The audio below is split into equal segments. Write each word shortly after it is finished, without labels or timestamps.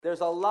there's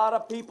a lot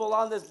of people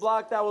on this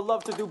block that would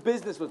love to do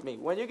business with me.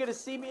 When you're going to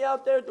see me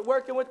out there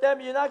working with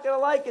them, you're not going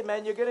to like it,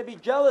 man. You're going to be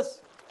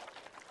jealous.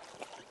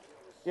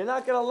 You're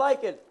not going to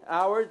like it,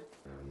 Howard.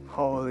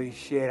 Holy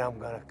shit, I'm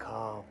gonna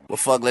come. Well,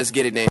 fuck, let's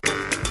get it then.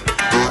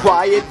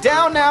 Quiet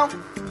down now.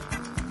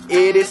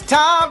 It is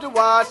time to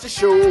watch the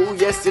show.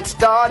 Yes, it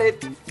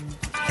started.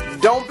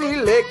 Don't be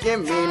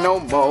licking me no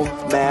more.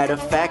 Matter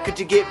of fact, could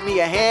you get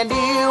me a handy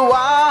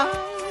wire?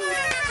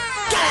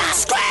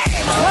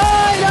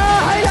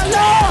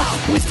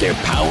 With their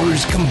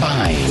powers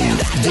combined,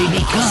 they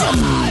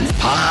become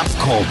pop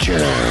culture.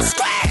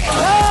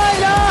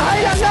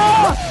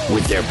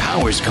 With their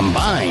powers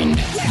combined,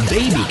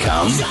 they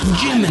become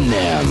Jim and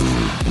Them,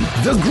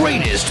 the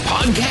greatest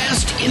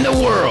podcast in the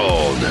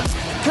world.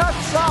 Cut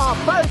some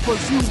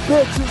papers, you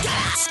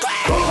bitches.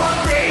 Who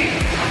wants me?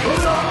 Who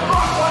the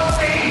fuck wants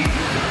me?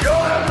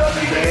 You'll have to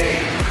be me.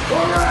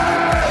 Hooray!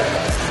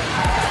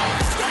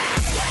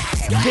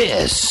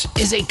 This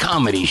is a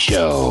comedy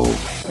show.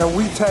 And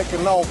we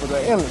taking over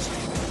the industry.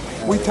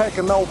 We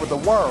taking over the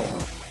world.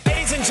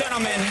 Ladies and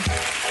gentlemen,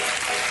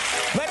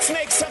 let's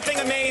make something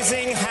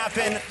amazing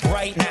happen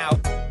right now.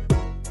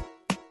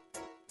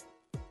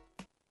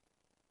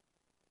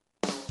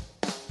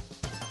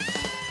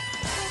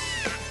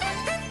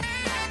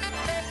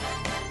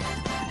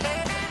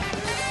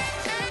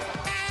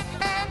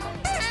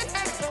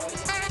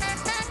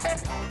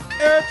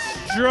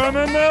 It's Jim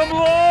and Them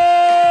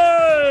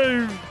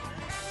Live!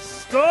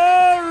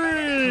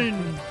 Starring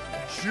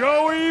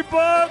Joey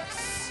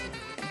Bucks,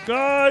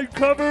 guy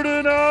covered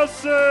in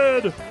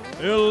acid,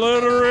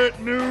 illiterate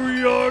New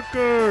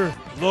Yorker,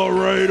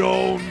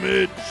 Laredo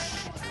Mitch,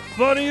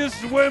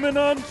 funniest women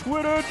on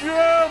Twitter,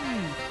 Jim,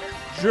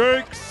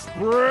 Jake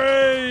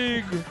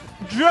Sprague,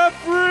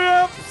 Jeffrey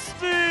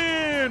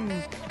Epstein,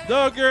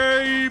 the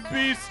Gay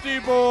Beastie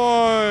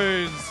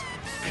Boys,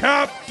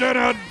 Captain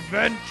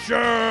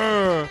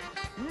Adventure,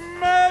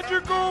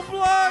 Magical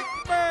Black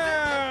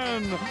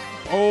Man,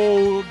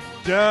 Odell,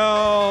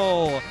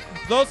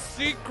 the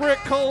Secret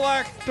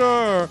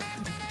Collector,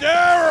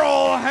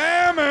 Daryl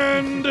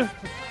Hammond,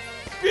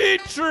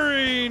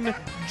 featuring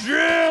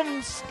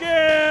Jim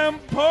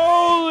Scampoli,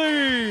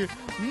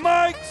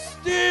 Mike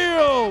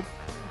Steele,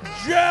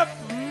 Jeff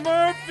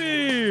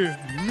Murphy,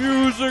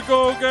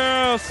 musical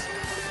guest,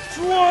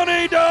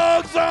 20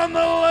 Dogs on the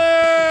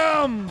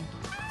Lamb,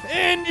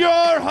 and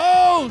your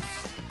host,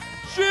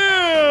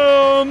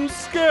 Jim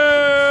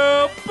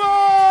Scampoli.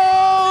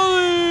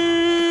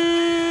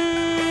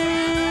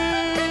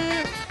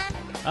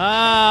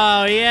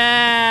 Oh,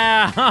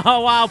 yeah.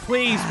 Oh, wow.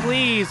 Please,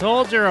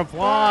 hold your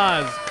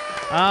applause.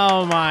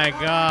 Oh, my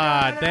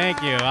God.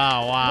 Thank you.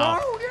 Oh, wow.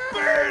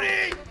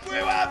 Bernie!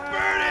 We want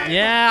Bernie!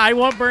 Yeah, I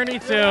want Bernie,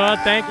 too. Oh,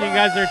 thank you. You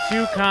guys are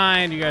too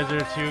kind.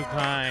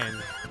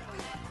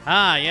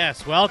 Ah,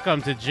 yes.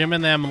 Welcome to Jim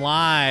and Them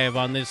Live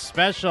on this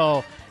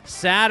special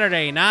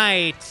Saturday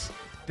night.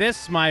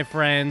 This, my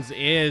friends,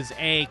 is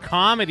a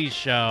comedy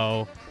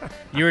show.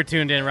 You are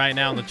tuned in right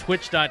now on the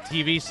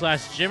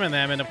twitch.tv/Jim and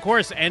Them, and of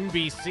course,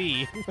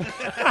 NBC.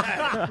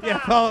 Yeah,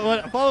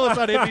 follow us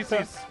on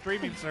NBC's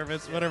streaming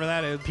service, whatever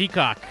that is.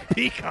 Peacock.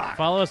 Peacock.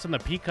 Follow us on the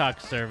Peacock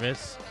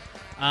service.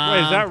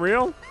 Wait, is that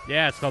real?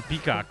 Yeah, it's called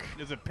Peacock.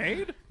 Is it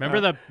paid? Remember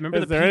the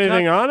Is there Peacock?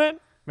 anything on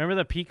it? Remember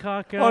the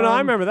Peacock? Oh, no, I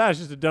remember that. It's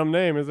just a dumb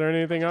name. Is there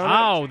anything on it?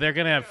 Oh, they're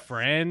going to have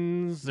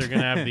Friends. They're going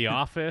to have The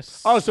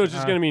Office. Oh, so it's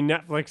just going to be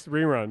Netflix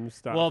rerun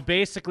stuff. Well,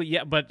 basically,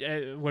 yeah, but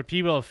what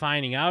people are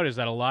finding out is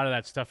that a lot of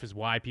that stuff is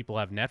why people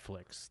have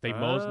Netflix. They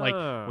most like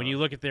when you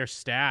look at their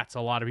stats,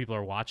 a lot of people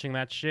are watching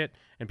that shit,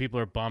 and people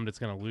are bummed it's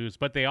going to lose.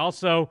 But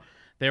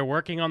they're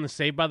working on the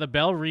Saved by the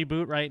Bell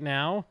reboot right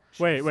now.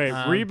 Wait,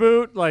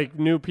 reboot like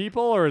new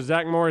people, or is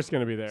Zach Morris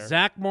going to be there?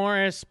 Zach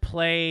Morris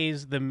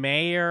plays the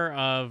mayor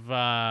of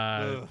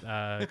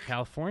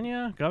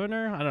California,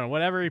 governor. I don't know,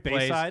 whatever he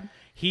plays. Bayside?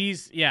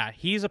 He's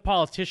a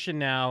politician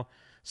now.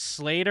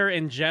 Slater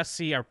and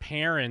Jesse are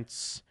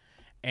parents,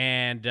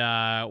 and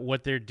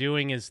what they're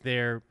doing is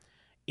they're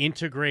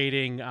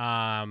integrating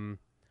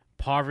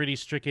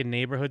poverty-stricken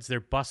neighborhoods. They're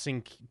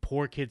busing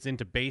poor kids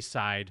into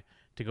Bayside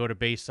to go to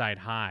Bayside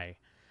High.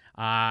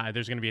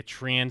 There's going to be a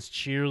trans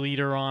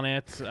cheerleader on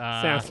it.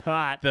 Sounds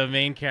hot. The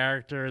main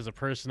character is a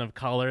person of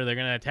color. They're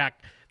going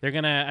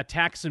to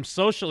attack some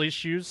social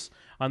issues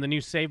on the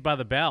new Saved by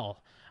the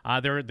Bell.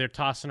 They're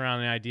tossing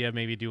around the idea of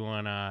maybe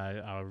doing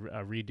a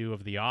redo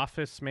of The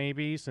Office,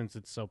 maybe, since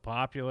it's so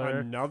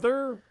popular.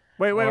 Another?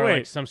 Wait.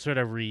 Like some sort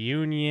of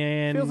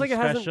reunion Feels like it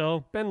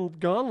special. hasn't been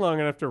gone long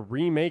enough to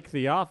remake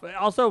The Office.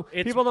 Also,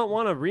 people don't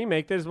want to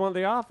remake. They just want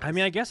The Office. I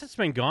mean, I guess it's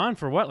been gone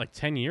for, like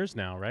 10 years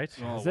now, right?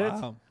 Is it?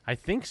 I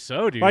think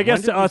so, dude. Well, I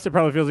guess to us, it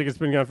probably feels like it's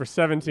been gone for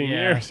 17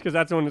 years, because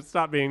that's when it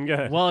stopped being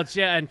good. Well,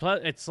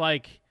 it's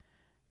like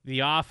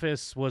The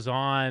Office was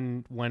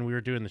on when we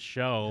were doing the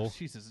show.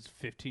 Jesus, it's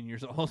 15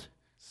 years old.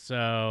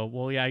 So,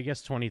 well, yeah, I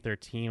guess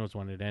 2013 was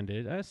when it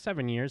ended.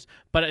 7 years.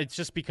 But it's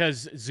just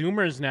because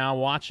Zoomers now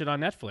watch it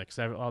on Netflix.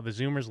 All the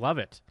Zoomers love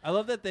it. I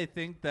love that they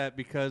think that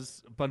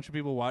because a bunch of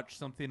people watch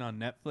something on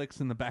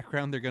Netflix in the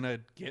background, they're going to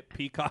get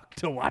Peacock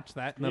to watch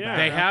that in the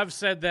background. They have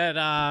said that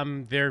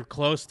they're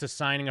close to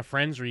signing a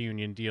Friends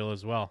reunion deal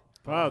as well.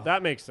 Oh,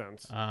 that makes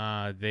sense.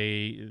 I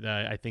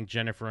think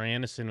Jennifer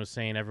Aniston was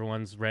saying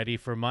everyone's ready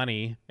for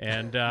money,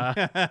 and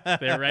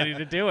they're ready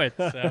to do it.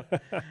 So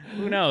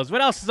who knows?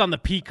 What else is on the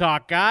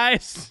Peacock,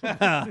 guys?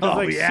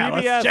 CBS.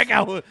 Let's check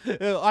out.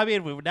 I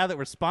mean, now that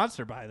we're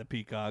sponsored by the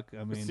Peacock,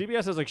 I mean,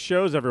 CBS has like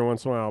shows every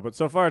once in a while, but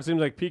so far it seems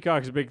like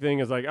Peacock's big thing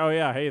is like, oh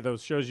yeah, hey,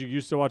 those shows you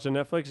used to watch on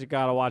Netflix, you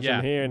gotta watch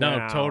them here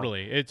now.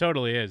 Totally, it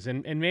totally is,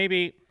 and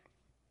maybe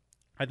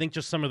I think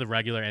just some of the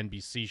regular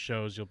NBC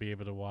shows you'll be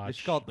able to watch.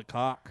 It's called The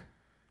Cock.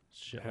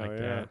 Shit Hell like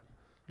yeah.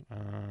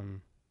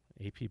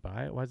 that. AP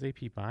Bio? Why's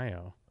AP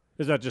Bio?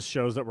 Is that just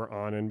shows that were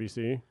on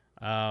NBC?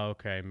 Oh,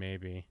 okay,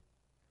 maybe.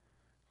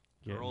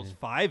 Girls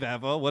 5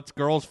 Eva. What's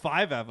Girls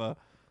 5 Eva?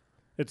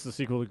 It's the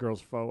sequel to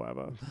Girls Foe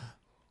Eva.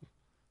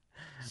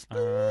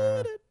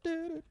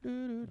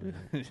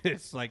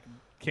 It's like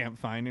can't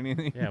find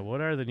anything. Yeah, what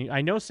are the new?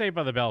 I know Saved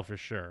by the Bell for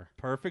sure.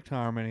 Perfect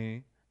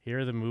Harmony. Here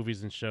are the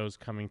movies and shows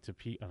coming to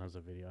Peacock. Oh, there's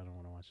a video. I don't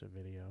want to watch that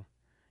video.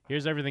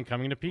 Here's everything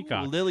coming to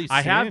Peacock. Ooh, Lily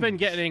I have been Sims.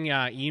 getting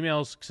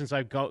emails since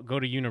I go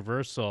to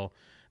Universal.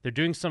 They're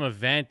doing some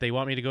event. They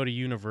want me to go to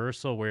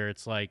Universal where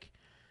it's like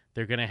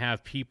they're going to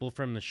have people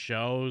from the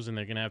shows and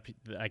they're going to have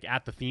like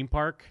at the theme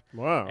park.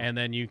 Wow. And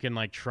then you can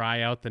like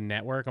try out the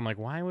network. I'm like,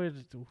 who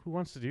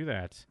wants to do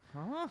that?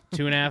 Huh?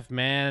 2.5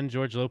 Men,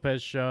 George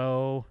Lopez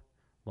show,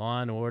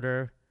 Law and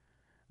Order.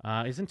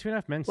 Isn't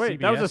 2.5 Men Wait,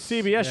 CBS? that was a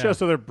CBS show,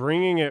 so they're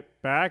bringing it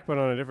back, but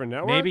on a different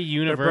network? Maybe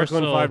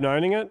Universal. They're Brooklyn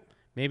 5-9ing it?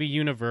 Maybe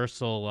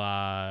Universal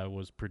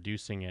was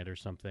producing it or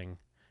something.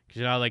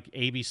 Because, like,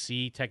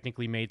 ABC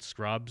technically made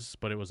Scrubs,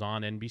 but it was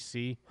on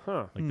NBC.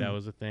 Huh. Like, that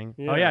was a thing.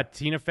 Yeah. Oh, yeah,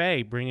 Tina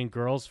Fey bringing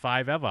Girls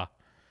 5 Eva.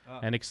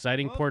 An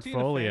exciting Well,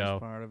 portfolio. Tina Fey's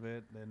part of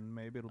it, then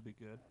maybe it'll be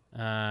good.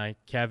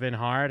 Kevin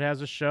Hart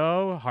has a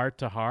show, Heart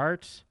to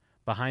Heart.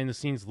 Behind the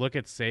scenes look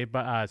at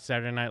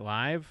Saturday Night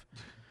Live.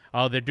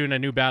 Oh, they're doing a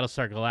new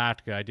Battlestar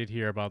Galactica. I did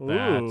hear about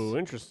that. Ooh,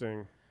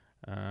 interesting.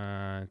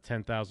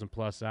 10,000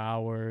 plus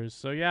hours.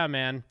 So, yeah,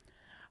 man.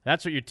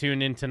 That's what you're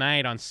tuned in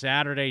tonight on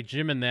Saturday,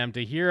 Jim and them,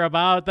 to hear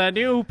about the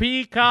new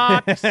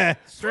Peacock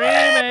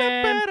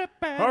streaming.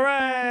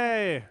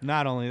 Hooray!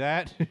 Not only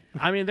that.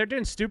 I mean, they're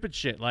doing stupid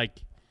shit.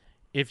 Like,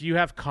 if you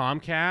have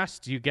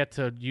Comcast, you get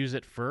to use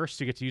it first.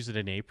 You get to use it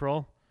in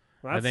April.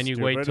 Well, and then you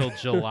that's wait till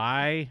stupid.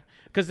 July.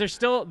 Because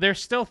they're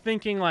still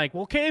thinking like,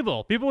 well,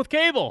 cable. People with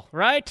cable,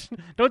 right?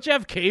 Don't you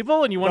have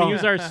cable and you want to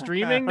use our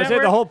streaming I network?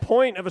 said the whole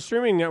point of a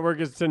streaming network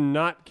is to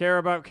not care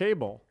about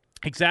cable.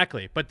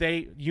 Exactly, but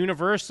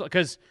Universal,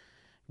 because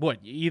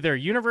either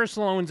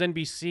Universal owns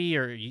NBC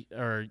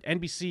or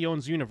NBC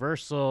owns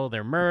Universal.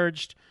 They're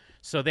merged,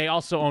 so they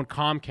also own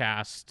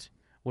Comcast,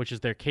 which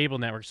is their cable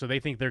network. So they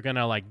think they're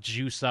gonna like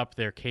juice up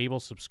their cable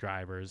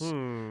subscribers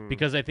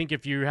because I think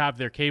if you have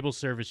their cable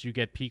service, you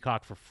get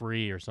Peacock for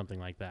free or something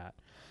like that,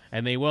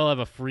 and they will have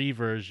a free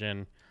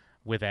version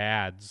with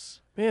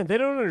ads. Man, they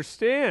don't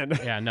understand.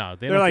 Yeah, no,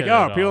 They're like, get it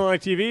oh, at people all. don't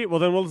like TV? Well,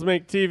 then we'll just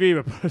make TV,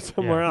 but put it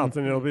somewhere Yeah. else,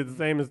 and it'll be the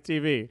same as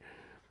TV.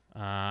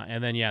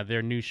 And then, yeah,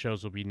 their new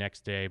shows will be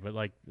next day, but,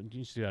 like, you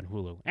used to do that on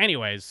Hulu.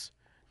 Anyways,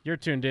 you're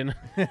tuned in.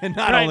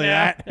 Not only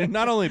that,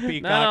 not only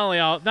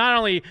Peacock. Not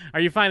only are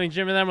you finding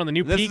Jim and them on the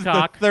new This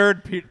Peacock. is the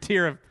third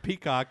tier of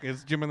Peacock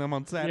is Jim and them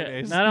on Yeah,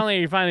 Saturdays. not only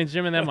are you finding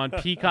Jim and them on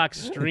Peacock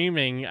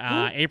streaming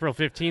April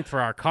 15th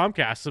for our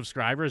Comcast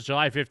subscribers,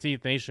 July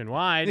 15th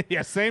nationwide.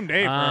 Yeah, same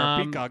day for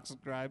our Peacock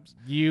subscribes.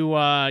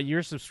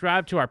 You're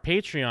subscribed to our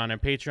Patreon at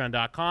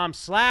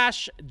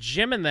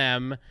patreon.com/Jim and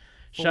them.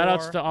 Shout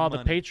outs to all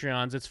the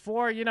Patreons. It's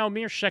for,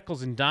 mere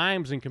shekels and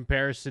dimes in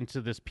comparison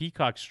to this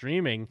Peacock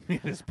streaming.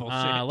 This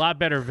bullshit. A lot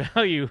better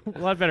value.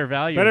 Better as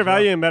well.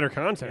 value and better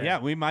content. Yeah,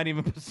 we might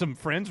even put some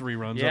Friends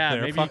reruns Yeah, up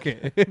there. maybe- Fuck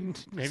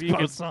it. Maybe you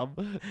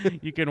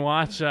you can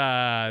watch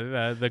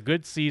the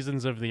good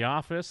seasons of The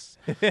Office.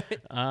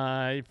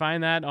 You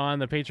find that on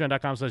the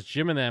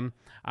patreon.com/Jim and them.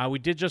 We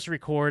did just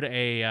record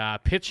a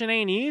Pitchin'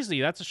 Ain't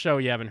Easy. That's a show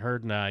you haven't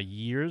heard in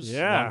years.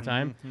 Yeah. Long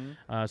time.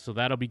 So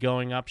that'll be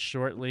going up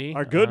shortly.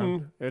 A good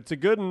one. It's a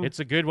good one. It's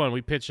a good one.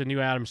 We pitched a new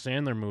Adam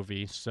Sandler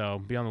movie,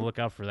 so be on the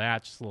lookout for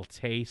that. Just a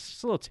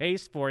little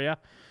taste for you.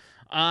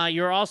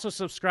 You're also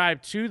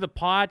subscribed to the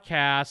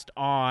podcast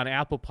on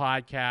Apple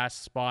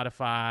Podcasts,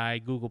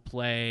 Spotify, Google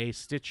Play,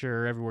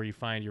 Stitcher, everywhere you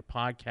find your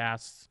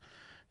podcasts.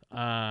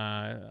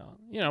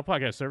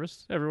 Podcast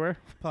service everywhere.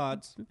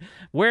 Pods.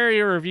 Where are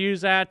your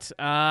reviews at?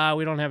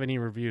 We don't have any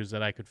reviews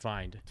that I could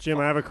find. Jim,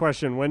 I have a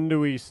question. When do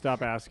we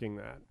stop asking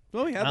that?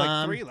 Well, we had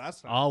like 3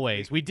 last time.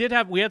 Always. We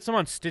had some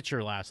on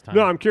Stitcher last time.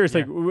 No, I'm curious.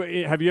 Yeah.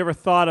 Like, have you ever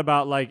thought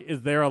about, like,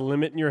 is there a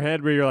limit in your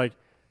head where you're like,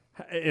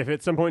 if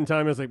at some point in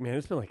time it's like, man,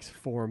 it's been like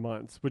 4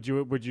 months, would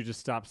you just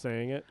stop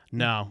saying it?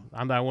 No,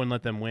 I wouldn't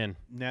let them win.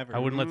 Never. I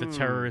wouldn't let the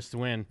terrorists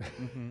win.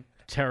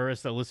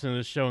 terrorists that listen to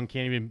this show and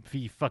can't even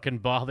be fucking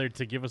bothered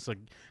to give us a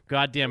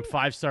goddamn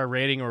 5-star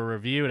rating or a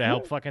review to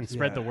help fucking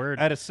spread the word.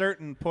 At a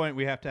certain point,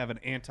 we have to have an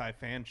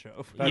anti-fan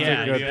show. That's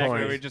a good point.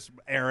 Where we just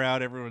air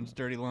out everyone's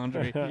dirty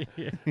laundry.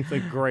 It's a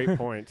great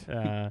point.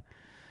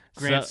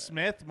 Grant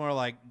Smith, more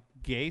like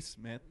Gay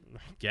Smith.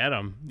 Get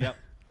him. Yep.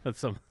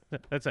 That's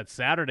that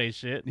Saturday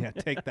shit. Yeah,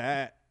 take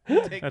that.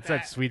 That's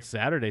that sweet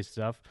Saturday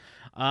stuff.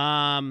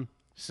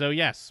 So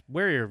yes,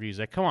 where are your reviews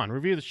at? Come on,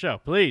 review the show,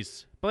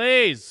 please.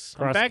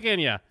 I'm begging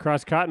you.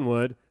 Cross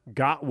Cottonwood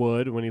got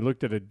wood when he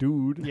looked at a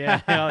dude.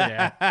 Yeah, hell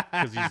yeah,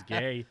 because he's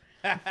gay.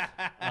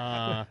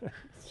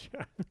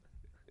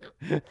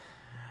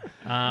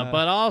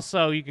 But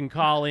also, you can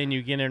call in.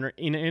 You can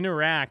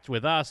interact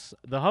with us,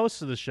 the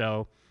hosts of the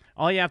show.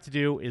 All you have to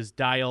do is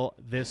dial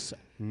this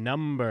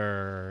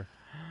number.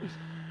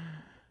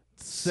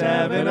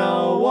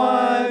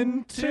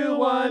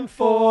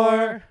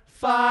 701-214-5941.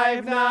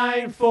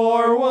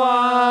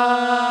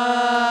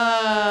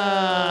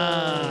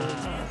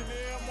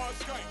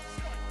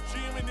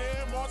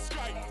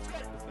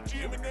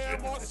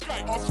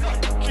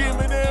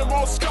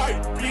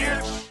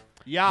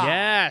 Yeah.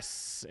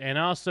 Yes, and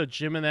also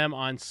Jim and them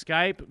on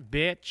Skype,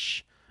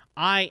 bitch.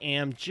 I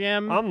am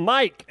Jim. I'm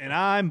Mike. And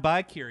I'm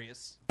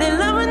bi-curious. They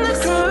loving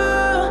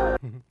the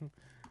crew.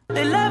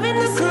 They loving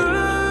the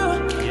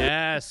crew.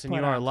 Yes, and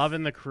you are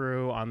loving the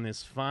crew on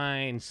this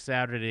fine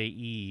Saturday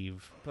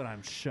Eve. But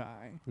I'm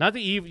shy. Not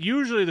the Eve.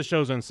 Usually the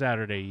show's on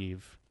Saturday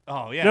Eve.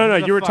 Oh, yeah. No,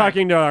 you were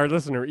talking to our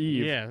listener,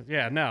 Eve.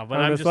 Yeah, no. But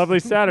on I'm this just lovely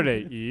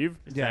Saturday, Eve.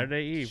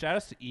 Saturday Eve. Shout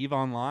out to Eve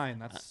Online.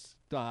 That's,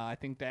 I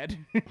think, dead.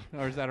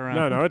 Or is that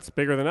around? No, it's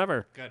bigger than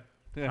ever. Good.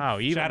 Oh,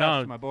 Eve. Shout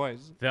out to my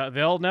boys.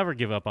 They'll never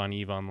give up on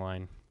Eve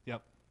Online.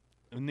 Yep.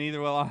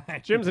 Neither will I.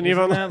 Jim's an Eve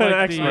Online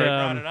expert.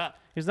 Brought it up.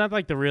 Isn't that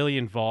like the really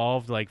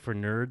involved, like for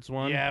nerds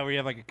one? Yeah, where you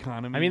have like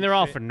economy. I mean, they're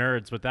all for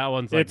nerds, but that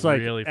one's like It's like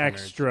really for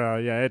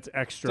extra. Yeah, it's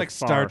extra. It's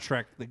like far. Star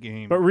Trek, the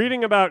game. But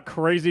reading about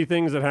crazy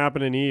things that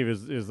happen in Eve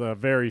is a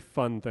very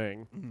fun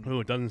thing. Ooh,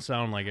 it doesn't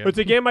sound like it. It's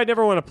a game I'd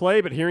never want to play,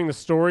 but hearing the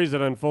stories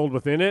that unfold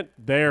within it,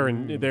 they're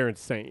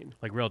insane.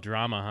 Like real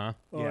drama, huh?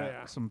 Oh,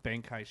 yeah, some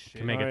bank heist shit.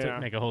 Can make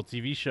make a whole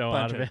TV show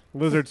Bunch out of it.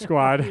 Lizard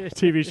Squad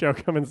TV show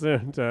coming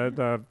soon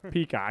to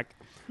Peacock.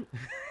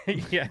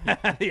 yeah,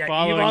 Eve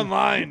Following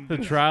Online. The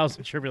trials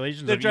and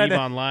tribulations They're of trying Eve to-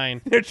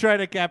 Online. They're trying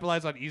to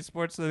capitalize on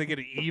esports so they get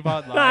an Eve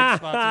Online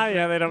sponsorship.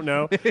 Yeah, they don't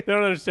know. They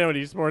don't understand what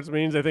esports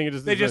means. I think it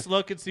just They is just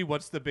look and see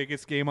what's the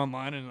biggest game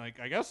online and like,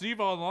 I guess Eve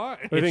Online.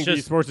 I think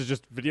just- esports is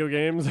just video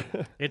games.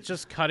 It's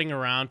just cutting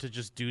around to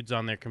just dudes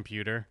on their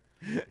computer.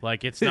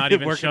 Like it's not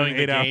even Working showing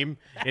the 8 hours. game.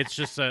 It's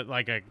just a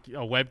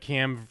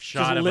webcam shot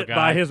Just of a lit guy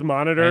by his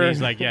monitor. and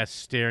he's like,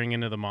 staring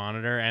into the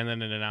monitor, and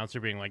then an announcer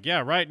being like,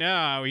 "Yeah, right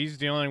now he's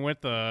dealing with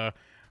the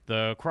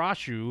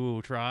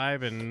Croshu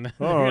tribe," and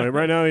Oh,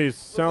 right now he's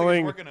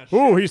selling. working a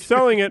Ooh, he's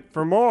selling it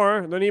for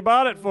more than he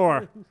bought it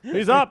for.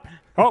 He's up.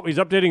 Oh, he's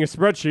updating a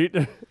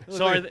spreadsheet.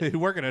 so are they, He's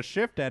working a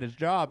shift at his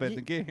job at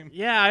the game.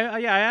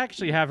 I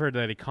actually have heard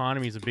that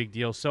economy is a big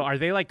deal. So are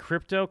they like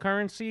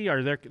cryptocurrency?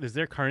 Does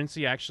their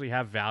currency actually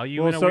have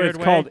value in a so weird it's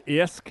way? called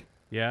ISK,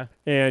 Yeah.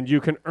 and you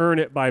can earn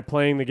it by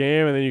playing the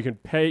game, and then you can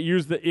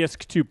use the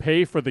ISK to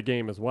pay for the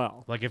game as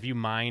well. Like if you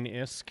mine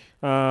ISK.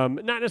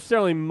 Not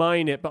necessarily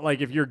mine it, but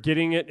like if you're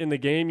getting it in the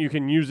game, you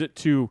can use it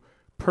to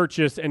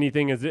purchase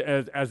anything as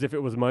if it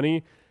was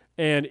money.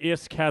 And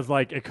ISK has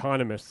like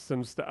economists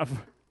and stuff.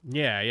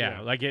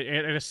 Yeah. Like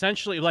it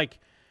essentially like,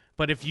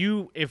 but if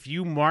you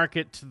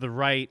market to the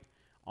right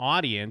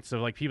audience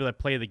of like people that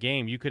play the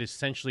game, you could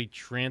essentially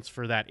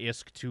transfer that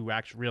ISK to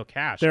actual real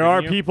cash. There couldn't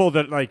are you? people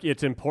that like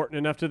it's important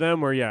enough to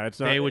them where it's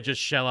not. They would just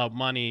shell out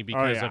money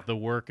because yeah. of the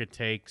work it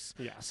takes.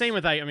 Yes. Same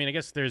with I mean, I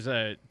guess there's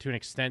to an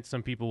extent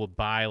some people will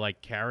buy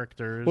like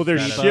characters. Well,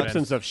 there's that ships events.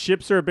 and stuff.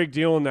 Ships are a big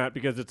deal in that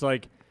because it's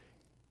like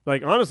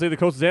honestly, the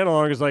closest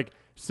analog is like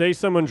say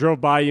someone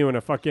drove by you in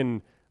a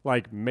fucking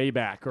like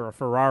Maybach or a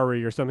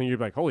Ferrari or something. You'd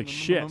be like, holy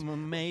shit.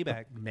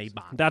 Maybach.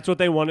 That's what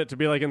they want it to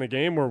be like in the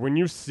game, where when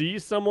you see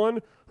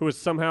someone who has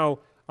somehow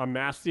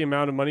amassed the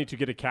amount of money to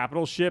get a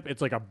capital ship,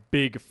 it's like a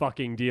big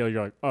fucking deal.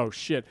 You're like, oh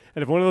shit.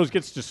 And if one of those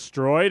gets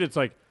destroyed, it's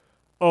like,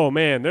 oh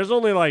man, there's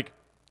only like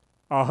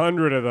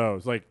 100 of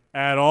those, like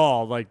at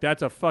all. Like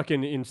that's a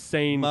fucking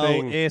insane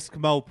thing. Isk,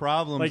 mo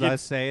problems, Like, I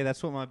it's- say.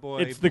 That's what my boy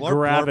It's the Blorp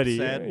gravity.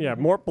 said. Yeah,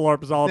 Mort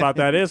Blorp is all about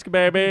that ISK,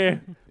 baby.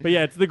 But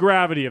yeah, it's the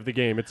gravity of the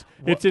game.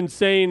 It's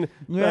insane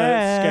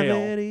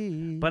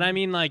scale. But I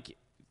mean, like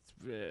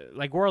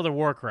World of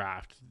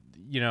Warcraft.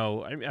 You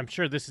know, I'm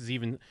sure this is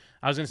even.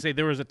 I was going to say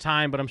there was a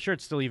time, but I'm sure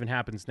it still even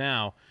happens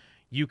now.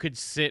 You could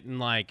sit and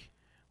like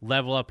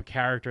level up a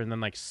character and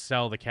then like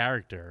sell the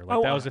character.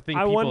 Like that was a thing.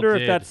 I people wonder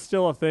did. if that's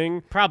still a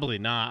thing. Probably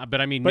not. But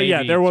I mean, But maybe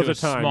yeah, there was to a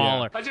time,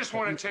 smaller. yeah. I just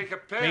want to take a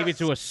piss. Maybe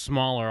to a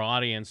smaller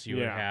audience, you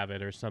would Yeah. have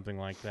it or something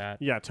like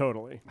that. Yeah,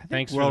 totally.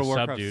 Thanks World for of the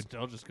sub, Warcraft's dude.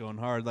 still just going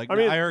hard. Like I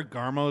mean- I heard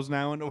Garmo's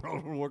now into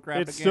World of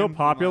Warcraft. It's still again.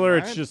 popular. I'm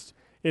It's like, just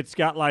it's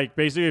got like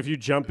basically if you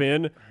jump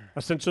in,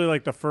 essentially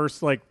like the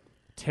first like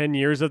 10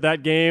 years of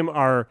that game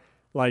are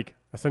like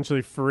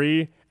essentially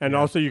free, and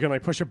also you can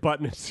like push a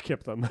button and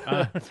skip them,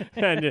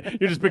 and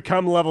you just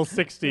become level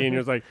 60, and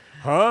you're just like,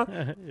 huh?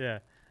 Yeah.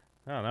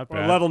 Oh, not Or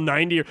bad. level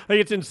 90, like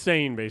it's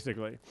insane,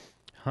 basically.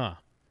 Huh.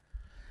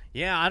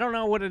 Yeah, I don't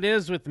know what it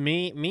is with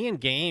me. Me and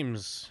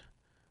games,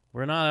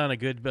 we're not on a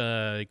good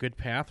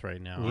path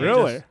right now.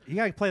 Really? You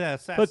gotta play that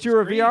Assassin's But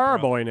you're a Creed, VR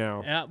bro. boy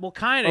now. Yeah, well,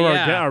 kind of. Or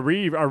Yeah. a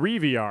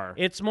re-VR.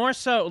 It's more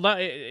so.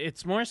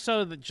 It's more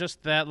so that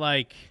just that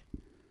like,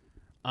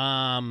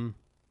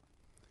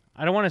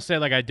 I don't want to say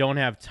like I don't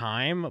have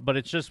time, but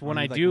it's just when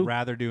I You'd, like, do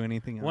rather do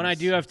anything else. when I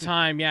do have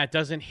time, yeah, it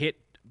doesn't hit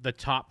the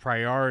top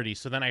priority.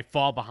 So then I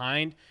fall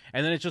behind,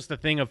 and then it's just the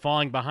thing of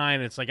falling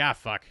behind. It's like,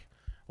 fuck.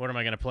 What am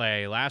I going to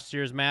play? Last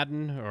year's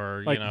Madden?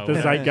 Or, Like you know.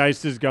 the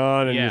zeitgeist is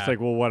gone, and Yeah. it's like,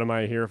 well, what am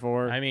I here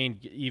for? I mean,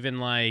 even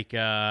like,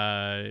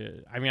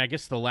 I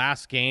guess the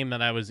last game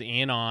that I was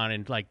in on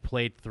and like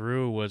played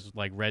through was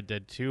like Red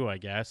Dead 2, I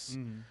guess.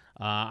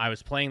 I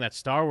was playing that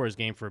Star Wars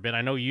game for a bit.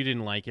 I know you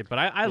didn't like it, but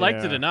I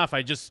liked it Yeah. enough.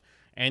 I just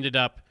ended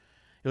up,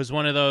 it was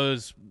one of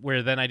those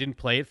where then I didn't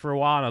play it for a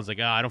while, and I was like,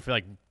 I don't feel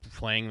like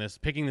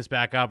picking this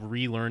back up,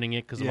 relearning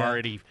it, because I'm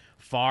already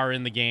far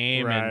in the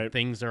game, Right. and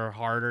things are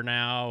harder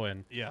now,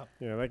 and Yeah,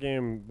 that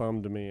game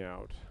bummed me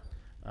out.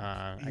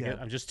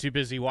 I'm just too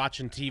busy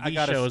watching TV I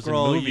gotta shows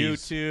scroll and movies.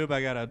 YouTube.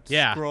 I gotta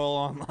Yeah. scroll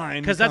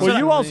online. 'Cause that's Well, what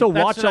you also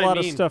that's watch what a I lot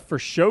of mean. stuff for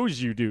shows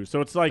you do,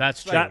 so it's like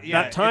That's true.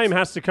 that time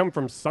has to come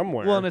from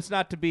somewhere. Well, and it's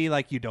not to be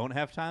like you don't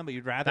have time, but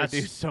you'd rather That's-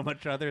 do so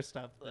much other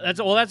stuff. That's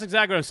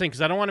exactly what I'm saying,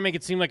 because I don't want to make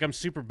it seem like I'm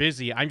super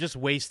busy. I'm just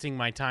wasting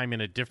my time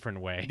in a different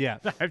way. Yeah.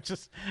 I'm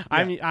just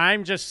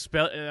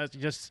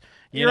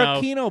you You're know,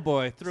 a Kino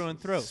boy through and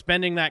through.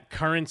 spending that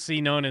currency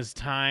known as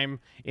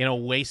time in a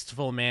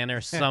wasteful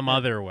manner some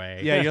other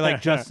way. Yeah, you're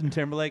like Justin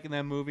Timberlake in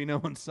that movie no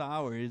one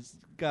saw, where he's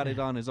got it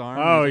on his arm.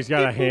 Oh, he's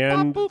got a beep, boop,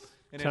 hand bop, boop.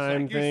 And it's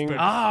time like, you're thing. spent-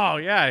 Oh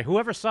yeah,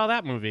 whoever saw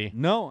that movie?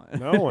 No,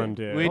 No one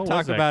did. We What talked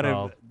was that about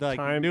called? it like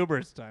Time-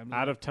 numerous times.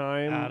 Out of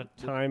time,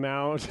 time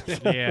out,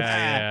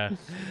 Yeah.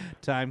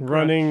 Time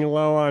running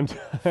low on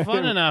time.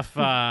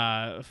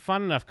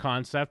 Fun enough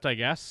concept, I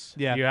guess.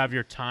 Yeah. You have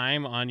your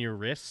time on your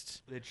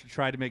wrist. They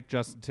tried to make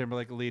Justin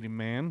Timberlake a leading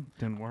man.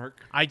 Didn't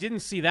work. I didn't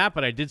see that,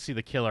 but I did see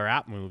the Killer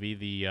App movie.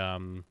 The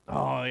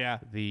Oh yeah,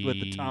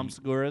 with the Tom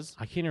Seguras.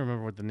 I can't even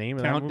remember what the name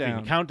of Countdown. that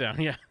movie.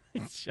 Countdown. Yeah.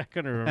 I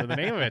couldn't remember the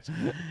name of it,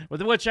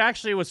 which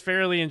actually was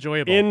fairly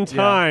enjoyable. In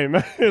time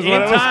is In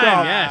what it was time,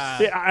 called.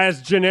 yes. Yeah, as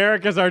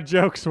generic as our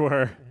jokes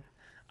were.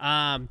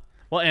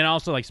 Well, and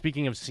also like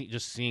speaking of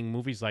just seeing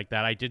movies like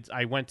that,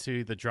 I went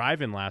to the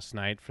drive-in last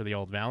night for the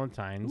old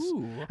Valentine's.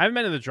 Ooh. I haven't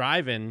been to the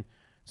drive-in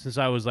since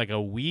I was like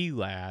a wee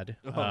lad,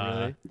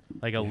 really?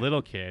 like a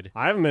little kid.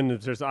 I haven't been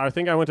to. I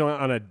think I went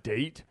on a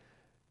date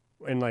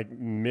in like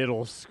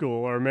middle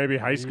school or maybe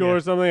high school or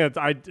something.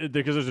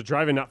 Because there's a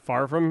drive-in not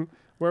far from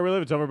where we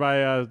live. It's over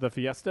by the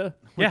Fiesta.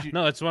 Yeah,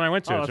 no, that's when I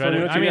went to. Oh, It's that's when you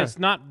right- went I to, mean, yeah. it's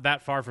not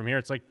that far from here.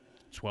 It's like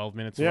 12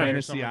 minutes Yeah. away. or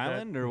Fantasy something like that.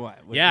 Island or what?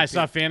 Yeah, I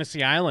saw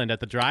Fantasy Island at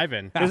the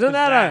drive-in. Isn't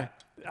that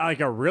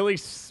a really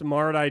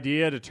smart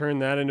idea to turn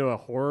that into a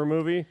horror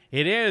movie?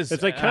 It is.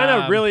 It's like kind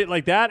of really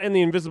like that and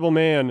The Invisible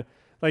Man.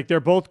 Like they're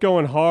both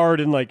going hard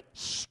and like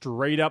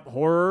straight up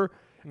horror.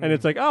 And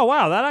it's like, oh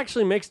wow, that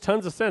actually makes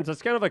tons of sense.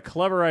 That's kind of a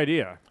clever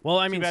idea. Well,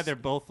 I Too mean, bad they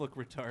both look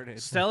retarded.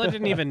 Stella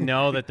didn't even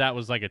know that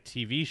was like a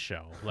TV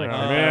show. Like, Oh,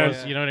 that man.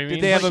 was- you know what I mean?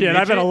 Did they have a Shit, I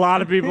bet a midget?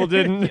 lot of people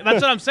didn't.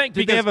 That's what I'm saying.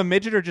 Did they have a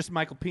midget or just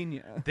Michael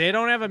Pena? They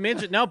don't have a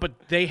midget. No, but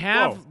they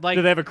have Whoa. like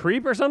Do they have a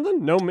creep or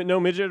something? No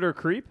midget or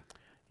creep?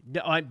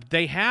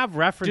 they have Do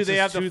references they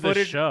have to the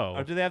footage? show.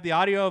 Or do they have the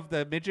audio of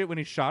the midget when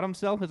he shot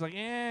himself? It's like,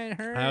 it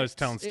hurts. I was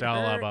telling it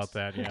Stella hurts. about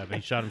that. Yeah, he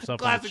shot himself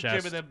in Classic the Jim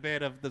chest. and the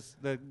bit of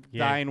the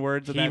Yeah. dying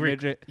words of He that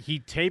midget. He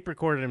tape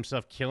recorded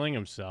himself killing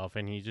himself,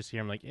 and he just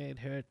hear him like, "It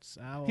hurts."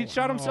 Ow, He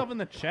shot ow." himself in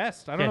the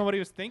chest. I don't Yeah. know what he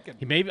was thinking.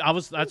 He maybe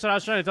that's what I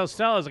was trying to tell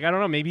Stella. I was like, I don't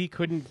know, maybe he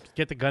couldn't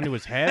get the gun to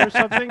his head or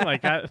something.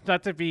 Like,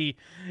 not to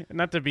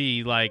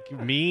be like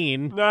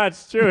mean. No,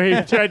 it's true. He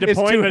tried to It's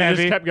point, too but it heavy.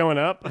 just kept going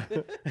up.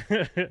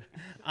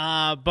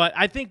 But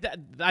I think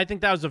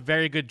that was a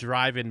very good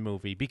drive-in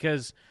movie,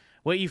 because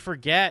what you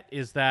forget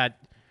is that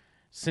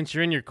since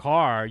you're in your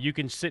car, you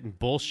can sit and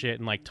bullshit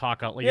and like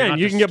talk out. Like, Yeah, you're not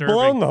and you can get disturbing-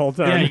 blown the whole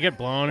time. Yeah, you get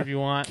blown if you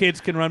want.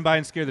 Kids can run by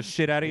and scare the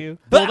shit out of you.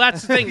 Well,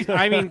 that's the thing.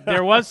 I mean,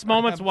 there was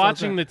moments I'm so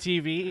watching the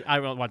TV. I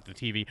will watch the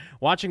TV,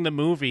 watching the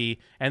movie,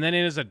 and then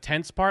it is a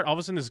tense part. All of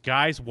a sudden, this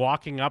guy's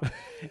walking up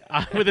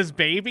with his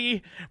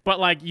baby, but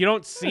like you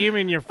don't see him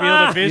in your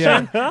field of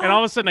vision, and all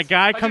of a sudden, a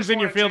guy comes in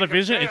your field of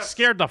vision. It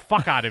scared the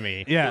fuck out of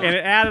me. Yeah. and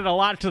it added a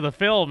lot to the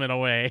film in a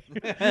way,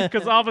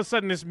 because all of a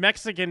sudden, this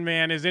Mexican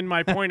man is in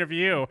my point of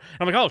view.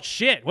 I'm like, oh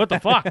shit, what the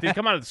fuck? Did he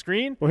come out of the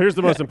screen? Well, here's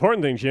the most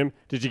important thing, Jim.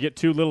 Did you get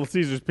 2 Little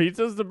Caesars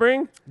pizzas to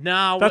bring?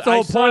 No, That's the I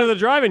whole saw- point of the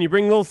drive-in. You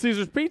bring Little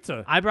Caesars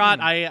pizza. I brought.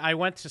 I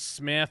went to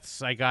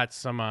Smith's. I got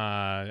some.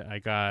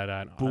 I got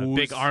a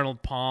big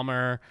Arnold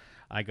Palmer.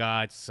 I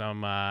got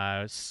some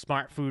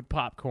Smart Food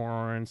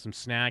popcorn, some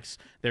snacks.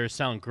 They were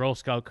selling Girl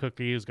Scout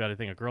cookies. Got a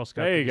thing of Girl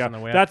Scout There you cookies go. on the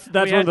way. That's We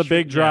one of had the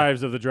big yeah.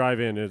 drives of the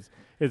drive-in is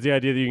is the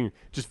idea that you can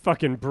just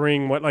fucking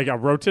bring like a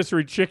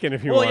rotisserie chicken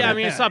if you Well, want. yeah, I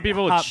mean, I saw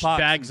people with Hot pots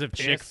bags and of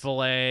piss.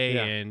 Chick-fil-A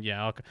Yeah. and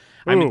Ooh,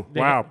 I mean, they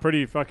wow, ha-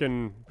 pretty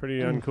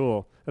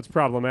uncool. That's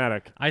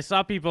problematic. I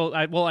saw people.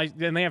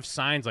 And they have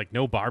signs like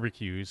no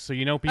barbecues, so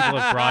people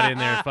have brought in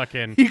their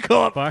fucking. You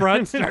go up bar-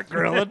 front, start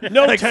grilling.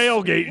 No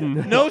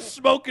tailgating. No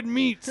smoking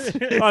meats.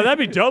 Oh, that'd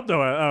be dope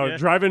though.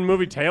 Drive-in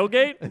movie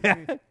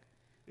tailgate.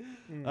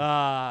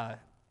 I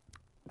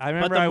But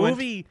remember the I went.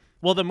 movie,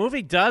 the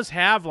movie does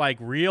have like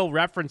real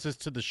references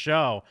to the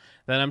show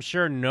that I'm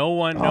sure no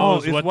one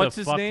knows is what what's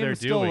the his fuck name they're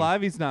still doing.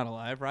 alive? He's not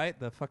alive, right?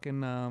 The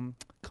fucking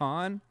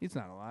Khan. He's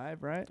not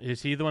alive, right?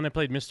 Is he the one that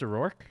played Mr.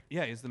 Rourke?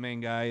 Yeah, he's the main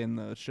guy in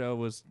the show.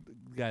 Was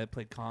the guy that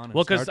played Khan? in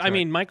Well, Star because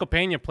Trek. Michael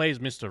Pena plays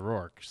Mr.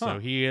 Rourke, so Huh.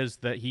 he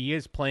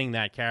is playing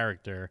that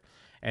character.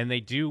 And they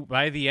do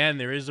by the end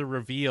there is a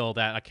reveal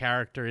that a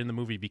character in the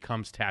movie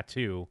becomes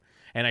Tattoo,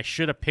 and I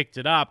should have picked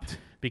it up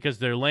because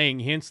they're laying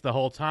hints the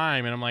whole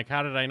time, and I'm like,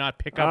 how did I not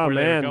pick up Oh, where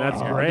they man, were going?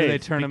 that's here? great. Did they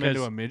turn him into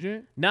Because- a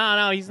midget?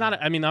 No, he's not.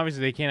 I mean,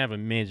 obviously they can't have a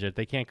midget.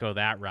 They can't go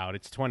that route.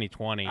 It's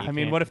 2020. I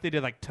mean, what if they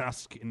did like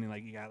Tusk and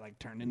like he got like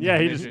turned into? Yeah, a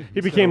he midget he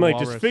instead became of a like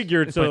walrus?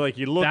 disfigured, so like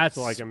he looked That's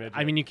like a midget.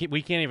 I mean,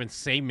 we can't even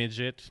say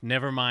midget.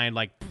 Never mind,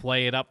 like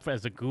play it up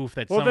as a goof.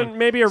 That Well, someone, then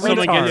maybe a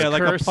someone retard. gets Yeah,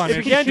 like a cursed. punish.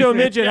 if you can't do a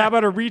midget, how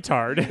about a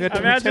retard? You have to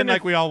Imagine pretend if-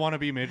 like we all want to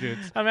be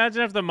midgets.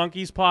 Imagine if the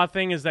monkey's paw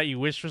thing is that you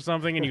wish for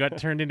something and you got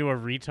turned into a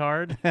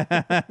retard.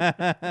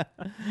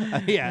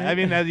 Yeah, I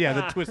mean,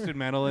 the twisted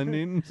metal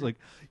ending. It's like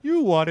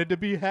you wanted to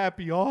be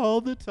happy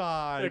all the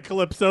time.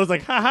 Calypso's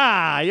like,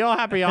 haha, you're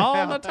happy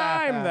all the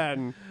time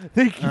then.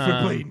 Thank you for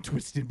playing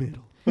twisted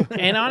metal.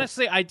 And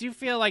honestly, I do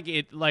feel like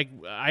it. Like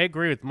I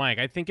agree with Mike.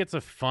 I think it's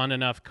a fun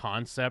enough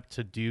concept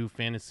to do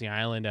Fantasy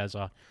Island as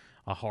a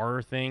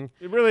horror thing.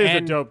 It really is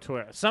And a dope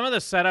twist. Some of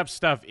the setup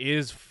stuff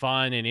is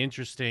fun and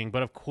interesting,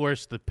 but of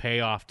course the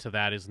payoff to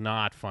that is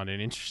not fun and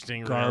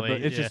interesting. Garbage.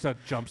 Really, It's Yeah. just a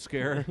jump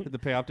scare. The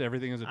payoff to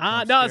everything is a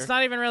jump No, scare. it's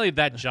not even really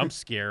that jump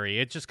scary.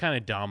 It's just kind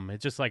of dumb.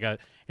 It's just like a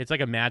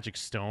magic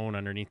stone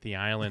underneath the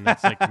island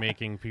that's like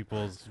making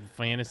people's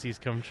fantasies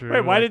come true.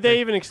 Wait, why Like, did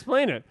they even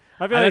explain it?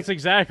 I feel That's like,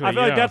 exactly, I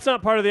feel like yeah. that's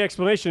not part of the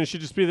explanation. It should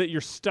just be that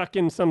you're stuck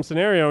in some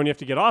scenario and you have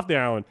to get off the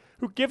island.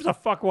 Who gives a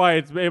fuck why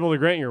it's able to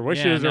grant your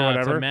wishes or It's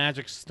whatever? a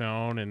magic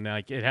stone, and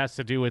like it has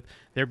to do with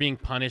they're being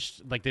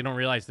punished. Like they don't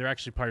realize they're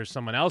actually part of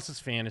someone else's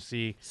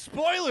fantasy.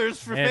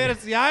 Spoilers for And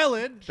Fantasy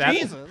Island. That-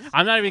 Jesus.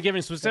 I'm not even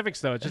giving specifics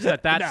though. It's just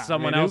that that's Nah,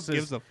 someone man, who else's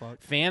gives a fuck?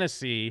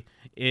 fantasy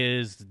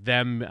is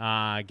them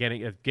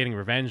getting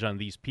revenge on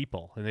these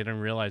people, and they don't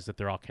realize that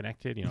they're all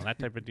connected. You know, that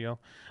type of deal.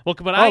 Well,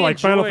 but I like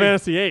enjoy, Final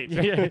Fantasy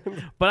VIII. Yeah,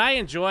 but I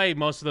enjoy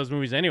most of those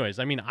movies, anyways.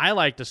 I mean, I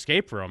liked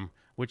Escape Room,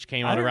 which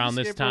came I out heard around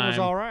this Escape Room was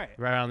time. all right.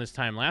 Around this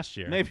time last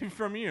year. Maybe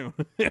from you.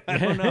 I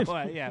don't know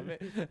why. Yeah.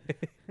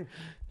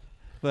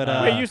 But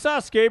Wait, you saw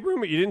Escape Room,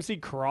 but you didn't see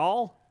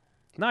Crawl?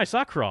 No, I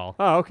saw Crawl.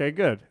 Oh, okay,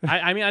 good.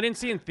 I mean, I didn't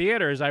see it in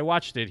theaters. I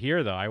watched it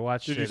here, though. I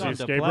watched Did you it. see on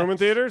Escape Deplex. Room in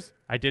theaters?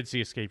 I did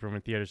see Escape Room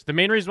in theaters. The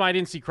main reason why I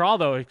didn't see Crawl,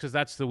 though, is because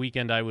that's the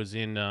weekend I was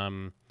in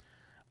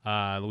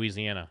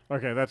Louisiana.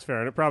 Okay, that's fair.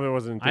 And it probably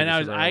wasn't in And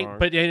theaters for very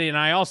long. and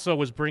I also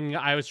was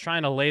I was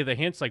trying to lay the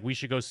hints like we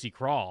should go see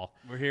Crawl.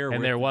 We're here. And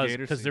we're there at the was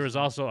Gator because there was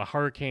season. also a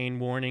hurricane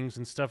warnings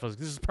and stuff. I was like,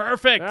 this is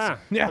perfect. Yeah.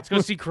 Let's go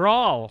see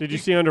Crawl. Did you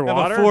see have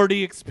Underwater? a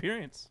 4D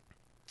experience.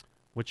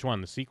 Which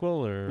one? The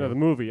sequel or No, the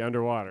movie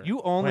Underwater.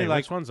 You only Wait, like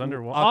which one's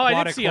Underwater? Oh, I did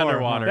aquatic see horror,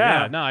 Underwater. huh?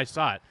 Yeah. Yeah, no, I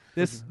saw it.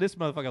 This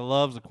motherfucker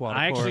loves aquatic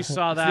I actually horror.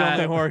 saw It's the that.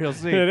 only horror he'll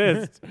see. It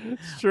is.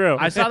 It's true.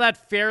 I saw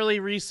that fairly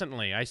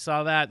recently. I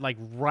saw that like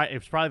right. It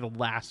was probably the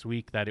last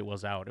week that it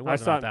was out. It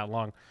wasn't saw out it- that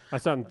long. I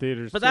saw it in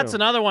theaters. But too. that's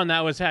another one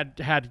that was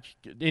had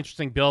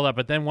interesting build up.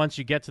 But then once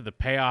you get to the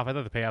payoff, I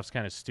thought the payoff's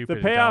kind of stupid. The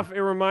and payoff,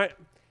 dumb.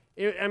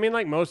 I mean,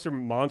 like most are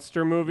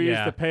monster movies,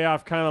 Yeah. the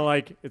payoff kind of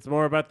like it's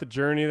more about the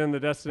journey than the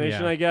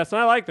destination, Yeah. I guess.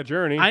 And I like the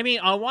journey. I mean,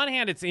 on one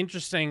hand, it's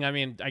interesting. I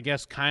mean, I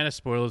guess kind of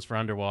spoilers for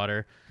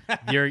Underwater.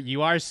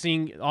 You are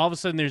seeing all of a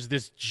sudden there's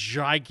this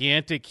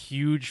gigantic,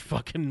 huge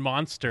fucking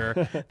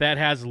monster that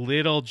has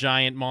little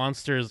giant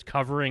monsters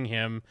covering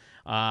him.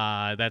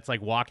 That's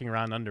like walking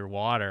around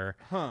underwater.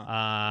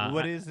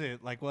 What is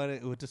it? Like what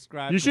it would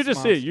describe? you should this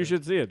just see it. You monster?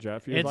 should see it,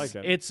 Jeff. You'd like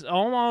it. It's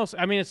almost.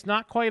 I mean, it's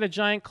not quite a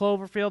giant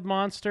Cloverfield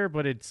monster,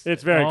 but it's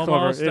very clever.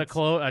 almost It's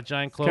a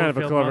giant Cloverfield kind of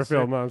a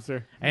Cloverfield monster.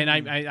 monster. And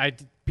I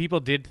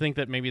people did think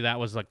that maybe that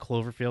was a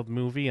Cloverfield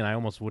movie, and I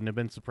almost wouldn't have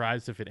been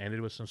surprised if it ended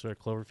with some sort of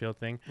Cloverfield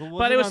thing. Well,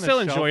 but it was on the still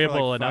shelf for,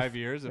 enjoyable like, enough. 5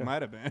 years, it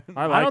might have been.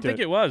 I I don't think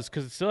it was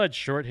because it still had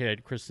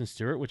short-haired Kristen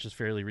Stewart, which is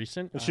fairly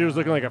recent. And she was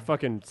looking like a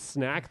fucking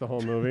snack the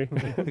whole movie.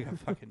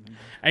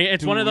 And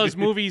it's one of Dude. those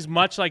movies,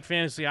 much like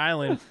Fantasy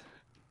Island.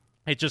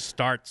 It just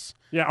starts.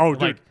 Yeah. Oh,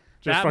 dude. Like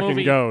Just that fucking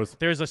movie, goes.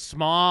 There's a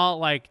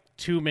small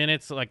 2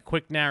 minutes like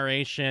quick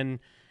narration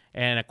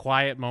and a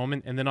quiet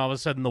moment, and then all of a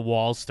sudden the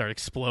walls start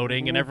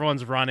exploding and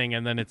everyone's running,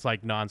 and then it's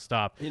like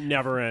nonstop. It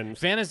never ends.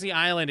 Fantasy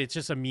Island, it's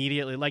just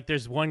immediately like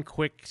there's one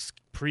quick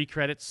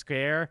pre-credit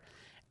scare,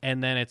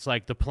 and then it's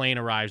like the plane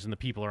arrives and the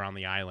people are on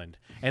the island,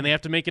 and they have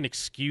to make an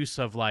excuse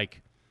of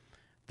like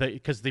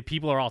because the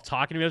people are all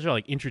talking to each other,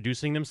 like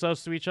introducing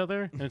themselves to each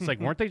other, and it's like,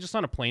 weren't they just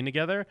on a plane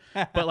together?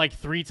 But like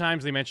 3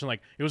 times they mentioned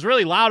like it was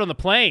really loud on the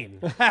plane.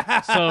 So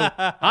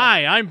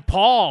hi, I'm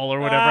Paul or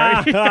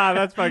whatever.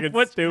 That's fucking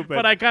stupid.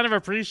 But I kind of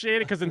appreciate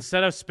it because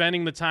instead of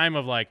spending the time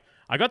of like,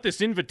 I got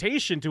this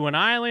invitation to an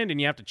island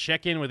and you have to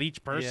check in with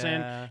each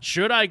person. Yeah.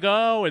 Should I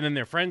go? And then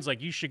their friends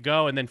like, you should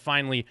go. And then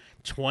finally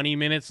 20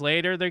 minutes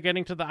later, they're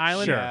getting to the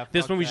island. Sure. Yeah,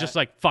 this fuck movie's that. just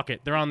like, fuck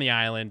it. They're on the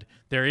island.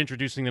 They're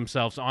introducing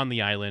themselves on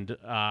the island.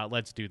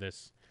 Let's do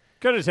this.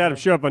 Could have just had them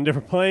show up on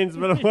different planes,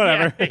 but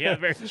whatever. yeah,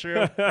 very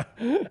true.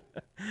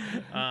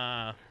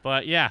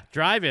 But yeah,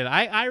 drive it.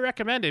 I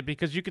recommend it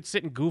because you could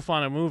sit and goof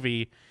on a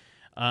movie.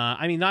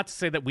 I mean, not to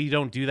say that we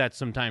don't do that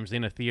sometimes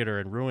in a theater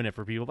and ruin it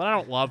for people, but I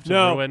don't love to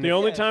No, ruin. the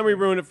only time we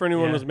ruined it for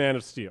anyone Yeah. was Man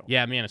of Steel.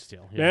 Yeah, Man of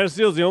Steel. Yeah. Man of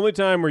Steel is the only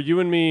time where you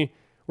and me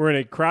were in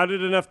a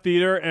crowded enough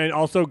theater and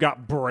also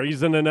got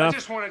brazen enough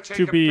just wanna take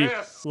to a be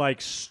piss.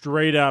 like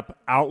straight up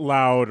out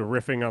loud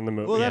riffing on the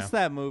movie. Well, that's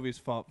that movie's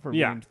fault for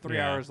Yeah. being 3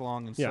 Yeah. hours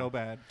long and Yeah. so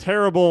bad.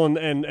 Terrible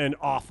and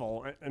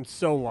awful and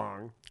so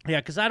long. Yeah,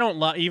 because I don't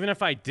love. Even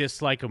if I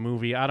dislike a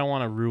movie, I don't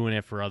want to ruin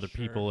it for other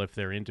people if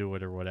they're into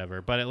it or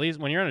whatever. But at least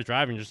when you're on a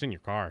drive, you're just in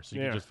your car, so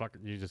you Yeah.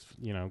 can just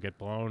get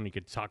blown. You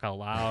could talk out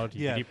loud.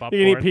 You Yeah. can eat You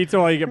popcorn. can eat pizza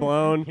while you get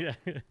blown. Yeah.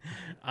 You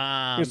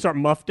can start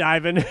muff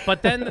diving.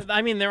 But then,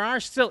 I mean, there are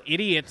still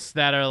idiots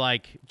that are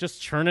like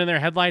just turning their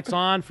headlights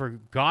on for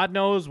God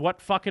knows what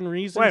fucking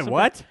reason. Wait, Something-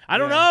 what? I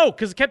don't know,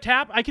 because it kept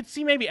I could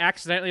see maybe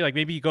accidentally, like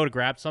maybe you go to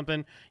grab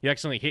something, you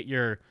accidentally hit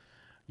your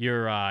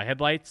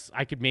headlights.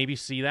 I could maybe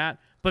see that.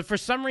 But for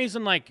some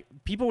reason, like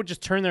people would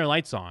just turn their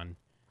lights on,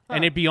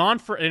 and it'd be on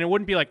and it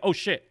wouldn't be like, oh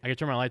shit, I can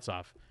turn my lights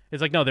off.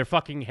 It's like, no, their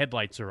fucking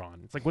headlights are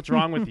on. It's like, what's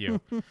wrong with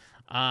you?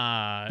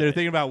 They're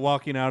thinking about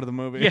walking out of the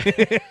movie.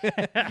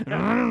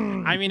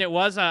 I mean, it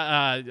was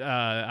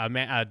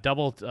a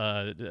double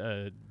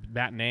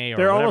matinee. Or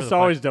They're whatever almost the fuck.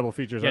 always double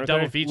features, Yeah, aren't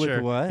double they? feature.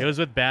 With what? It was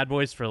with Bad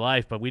Boys for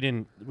Life, but it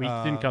didn't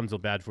come till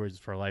Bad Boys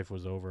for Life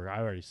was over. I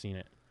already seen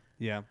it.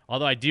 Yeah.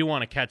 Although I do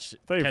want to catch.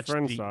 thought your catch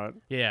friend the- saw it.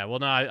 Yeah, well,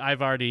 no,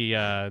 I've already.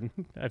 I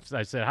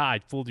said, "Hi, I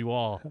fooled you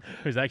all."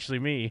 It was actually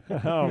me.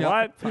 Oh,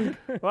 what?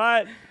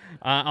 What?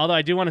 Although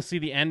I do want to see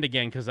the end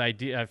again because I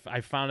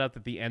found out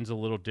that the end's a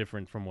little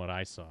different from what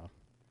I saw.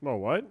 Oh,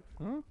 what?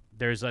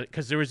 There was Like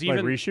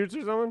even reshoots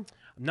or something?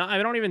 no, I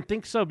don't even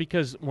think so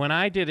because when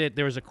I did it,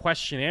 there was a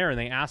questionnaire and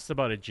they asked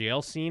about a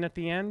jail scene at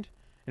the end,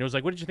 and it was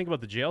like, "What did you think about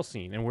the jail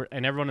scene?"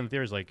 And everyone in the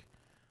theater was like,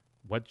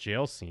 "What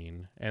jail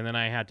scene?" And then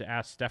I had to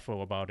ask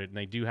Steffo about it, and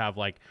they do have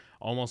like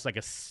almost like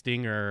a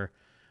stinger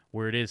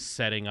where it is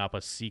setting up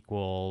a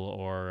sequel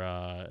or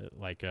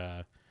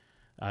the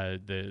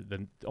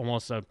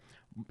almost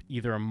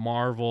either a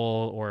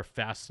Marvel or a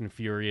Fast and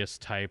Furious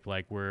type,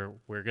 like we're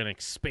gonna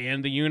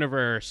expand the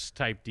universe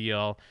type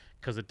deal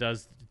because it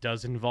does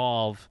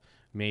involve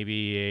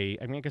maybe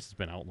I guess it's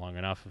been out long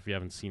enough if you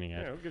haven't seen it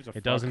yet. Yeah, who gives a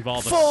It does fuck?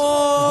 involve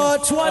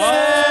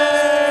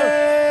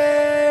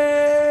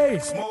 420!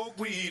 Smoke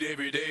weed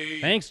every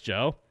day. Thanks,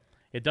 Joe.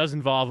 It does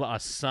involve a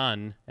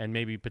son and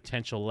maybe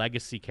potential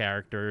legacy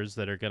characters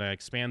that are going to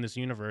expand this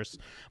universe.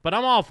 But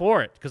I'm all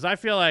for it because I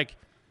feel like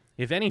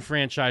if any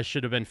franchise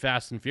should have been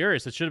Fast and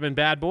Furious, it should have been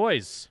Bad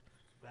Boys.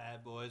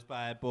 Bad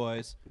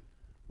Boys.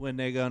 When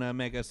they gonna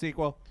make a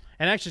sequel?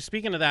 And actually,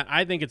 speaking of that,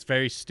 I think it's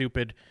very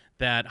stupid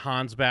that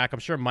Han's back. I'm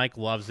sure Mike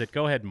loves it.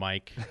 Go ahead,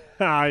 Mike.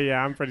 Oh,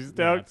 yeah, I'm pretty Yeah,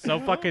 stoked. it's so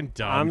fucking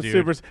dumb, I'm dude.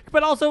 super.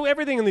 But also,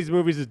 everything in these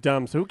movies is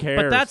dumb, so who cares?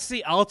 But that's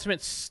the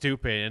ultimate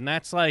stupid, and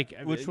that's like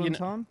Which you one's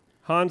know, Han?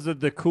 Han's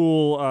the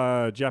cool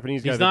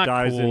Japanese guy He's that not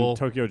dies cool. in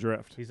Tokyo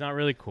Drift. He's not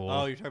really cool.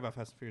 Oh, you're talking about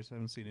Fast and Furious. I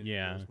haven't seen it.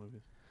 Yeah. In those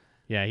movies.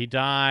 Yeah, he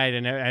died,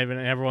 and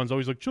everyone's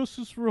always like,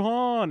 justice for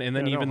Han. And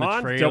then Yeah, even no, the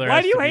Han's trailer. dope. Why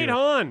has do you to be hate like-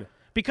 Han?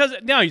 Because,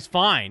 no, he's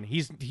fine.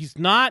 He's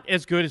not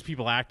as good as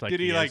people act like Did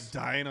he like is.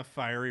 die in a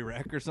fiery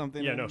wreck or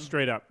something? Yeah, no,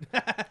 straight up.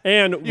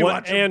 And You what?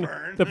 watch him And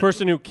burn. the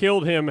person who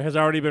killed him has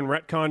already been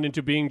retconned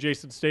into being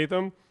Jason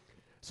Statham.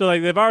 So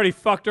like they've already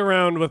fucked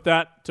around with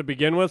that to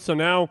begin with. So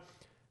now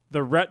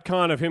the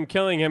retcon of him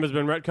killing him has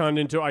been retconned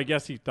into I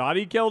guess he thought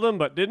he killed him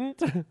but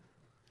didn't.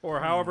 Or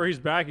however he's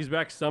back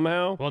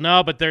somehow. Well,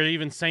 no, but they're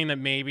even saying that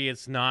maybe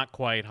it's not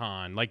quite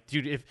Han. Like,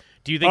 dude,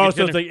 do you think Oh, it's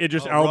so gonna, it's like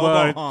Idris Robo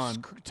Elba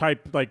Han.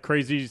 type like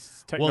crazy well,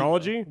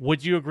 technology?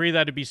 would you agree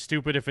that it'd be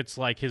stupid if it's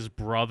like his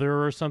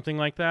brother or something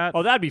like that?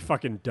 Oh, that'd be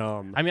fucking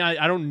dumb. I mean,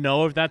 I don't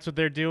know if that's what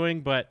they're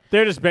doing, but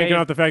They're just banking they-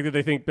 off the fact that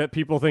they think that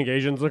people think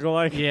Asians look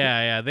alike.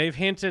 yeah, they've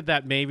hinted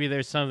that maybe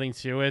there's something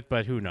to it,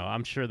 but who knows?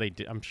 I'm sure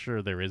I'm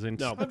sure there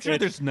isn't. No, I'm sure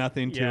there's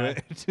nothing to Yeah.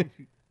 it.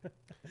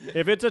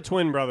 If it's a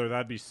twin brother,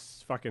 that'd be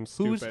fucking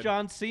stupid. Who's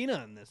John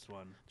Cena in this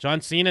one? John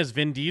Cena's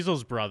Vin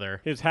Diesel's brother.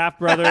 His half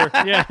brother,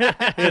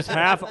 Yeah. his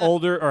half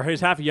older or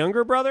his half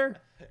younger brother,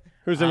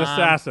 who's an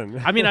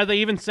assassin. I mean, are they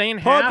even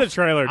saying Pull up half? the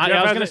trailer. I Jeff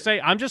was has gonna it. say.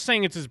 I'm just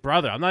saying it's his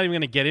brother. I'm not even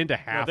gonna get into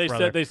half they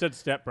brother. said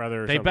step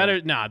brother. Or They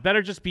something.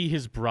 better just be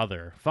his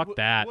brother. Fuck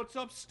that. What's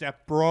up,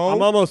 step bro?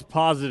 I'm almost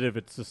positive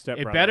it's the step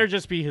It brother. better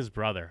just be his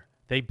brother.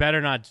 They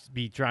better not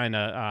be trying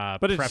to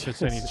But preface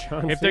it's anything.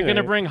 John If they're Cena. going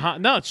to bring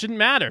Han, no, it shouldn't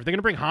matter. If they're going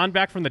to bring Han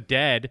back from the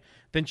dead,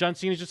 then John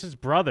Cena's just his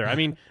brother. I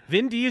mean,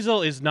 Vin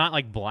Diesel is not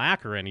like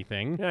black or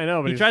anything. Yeah, I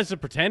know, but he he's- tries to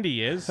pretend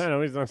he is. I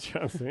know he's not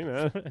John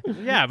Cena.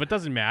 Yeah, but it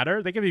doesn't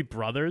matter. They can be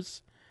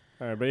brothers.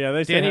 All right, but yeah,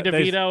 they Danny say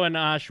DeVito and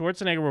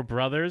Schwarzenegger were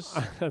brothers.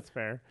 That's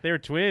fair. They were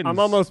twins. I'm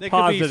almost They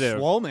could be positive.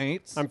 swole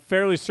mates. I'm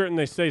fairly certain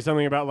they say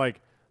something about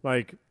like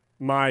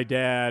my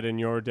dad and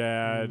your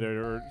dad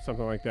or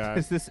something like that.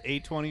 Is this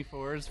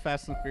A24's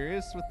Fast and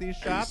Furious with these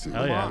I shots? used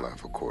to Oh, yeah. live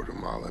life a quarter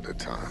mile at a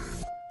time.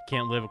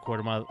 Can't live a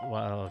quarter mile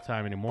at a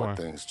time anymore. But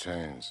things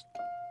changed.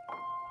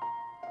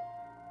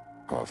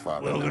 I'm a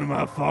father Welcome to now.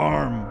 my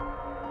farm.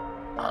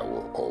 I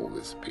will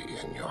always be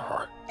in your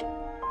heart.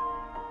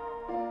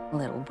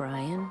 Little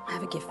Brian, I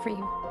have a gift for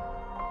you.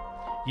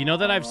 You know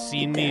that I've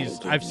seen Daddy these.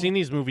 gave I've me- seen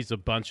these movies a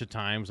bunch of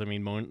times. I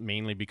mean,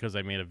 mainly because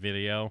I made a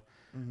video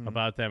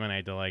about them and I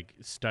had to like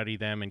study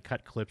them and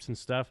cut clips and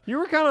stuff. You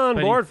were kind of on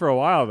But board for a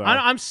while though.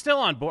 I'm still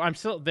on board.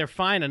 They're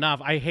fine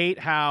enough. I hate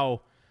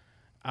how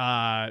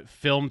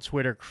film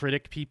Twitter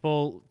critic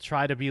people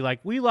try to be like,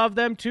 we love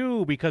them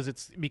too, because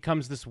it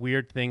becomes this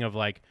weird thing of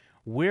like,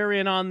 we're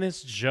in on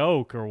this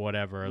joke or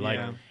whatever. Like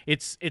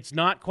it's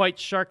not quite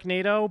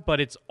Sharknado, but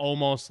it's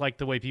almost like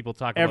the way people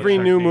talk Every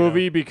about new Sharknado.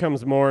 movie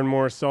becomes more and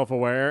more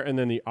self-aware, and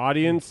then the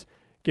audience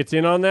gets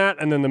in on that,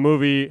 and then the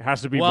movie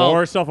has to be Well-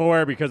 more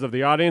self-aware because of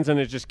the audience, and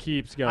it just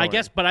keeps going. I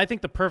guess, but I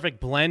think the perfect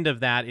blend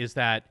of that is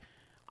that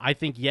I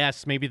think,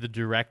 yes, maybe the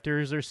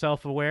directors are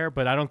self-aware,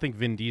 but I don't think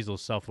Vin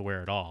Diesel's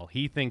self-aware at all.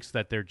 He thinks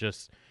that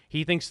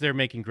he thinks they're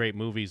making great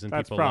movies and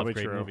That's people love probably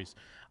great true. movies.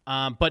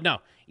 But no,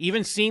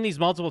 even seeing these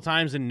multiple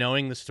times and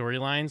knowing the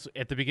storylines,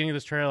 at the beginning of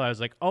this trailer, I was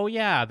like, oh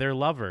yeah, they're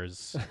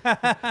lovers.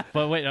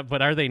 But wait,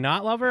 but are they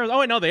not lovers? Oh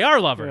wait, no, they are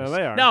lovers. Yeah,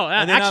 they are. No,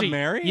 Are they not actually,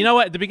 married? you know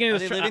what? At the beginning Are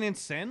of they this living in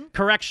sin?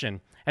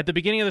 correction. At the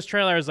beginning of this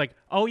trailer, I was like,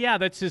 oh, yeah,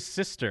 that's his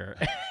sister.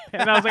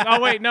 And I was like, oh,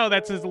 wait, no,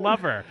 that's his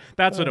lover.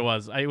 That's what it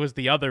was. It was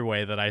the other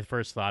way that I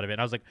first thought of it.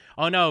 I was like,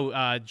 oh, no,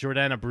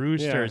 Jordana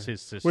Brewster is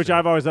his sister. Which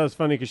I've always thought was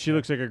funny because she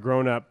looks like a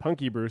grown-up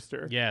Punky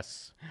Brewster.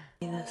 Yes.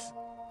 This.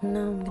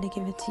 No, I'm going to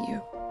give it to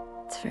you.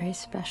 It's very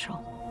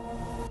special.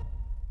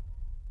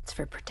 It's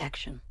for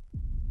protection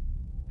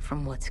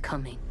from what's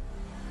coming.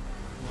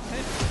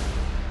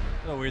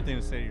 Oh, weird thing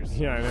to say to yourself.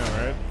 Yeah, I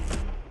know, right?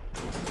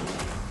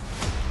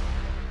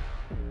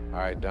 All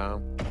right,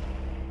 Dom.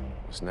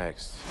 What's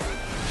next?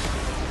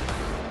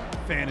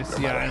 Fantasy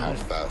No matter how Island.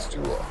 fast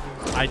you are.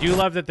 I do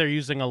love that they're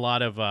using a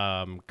lot of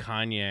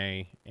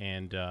Kanye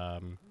and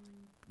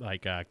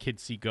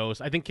Kids See Ghosts.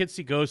 I think Kids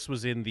See Ghosts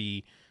was in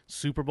the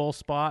Super Bowl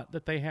spot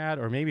that they had,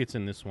 or maybe it's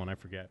in this one. I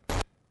forget.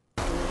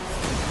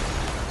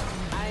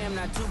 I am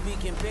not to be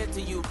compared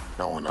to you.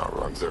 No one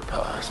outruns their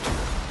past.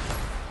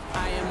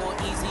 I am more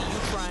easy, you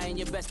trying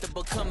your best to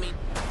become me.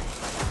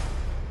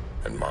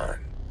 And mine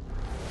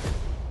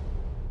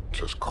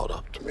just caught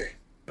up to me.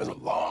 Been a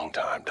long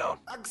time, Dom.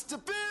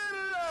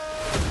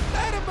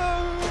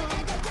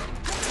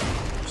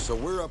 So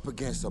we're up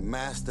against a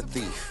master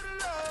thief,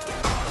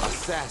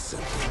 assassin,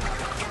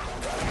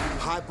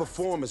 high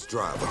performance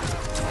driver.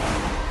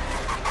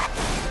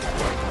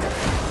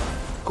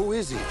 Who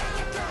is he?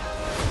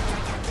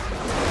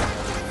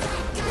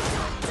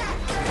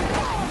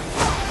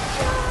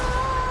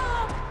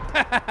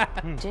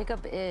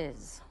 Jacob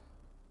is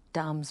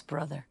Dom's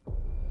brother.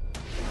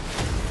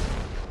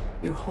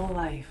 Your whole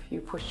life, you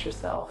pushed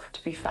yourself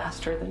to be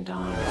faster than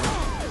Dom,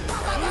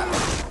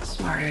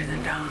 smarter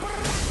than Dom,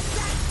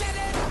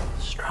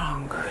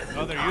 stronger than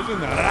Oh, they're Dom. using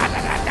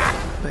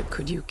that. But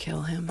could you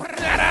kill him?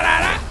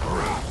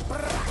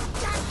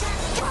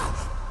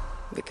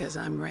 Because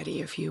I'm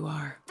ready if you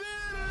are.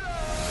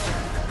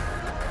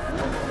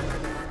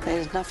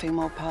 There's nothing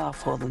more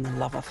powerful than the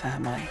love of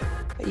family.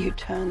 But you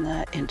turn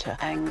that into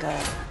anger,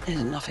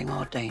 there's nothing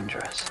more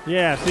dangerous.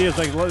 Yeah, see, it's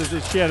like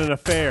she had an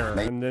affair,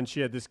 and then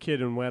she had this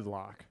kid in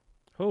wedlock.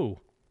 Who?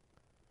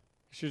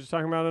 She was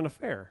talking about an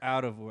affair.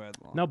 Out of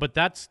wedlock. No, but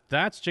that's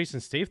Jason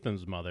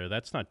Statham's mother.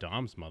 That's not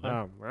Dom's mother.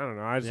 Oh, I don't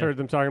know. I just Yeah. heard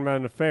them talking about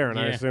an affair, and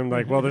I Yeah. assumed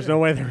like, well, there's no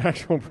way they're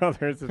actual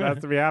brothers. It has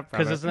to be half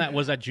Because brother.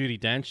 was that Judi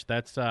Dench?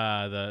 That's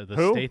the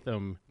Who?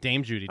 Statham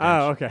Dame Judi Dench.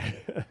 Oh, okay.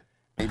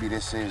 Maybe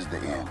this is the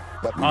end.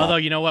 But Although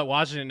you know what,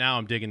 watching it now,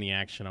 I'm digging the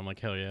action. I'm like,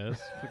 hell yeah,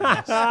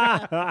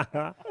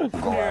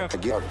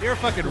 You're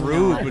fucking No,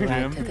 rude, I'd but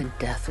ride Jim. to the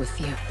death with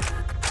you.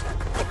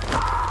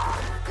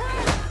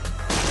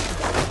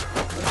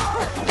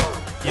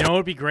 You know what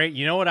would be great?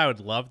 You know what I would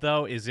love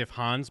though is if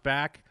Han's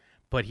back,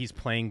 but he's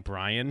playing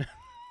Brian.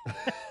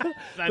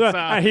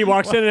 He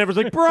walks in and everyone's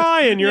like,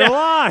 Brian, you're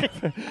alive.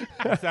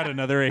 Is that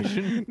another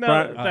Asian?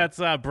 No, that's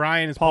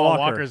Brian is Paul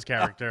Walker's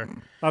character.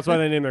 That's why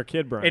they named their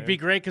kid Brian. It'd be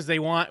great because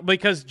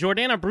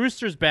Jordana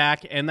Brewster's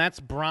back, and that's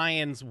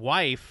Brian's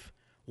wife.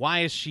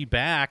 Why is she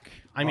back?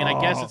 I mean, I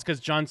guess it's because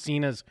John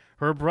Cena's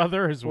her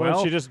brother as well.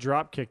 Well, she just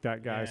drop kicked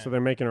that guy, so they're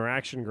making her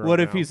action girl.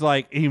 What if now. he's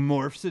like, he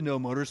morphs into a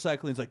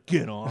motorcycle and he's like,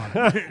 get on.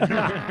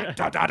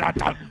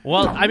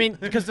 Well, I mean,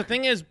 because the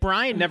thing is,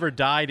 Brian never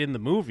died in the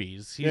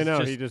movies.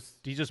 He's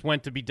he just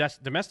went to be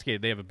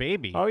domesticated. They have a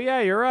baby. Oh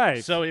yeah, you're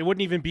right. So it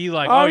wouldn't even be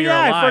like, oh you're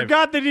yeah, alive. I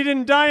forgot that he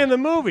didn't die in the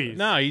movies.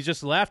 No, he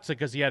just left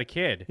because he had a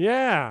kid.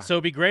 Yeah. So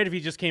it'd be great if he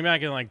just came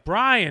back and like,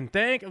 Brian,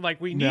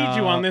 we need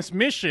you on this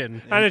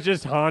mission. And it's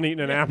just Han eating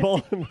an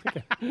apple.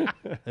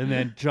 And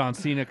then John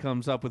Cena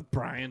comes up with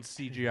Brian's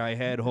CGI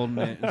head holding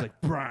it. It's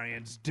like,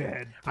 Brian's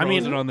dead. I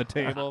mean, Throws it on the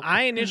table.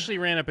 I initially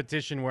ran a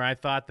petition where I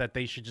thought that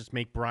they should just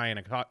make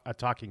Brian a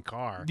talking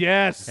car.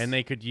 Yes. And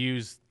they could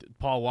use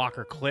Paul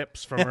Walker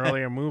clips from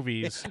earlier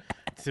movies.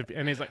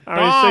 And he's like, How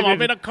many Tom, I'm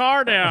signatures- in a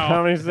car now.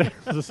 How many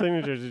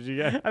signatures did you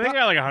get? I think I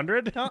got like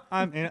 100. No,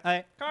 I'm in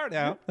a car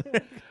now.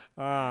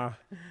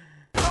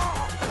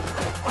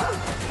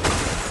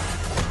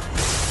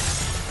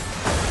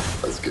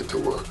 Let's get to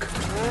work.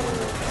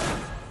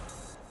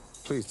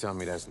 Please tell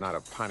me that's not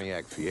a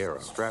Pontiac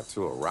Fiero strapped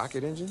to a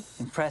rocket engine?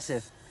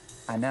 Impressive.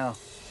 I know.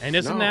 And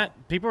isn't No.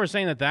 that people were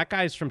saying that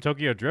guy's from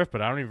Tokyo Drift,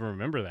 but I don't even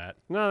remember that.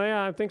 No,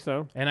 yeah, I think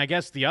so. And I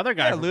guess the other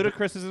guy, Yeah,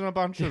 Ludacris is in a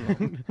bunch of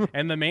them.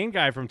 and the main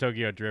guy from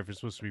Tokyo Drift is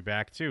supposed to be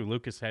back too.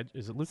 Lucas Hedge.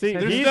 Is it Lucas? See,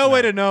 Hedges? There's no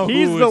way to know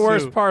He's who the is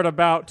worst who. part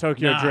about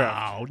Tokyo No,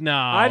 Drift. no.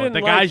 I didn't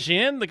the like-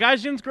 Gaijin. The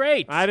Gaijin's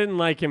great. I didn't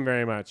like him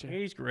very much.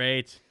 He's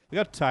great. We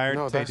got tired.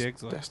 No, Tay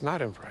Diggs. that's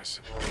not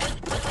impressive.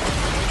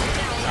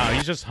 Oh,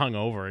 he's just hung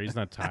over. He's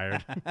not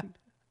tired. My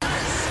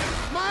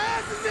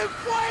ass is in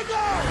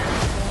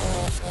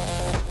fuego!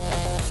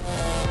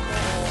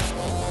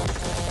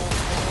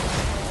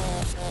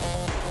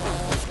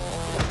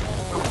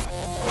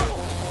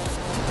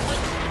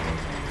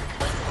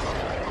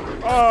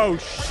 Oh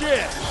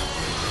shit!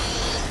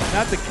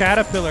 Not the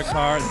Caterpillar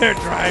car. They're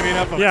driving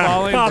up a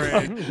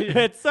falling bridge.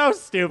 It's so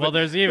stupid. Well,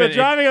 there's even- the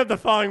driving up the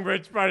falling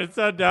bridge part. It's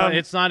so dumb.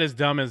 It's not as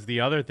dumb as the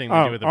other thing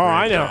they do with the bridge.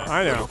 I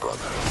know.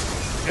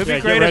 It'd Yeah, be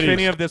get great if ready.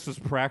 any of this was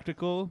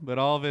practical, but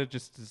all of it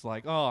just is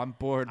like, oh, I'm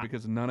bored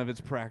because none of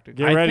it's practical.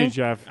 Get ready, think-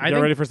 Jeff. I Get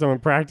think ready for someone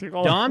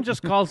practical. Dom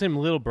just calls him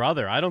little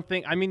brother. I don't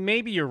think. I mean,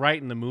 maybe you're right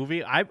in the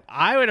movie.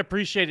 I would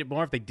appreciate it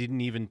more if they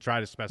didn't even try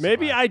to specify.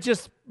 Maybe I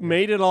just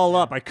made it all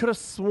up. I could have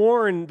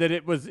sworn that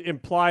it was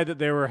implied that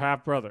they were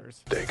half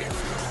brothers. This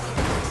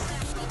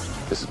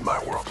is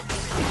my world.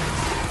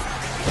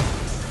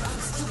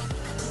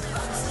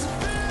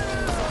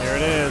 Here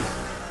it is.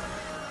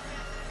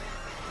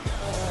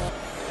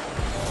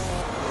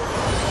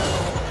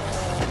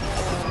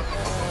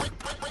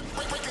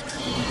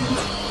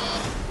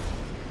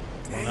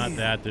 Well, not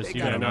that. There's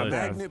even got another. not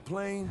that. Magnet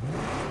plane?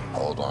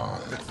 Hold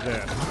on. It's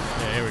there.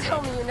 Yeah, here we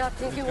Tell go. me you're not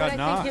thinking got what I think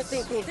Knox. you're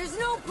thinking. There's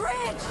no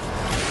bridge.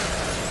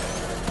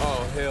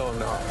 Oh, hell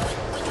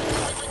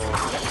no.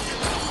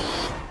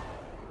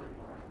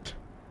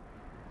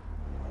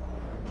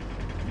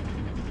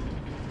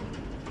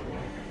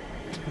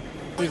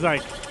 He's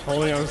like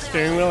holding on the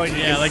steering wheel. Like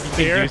Yeah, like you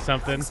steer. can do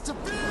something.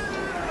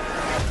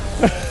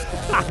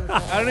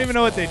 I don't even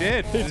know what they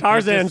did.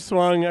 Tarzan Just-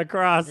 swung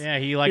across. Yeah,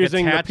 he like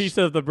using attached the piece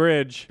of the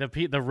bridge.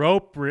 the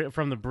rope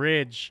from the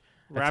bridge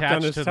Wrapped attached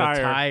on his to tire.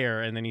 the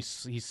tire, and then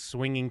he's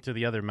swinging to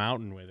the other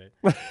mountain with it.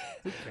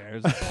 Who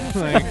cares?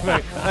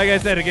 like I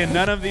said, again,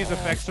 none of these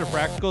effects are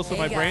practical, so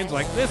my brain's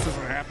like, this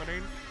isn't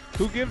happening.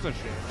 Who gives a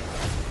shit?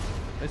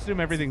 I assume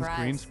everything's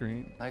green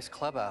screen. Nice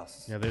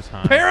clubhouse. Yeah, there's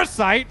Han.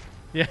 Parasite!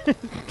 Yeah.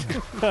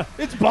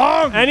 It's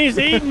Bong! And he's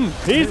eating.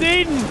 He's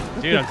eating.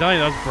 Dude, I'm telling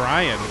you, that was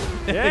Brian.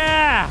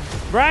 Yeah.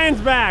 Brian's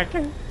back.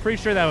 Pretty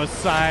sure that was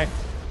Psy.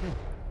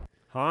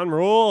 Han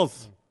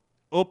rules.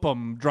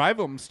 Drive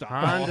 'em style.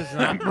 Han does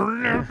not.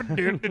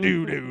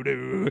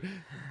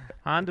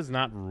 Han does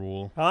not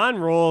rule. Han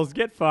rules.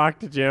 Get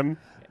fucked, Jim.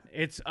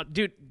 It's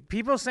dude.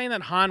 People saying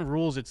that Han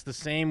rules. It's the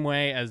same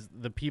way as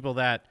the people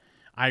that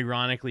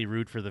ironically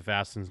root for the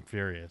Fast and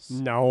Furious.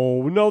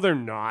 No, they're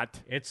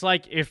not. It's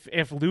like if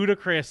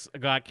Ludacris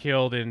got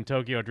killed in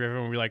Tokyo Drift,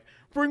 and we'd be like,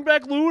 bring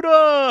back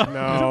Luda.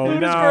 No,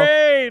 Luda's no.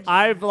 great.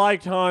 I've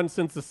liked Han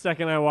since the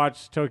second I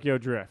watched Tokyo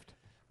Drift.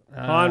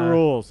 Han Uh,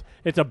 rules.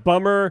 It's a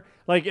bummer.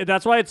 Like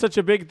that's why it's such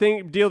a big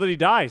deal that he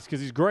dies because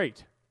he's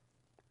great.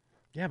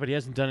 Yeah, but he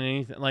hasn't done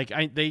anything. Like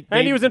And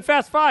he was in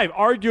Fast 5,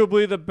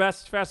 arguably the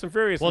best Fast and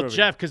Furious Well, movie.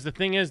 Jeff, because the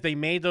thing is, they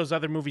made those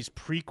other movies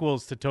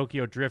prequels to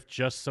Tokyo Drift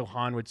just so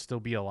Han would still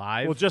be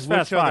alive. Well, just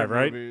Fast 5,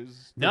 right?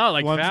 No,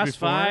 like ones Fast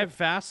before? 5,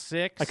 Fast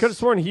 6. I could have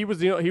sworn he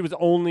was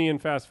only in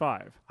Fast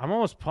 5. I'm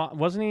almost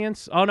wasn't he in?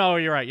 Oh no,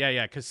 you're right.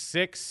 Yeah, because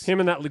 6. Him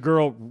and that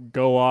girl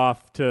go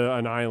off to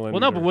an island.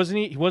 Well, no, but wasn't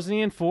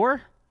he in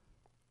 4?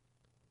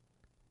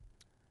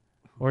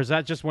 Or is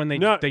that just when they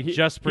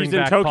just bring he's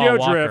back in Tokyo Paul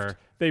Walker? Drift.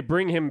 They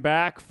bring him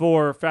back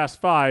for Fast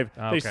 5.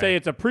 They Okay. say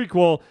it's a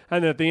prequel,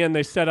 and at the end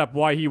they set up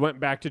why he went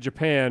back to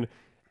Japan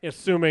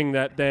assuming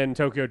that then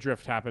Tokyo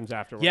Drift happens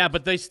afterwards. Yeah,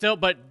 but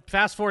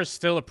Fast 4 is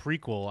still a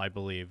prequel, I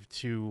believe.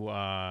 To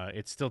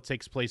it still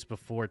takes place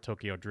before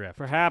Tokyo Drift.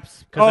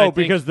 Perhaps. I think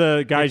Because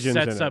the Gaijin's it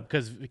sets in up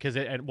because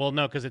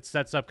it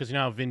sets up because you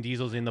know how Vin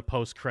Diesel's in the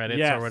post credits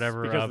Yes, or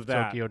whatever because of of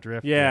that. Tokyo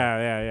Drift.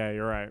 Yeah,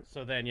 you're right.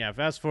 So then,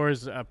 Fast 4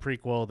 is a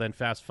prequel. Then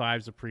Fast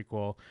 5 is a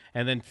prequel,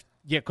 and then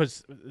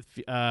because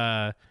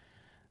the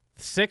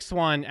sixth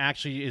one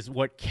actually is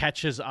what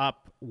catches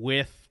up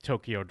with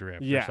Tokyo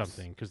Drift Yes. or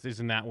something. Because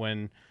isn't that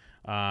when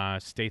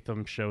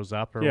Statham shows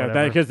up or Yeah,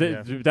 whatever?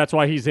 because that's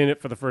why he's in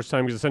it for the first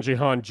time, because essentially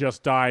Han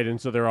just died, and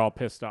so they're all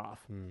pissed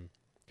off Hmm.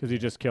 because he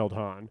just killed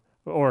Han,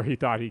 or he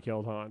thought he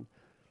killed Han,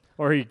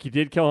 or he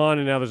did kill Han,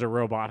 and now there's a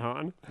robot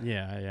Han.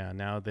 Yeah.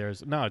 Now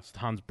it's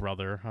Han's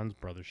brother. Han's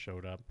brother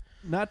showed up.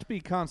 Not to be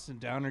a constant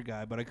downer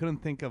guy, but I couldn't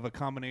think of a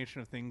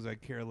combination of things I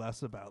care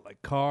less about,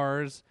 like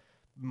Cars,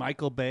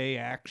 Michael Bay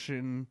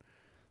action.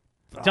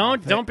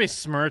 Don't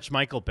besmirch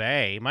Michael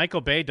Bay.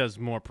 Michael Bay does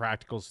more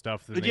practical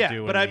stuff than they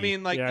do. But in I the-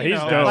 mean, like Yeah, you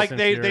he's know, dope. like Fast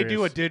they and do a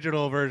Furious.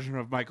 digital version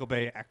of Michael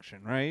Bay action,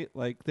 right?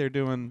 Like they're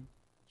doing.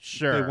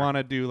 Sure. They want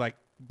to do like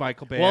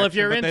Michael Bay. Well, action, if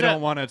you're but into- they don't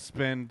want to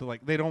spend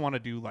like they don't want to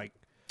do like.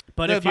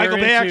 But the if you're Michael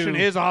Bay into- action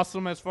is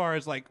awesome as far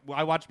as like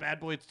I watched Bad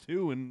Boys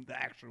 2 and the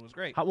action was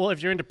great. Well,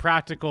 if you're into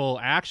practical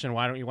action,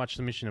 why don't you watch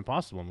the Mission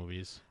Impossible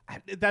movies?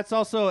 That's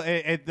also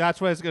that's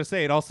what I was gonna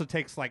say. It also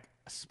takes like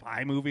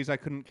spy movies. I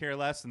couldn't care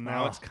less, and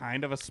now it's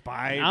kind of a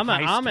spy. I'm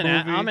heist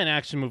movie. an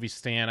action movie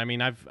stan. I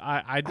mean, I'd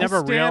I never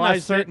stan a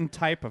realized certain it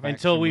type of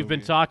until action we've been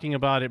movie. talking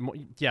about it.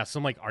 Yeah,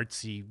 some like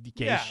artsy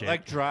gay Yeah, shit.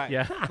 like Drive.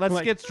 Yeah, Let's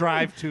Like- get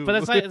Drive 2. But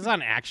it's not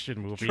an action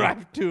movie.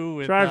 Drive 2.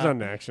 With, Drive's not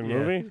an action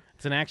movie.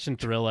 It's an action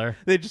thriller.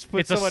 They just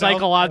put it's a someone else-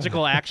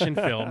 psychological action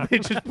film. They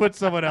just put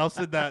someone else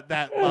in that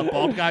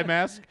bald guy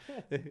mask.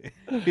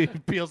 He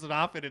peels it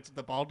off, and it's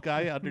the bald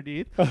guy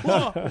underneath.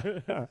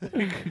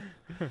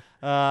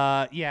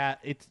 Yeah,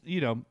 it's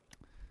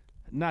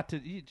not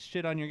to eat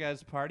shit on your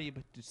guys' party,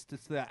 but just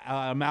it's the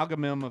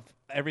amalgam of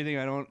everything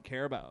I don't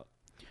care about.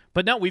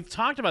 But no, we've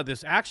talked about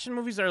this. Action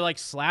movies are like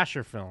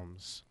slasher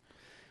films.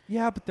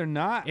 Yeah, but they're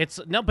not.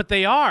 But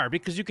they are,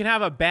 because you can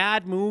have a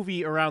bad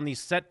movie around these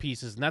set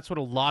pieces, and that's what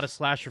a lot of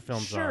slasher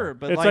films are. Sure,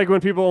 but It's like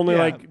when people only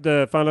like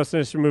the Final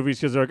Destination movies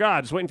because they're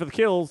like, just waiting for the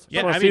kills.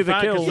 Yeah, Just I wanna see mean, the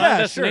Final- 'cause kills. Final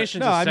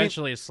Destination's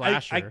essentially a I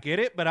slasher. get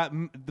it, but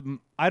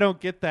I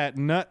don't get that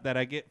nut that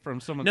I get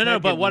from someone. No,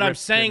 but what I'm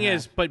saying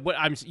is,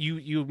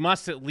 you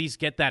must at least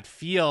get that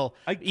feel.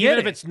 Even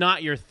if it's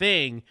not your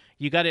thing,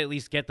 you got to at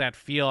least get that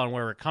feel on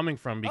where we're coming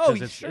from,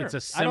 because it's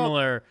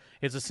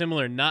a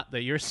similar nut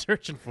that you're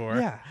searching for.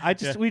 Yeah,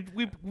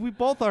 we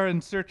both are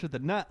in search of the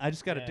nut. I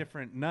just got a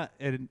different nut,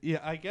 and yeah,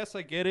 I guess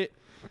I get it.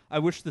 I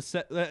wish the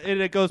set, and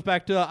it goes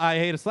back to I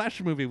hate a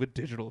slasher movie with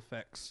digital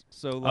effects.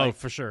 So like,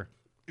 for sure.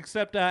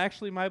 Except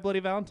actually, My Bloody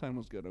Valentine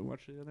was good. I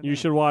watched it the other You night.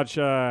 should watch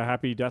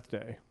Happy Death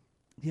Day.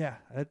 Yeah,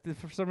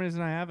 for some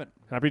reason I haven't.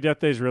 Happy Death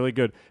Day is really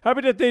good.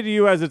 Happy Death Day to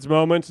you has its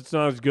moments. It's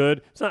not as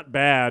good. It's not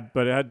bad,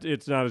 but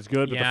it's not as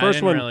good. But Yeah, the I first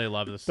didn't one, really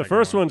love the the second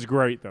first one. one's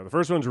great though. The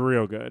first one's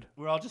real good.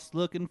 We're all just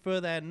looking for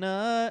that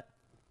nut.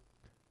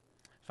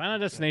 Final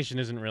Destination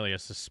isn't really a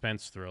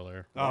suspense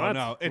thriller. Oh, What?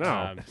 no, it's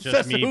No.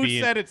 Just me who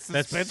being. said it's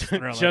that's suspense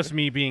thriller? Just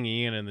me being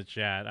Ian in the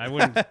chat. I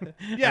wouldn't.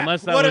 Yeah,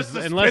 unless that what was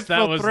a unless that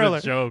suspenseful was thriller.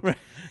 the joke.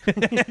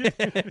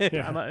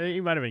 Yeah.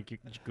 You might have been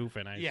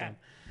goofing. I Yeah. assume.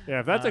 Yeah,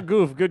 if that's a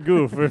goof, good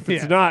goof. If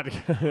it's Yeah. not, Well,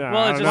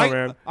 I it's don't just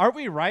know, man. Aren't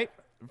we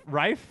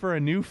rife for a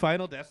new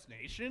Final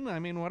Destination? I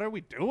mean, what are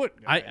we doing?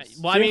 Guys? I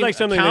Seems mean, like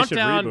something they should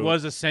Countdown reboot.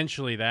 was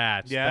essentially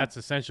that. Yeah. That's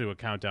essentially what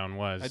Countdown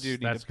was. I do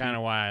need That's to kind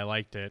of why I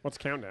liked it. What's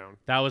Countdown?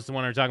 That was the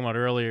one we were talking about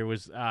earlier.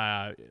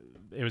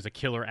 It was a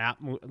killer app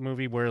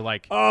movie where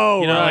like Oh,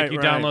 like right, you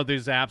right. download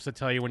these apps that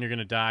tell you when you're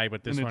gonna die,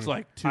 but this And one it's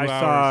like 2 I hours.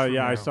 saw, from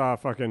yeah, I now. saw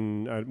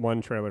fucking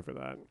one trailer for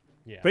that.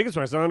 Yeah. I think it's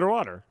when I saw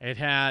Underwater. it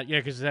had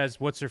because it has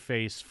what's her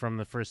face from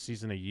the first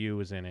season of You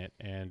is in it,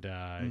 and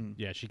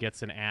yeah, she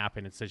gets an app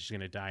and it says she's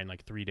gonna die in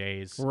like 3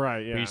 days. Right,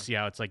 But yeah. you see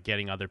how it's like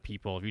getting other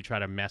people. If you try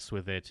to mess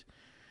with it.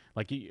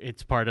 Like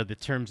it's part of the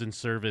terms and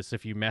service.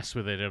 If you mess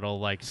with it,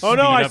 it'll like. Oh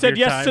no! speed I up said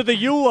your yes time. to the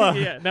EULA.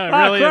 Yeah, no, it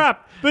really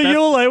crap! is. The That's-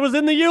 EULA. It was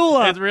in the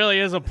EULA. It really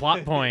is a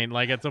plot point.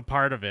 Like it's a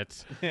part of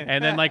it.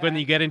 And then like when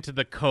you get into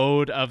the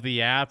code of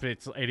the app,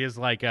 it is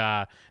like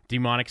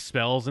demonic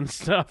spells and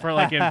stuff are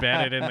like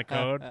embedded in the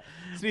code.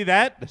 See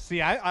that? See,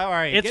 I all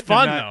right. It's get the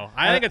fun, nut. though.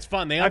 I think it's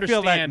fun. They I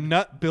feel that understand-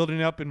 nut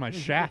building up in my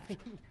shaft.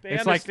 They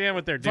it's understand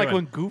what they're it's doing. like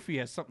when Goofy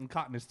has something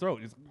caught in his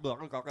throat. He's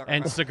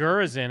And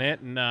Segura's in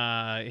it,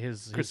 and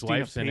his Christina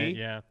wife's in P. it.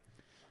 Yeah.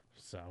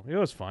 So it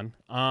was fun.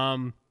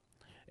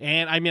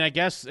 And I mean, I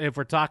guess if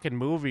we're talking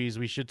movies,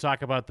 we should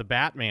talk about the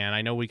Batman.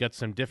 I know we got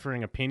some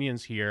differing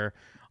opinions here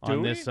Do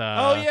on we? this.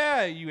 Oh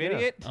yeah, you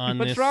idiot! on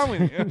What's this- wrong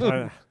with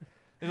you?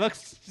 It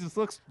looks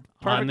on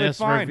perfectly this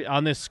fine.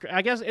 on this.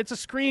 I guess it's a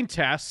screen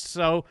test,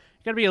 so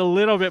got to be a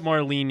little bit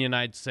more lenient,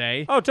 I'd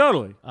say. Oh,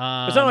 totally. It's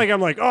not like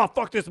I'm like, oh,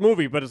 fuck this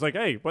movie, but it's like,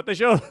 hey, what they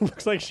show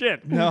looks like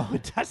shit. No,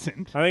 it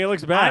doesn't. I think it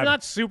looks bad. I'm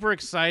not super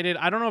excited.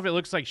 I don't know if it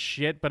looks like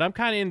shit, but I'm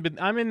kind of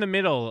I'm in the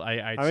middle.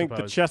 I think the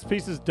suppose. chest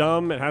piece is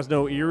dumb. It has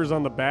no ears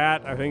on the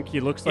bat. I think he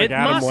looks like It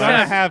Adam must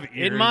West. have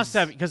It must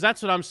have, because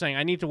that's what I'm saying.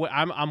 I need to.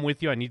 I'm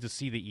with you. I need to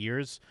see the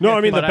ears. No,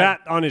 I mean the But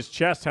bat on his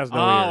chest has no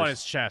ears. Oh, on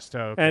his chest.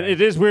 Okay. And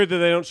it is weird that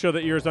they don't show the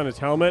ears on his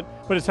helmet,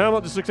 but his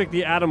helmet just looks like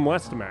the Adam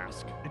West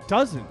mask. It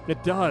doesn't.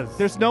 It does.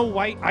 There's no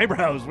white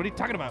eyebrows. What are you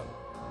talking about?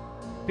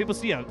 People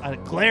see a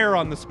glare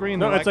on the screen.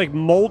 No, they're it's like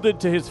molded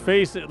to his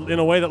face in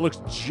a way that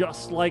looks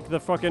just like the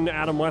fucking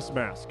Adam West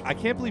mask. I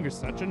can't believe you're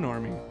such a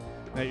normie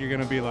that you're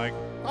going to be like,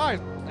 hi,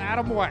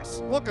 Adam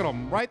West. Look at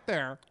him right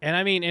there. And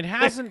I mean, it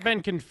hasn't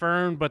been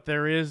confirmed, but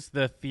there is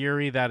the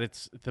theory that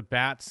it's the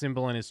bat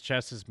symbol in his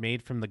chest is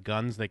made from the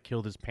guns that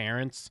killed his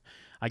parents.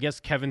 I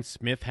guess Kevin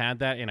Smith had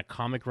that in a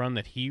comic run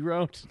that he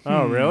wrote.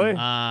 Oh, really?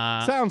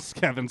 Sounds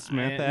Kevin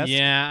Smith-esque.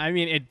 Yeah, I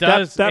mean, it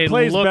does. That it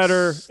plays looks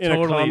better in a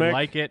totally comic.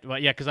 like it.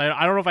 But yeah, because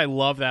I don't know if I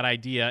love that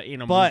idea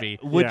in a But movie.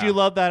 would you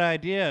love that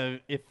idea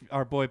if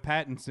our boy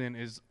Pattinson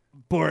is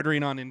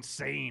bordering on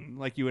insane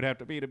like you would have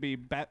to be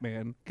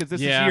Batman? Because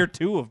this is year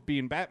 2 of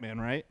being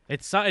Batman, right?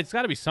 It's got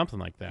to be something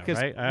like that,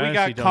 Because right? we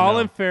got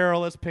Colin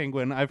Farrell as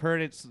Penguin. I've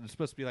heard it's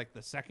supposed to be like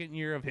the second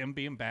year of him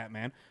being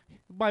Batman.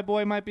 My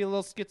boy might be a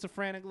little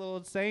schizophrenic, a little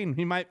insane.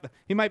 He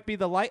might be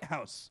the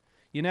Lighthouse.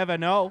 You never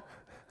know.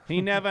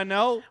 You never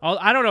know. Oh,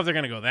 I don't know if they're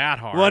gonna go that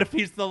hard. What if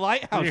he's the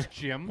Lighthouse,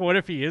 Jim? What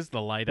if he is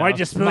the Lighthouse? Why'd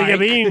you spill your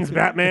beans,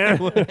 Batman?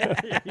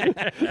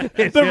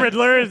 The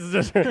Riddler is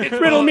just,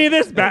 riddle me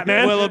this,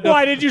 Batman.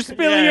 Why did you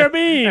spill your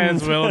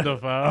beans? As Willem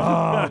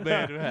Dafoe. Oh,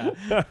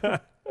 man.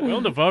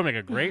 Willem Dafoe would make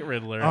a great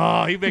Riddler.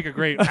 Oh, he'd make a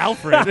great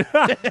Alfred.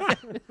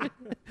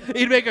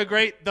 He'd make a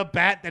great the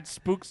bat that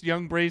spooks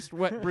young Bruce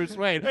Wayne.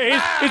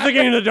 He's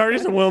looking in the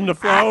darkness, and Willem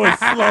Dafoe is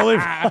slowly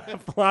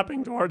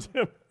flopping towards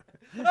him.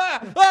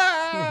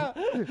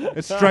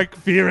 Strike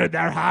fear in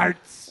their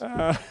hearts.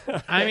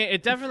 I mean,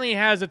 it definitely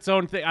has its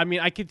own thing. I mean,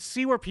 I could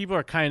see where people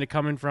are kind of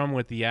coming from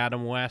with the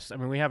Adam West. I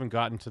mean, we haven't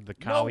gotten to the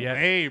cow yet.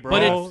 way, bro.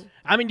 But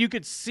I mean, you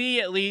could see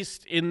at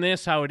least in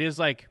this how it is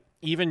like,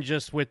 even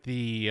just with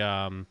the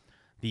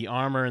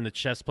armor and the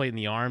chest plate and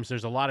the arms,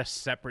 there's a lot of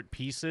separate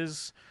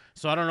pieces.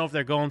 So I don't know if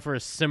they're going for a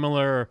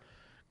similar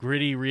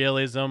gritty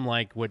realism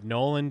like what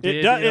Nolan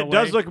did. It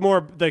does look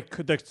more the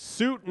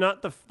suit,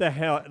 not the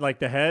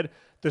head.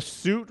 The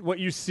suit, what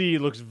you see,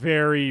 looks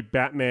very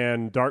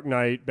Batman, Dark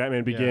Knight,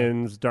 Batman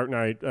Begins, Dark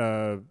Knight.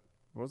 What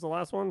was the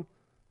last one?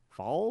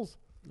 Falls?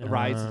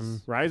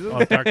 Rises. Rises?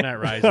 Oh, Dark Knight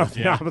Rises,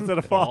 The yeah. opposite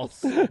of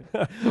Falls.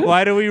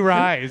 Why do we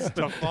rise?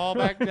 To fall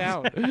back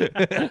down.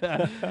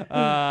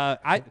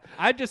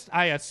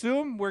 I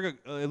assume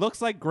it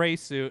looks like gray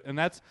suit, and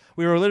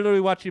we were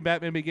literally watching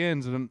Batman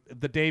Begins, and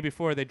the day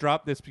before they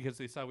dropped this because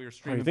they saw we were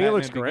streaming you think it Batman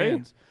looks gray?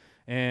 Begins.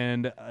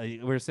 And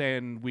we're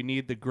saying we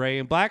need the gray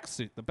and black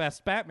suit. The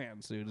best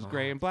Batman suit is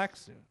gray and black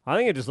suit. I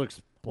think it just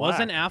looks black.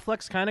 Wasn't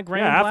Affleck's kind of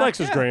gray Yeah, and black? Affleck's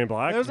is gray and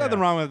black. There's nothing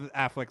wrong with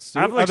Affleck's suit.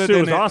 Affleck's other suit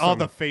than was awesome. all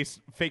the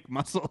fake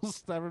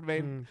muscles that were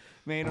made him.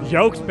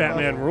 Jokes,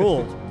 Batman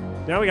ruled.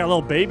 Now we got a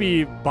little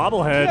baby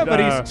bobblehead. Yeah,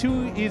 but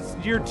he's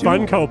year 2.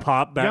 Funko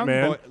Pop young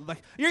Batman. boy.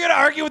 Like, you're gonna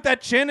argue with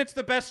that chin? It's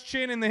the best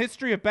chin in the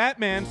history of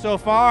Batman so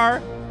far.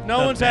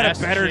 No one's had a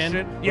better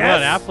chin.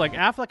 Yes,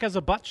 Affleck has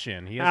a butt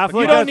chin. He has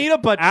you don't need a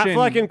butt chin.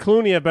 Affleck and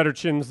Clooney have better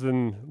chins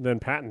than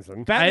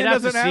Pattinson. Batman I'd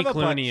have to doesn't see have a butt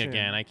Clooney chin.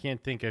 again. I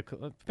can't think of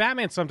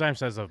Batman. Sometimes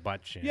has a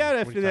butt chin. Yeah,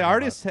 if What are you the talking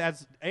artist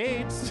has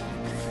AIDS.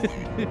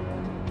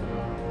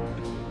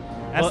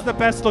 That's the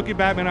best looking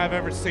Batman I've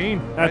ever seen.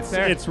 Right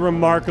there. It's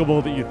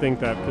remarkable that you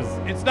think that, because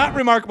It's not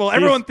remarkable.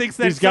 Everyone thinks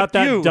that. he's got except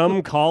that you.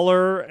 dumb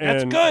collar.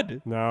 That's And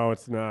good. No,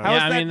 it's not. How is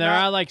Yeah, I that mean there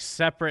not- are like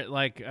separate,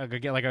 like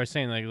I was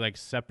saying, like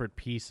separate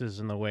pieces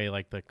in the way,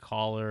 like the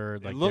collar.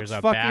 Like It looks there's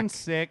a fucking back,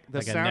 sick. The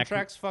like a neck-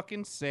 soundtrack's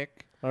fucking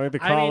sick. I think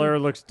the I mean- collar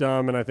looks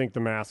dumb, and I think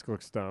the mask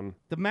looks dumb.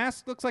 The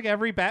mask looks like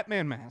every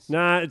Batman mask.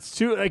 Nah, it's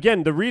too.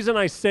 Again, the reason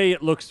I say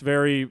it looks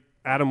very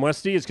Adam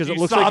Westy is because it You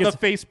looks saw like the it's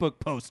Facebook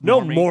post. no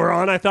Normie.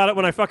 moron. I thought it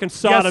when I fucking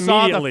saw You it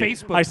saw the immediately.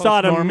 Facebook I saw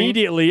it post, Normie.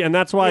 immediately, and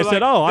that's why You're I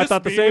said, like, "Oh, I this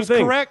thought the meme same is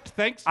thing." correct.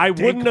 Thanks, I dank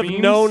wouldn't have memes.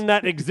 known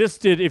that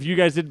existed if you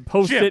guys did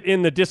post Jim. it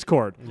in the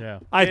Discord. Yeah.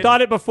 I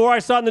thought it before I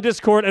saw it in the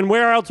Discord, and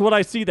where else would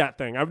I see that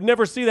thing? I've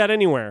never see that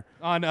anywhere.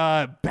 On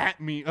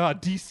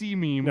DC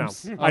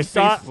memes. No, on I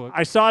saw Facebook.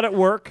 I saw it at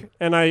work,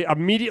 and I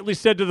immediately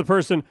said to the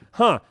person,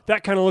 "Huh,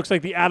 that kind of looks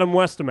like the Adam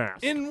West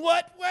mask." In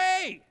what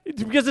way?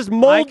 It's because it's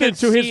molded could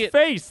to his see it.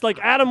 face, like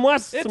Adam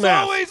West's It's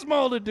mask. always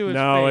molded to his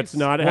face. No, it's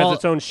not. It Well, has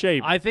its own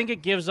shape. I think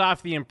it gives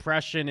off the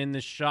impression in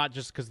this shot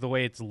just because the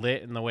way it's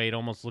lit and the way it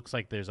almost looks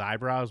like there's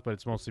eyebrows, but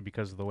it's mostly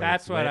because of the way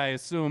That's it's what lit. I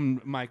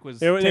assumed Mike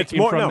was It's taking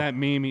more- from no. that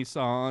meme he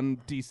saw on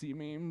DC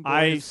meme.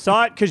 I boys.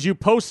 saw it because you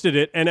posted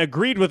it and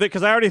agreed with it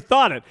because I already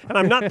thought it. And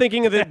I'm not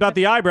thinking about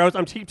the eyebrows.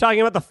 I'm keep talking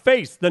about the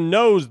face, the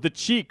nose, the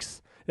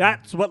cheeks.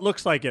 That's what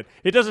looks like it.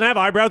 It doesn't have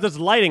eyebrows. It's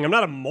lighting. I'm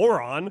not a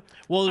moron.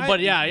 Well, but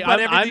I'm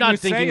everything not you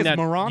say thinking is that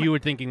moronic. you were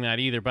thinking that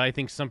either. But I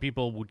think some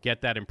people would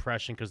get that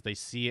impression because they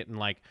see it and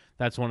like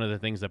that's one of the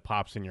things that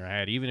pops in your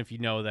head, even if you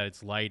know that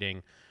it's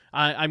lighting.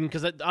 I mean,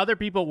 because other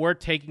people were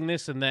taking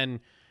this and then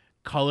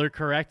color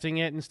correcting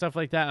it and stuff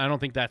like that. I don't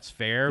think that's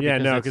fair. Yeah,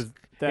 no, because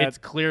because it's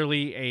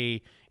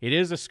clearly it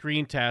is a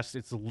screen test.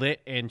 It's lit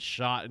and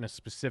shot in a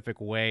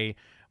specific way,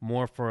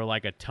 more for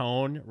like a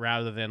tone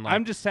rather than like.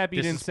 I'm just happy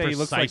you this didn't is say he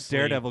looks like precisely-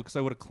 Daredevil because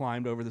I would have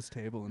climbed over this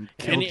table and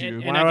killed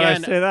you. And Why would I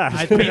again, say that?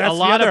 I think That's a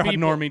lot the of other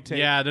people, normie take.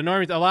 yeah, the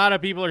normies. A lot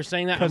of people are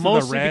saying that 'Cause of the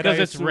mostly red, because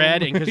I it's assume?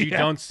 red and because you Yeah.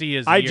 don't see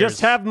his. I ears.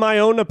 just have my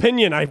own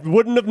opinion. I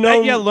wouldn't have known.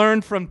 That you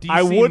learned from DC.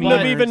 I wouldn't have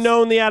memes. even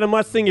known the Adam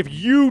West thing if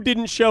you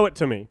didn't show it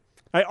to me.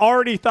 I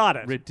already thought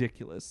it.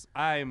 Ridiculous.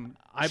 But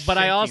I But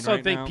I also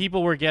right think now.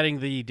 people were getting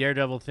the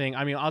Daredevil thing.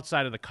 I mean,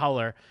 outside of the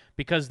color,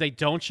 because they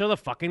don't show the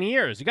fucking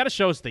ears. You got to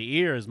show us the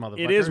ears,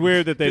 motherfucker. It is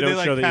weird that they Did don't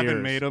like, show the haven't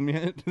ears. made them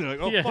yet. They're like,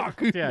 oh Yeah.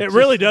 fuck. Yeah, It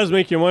really does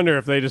make you wonder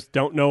if they just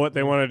don't know what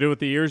they want to do with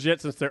the ears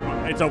yet, since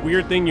it's a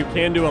weird thing. You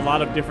can do a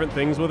lot of different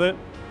things with it.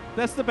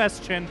 That's the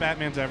best chin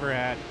Batman's ever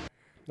had.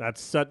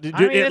 That's I mean,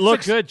 it it's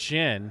looks a good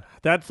chin.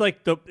 That's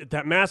like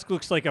that mask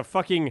looks like a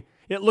fucking.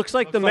 It looks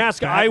like the Looks like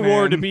mask I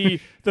wore to Batman.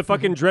 be the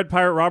fucking Dread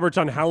Pirate Roberts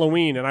on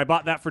Halloween, and I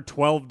bought that for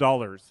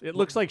 $12. It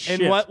looks like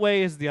shit. In what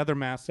way is the other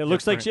mask? It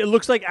looks like different? it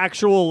looks like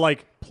actual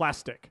like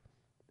plastic.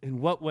 In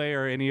what way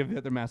are any of the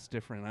other masks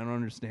different? I don't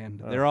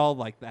understand. They're all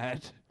like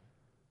that.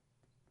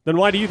 Then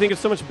why do you think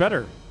it's so much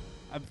better?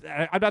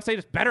 I'm not saying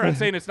it's better. I'm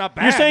saying it's not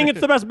bad. You're saying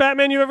it's the best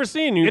Batman you've ever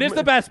seen. It is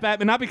the best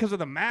Batman, not because of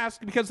the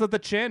mask, because of the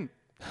chin.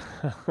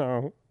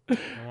 Oh.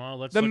 Well,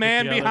 let's The look at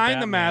man other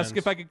behind the mask, Batmans.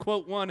 if I could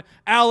quote one,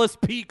 Alice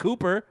P.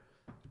 Cooper.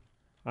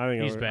 I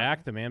think He's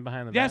back. The man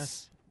behind the Yes,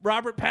 mask.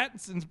 Robert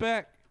Pattinson's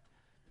back.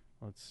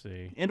 Let's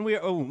see. And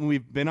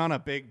we've been on a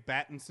big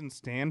Pattinson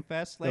Stan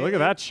fest Yeah, lately.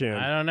 look at that chin.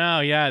 I don't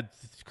know. Yeah,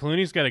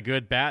 Clooney's got a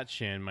good bat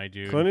chin, my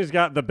dude. Clooney's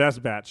got the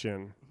best bat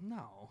chin.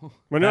 No.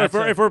 Well, no, if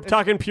That's we're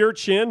talking pure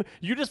chin,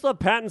 you just love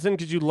Pattinson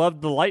because you love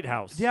The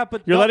Lighthouse. Yeah,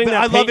 but you're no, letting but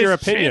that I paint love your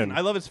his chin. opinion.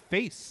 I love his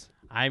face.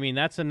 I mean,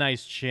 that's a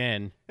nice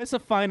chin. It's a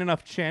fine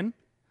enough chin.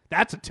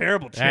 That's a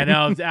terrible chin. I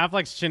know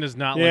Affleck's chin is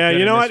not. Yeah, look good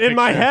you know this what? In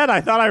my picture. head,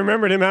 I thought I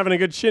remembered him having a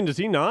good chin. Does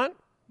he not?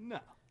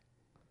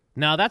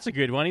 No, that's a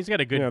good one. He's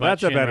got a good. Yeah, butt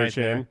that's a chin better right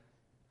chin. there.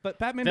 But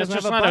Batman That's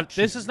doesn't just have a not butt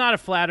chin. This is not a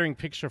flattering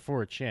picture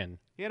for a chin.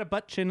 He had a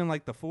butt chin in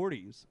like the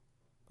 40s.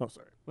 Oh,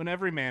 sorry. When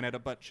every man had a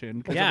butt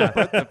chin. 'cause Yeah. of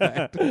the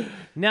birth defect.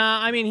 Nah,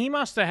 I mean he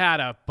must have had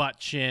a butt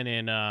chin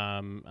in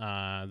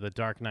the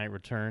Dark Knight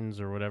Returns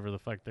or whatever the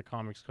fuck the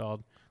comic's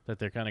called that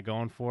they're kind of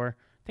going for.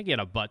 I think he had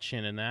a butt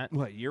chin in that.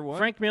 What, year one?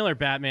 Frank Miller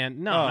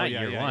Batman. No, Oh, not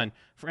yeah, year yeah, one.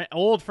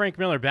 Old Frank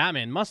Miller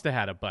Batman must have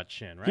had a butt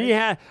chin, right? He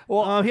had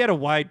he had a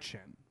wide chin.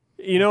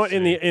 You know what?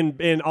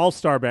 In All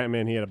Star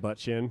Batman, he had a butt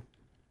chin.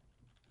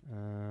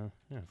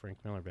 Yeah, Frank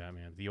Miller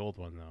Batman. The old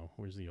one though.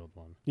 Where's the old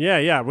one?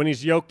 Yeah. When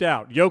he's yoked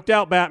out,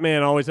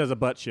 Batman always has a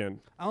butt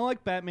chin. I don't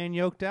like Batman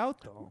yoked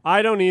out though.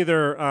 I don't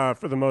either,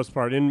 for the most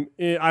part.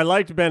 I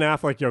liked Ben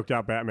Affleck yoked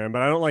out Batman,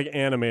 but I don't like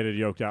animated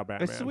yoked out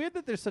Batman. It's weird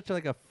that there's such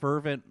a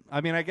fervent. I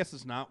mean, I guess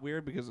it's not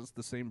weird because it's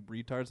the same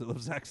retards that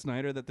love Zack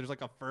Snyder. That there's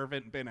like a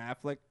fervent Ben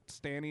Affleck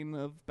standing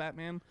of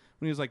Batman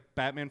when he was like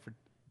Batman for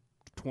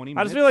 20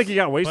 minutes. I just feel like he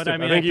got wasted. But I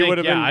mean, think he would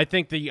have been. I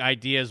think the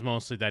idea is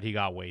mostly that he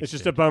got wasted. It's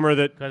just a bummer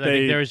that because I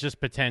think there was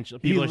just potential.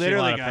 People are seeing a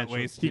lot of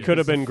potential. He could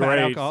have been great.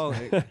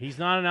 alcoholic. He's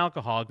not an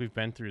alcoholic. We've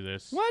been through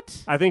this.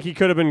 What? I think he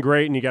could have been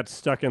great, and he got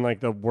stuck in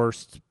like the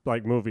worst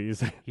like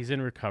movies. He's in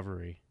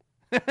recovery.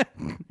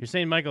 You're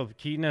saying Michael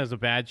Keaton has a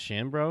bad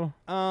chin, bro?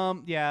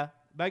 Yeah.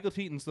 Michael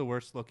Keaton's the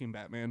worst looking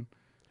Batman.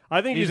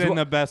 I think he's in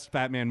the best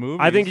Batman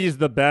movie. I think he's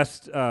the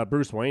best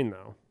Bruce Wayne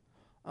though.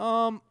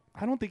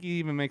 I don't think he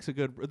even makes a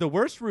good. The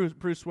worst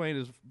Bruce Wayne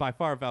is by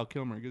far Val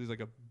Kilmer because he's like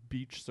a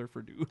beach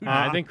surfer dude.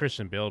 I think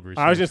Christian Bale Bruce.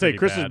 I was Wayne's gonna say pretty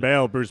Christian bad.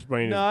 Bale Bruce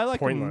Wayne No, I is like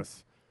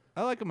pointless.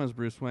 I like him as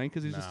Bruce Wayne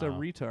because he's just a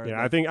retard.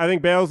 Yeah, I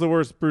think Bale's the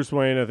worst Bruce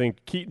Wayne. I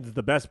think Keaton's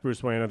the best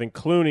Bruce Wayne. I think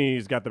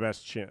Clooney's got the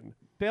best chin.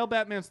 Bale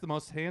Batman's the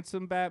most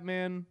handsome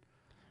Batman.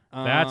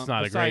 That's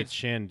not a great besides-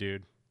 chin,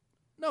 dude.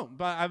 No,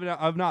 but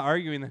I'm not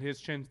arguing that his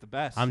chin's the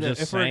best. I'm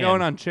just if saying. we're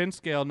going on chin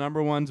scale,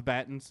 number one's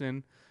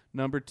Battinson,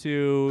 number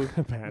two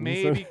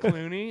maybe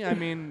Clooney. I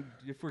mean,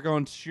 if we're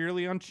going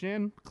sheerly on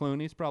chin,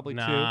 Clooney's probably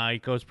Nah, he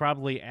goes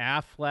probably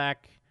Affleck.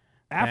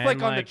 Affleck then,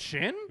 on the like-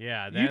 chin?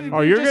 Yeah. You Then didn't-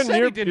 Oh, You you're just said he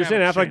getting didn't you're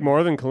saying have a Affleck chin.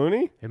 more than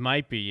Clooney it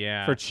might be,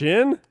 yeah. for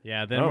chin?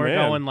 Yeah, then Oh, we're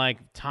man. going like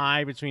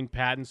tie between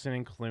Pattinson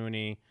and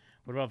Clooney.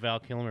 What about Val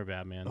Kilmer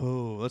Batman?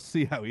 Oh, let's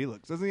see how he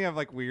looks. Doesn't he have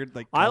like weird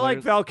like? I like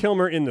colors? Val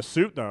Kilmer in the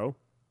suit though.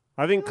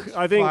 I think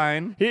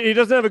fine. he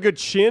doesn't have a good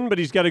chin, but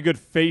he's got a good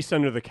face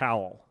under the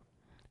cowl.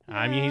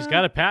 I mean, he's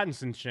got a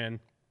Pattinson chin.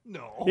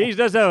 No, He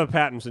does have a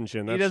Pattinson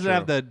chin. he That's doesn't true.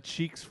 have the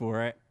cheeks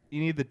for it. You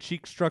need the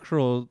cheek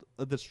structural,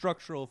 the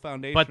structural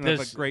foundation But of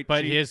this, a great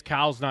but cheek. his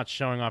cowl's not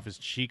showing off his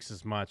cheeks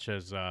as much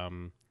as I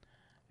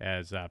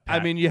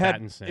mean, you had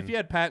Pattinson. if you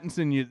had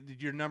Pattinson,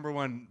 your number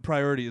one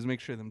priority is make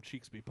sure them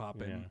cheeks be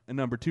popping, Yeah. and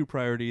number two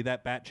priority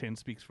that bat chin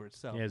speaks for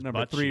itself. Yeah, his Number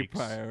butt three cheeks.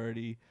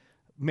 priority,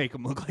 make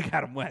him look like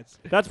Adam West.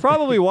 That's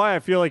probably why I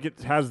feel like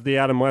it has the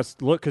Adam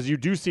West look, because you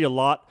do see a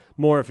lot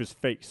more of his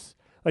face.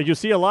 Like you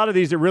see a lot of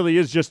these, it really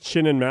is just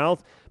chin and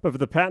mouth. But for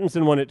the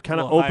Pattinson one, it kind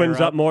of opens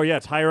up more. Yeah,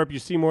 it's higher up. You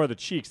see more of the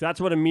cheeks. That's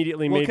what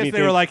immediately made me think. Because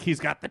they were like, he's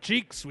got the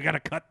cheeks. We got to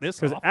cut this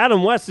off. Because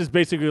Adam West is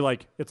basically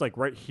like, it's like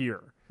right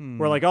here.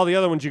 Where like all the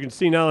other ones you can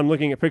see now, I'm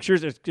looking at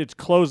pictures, it's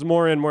closed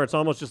more in where it's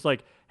almost just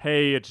like,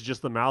 hey, it's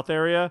just the mouth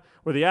area.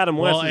 Where the Adam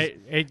West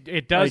is...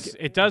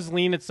 It does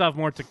lean itself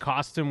more to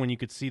costume when you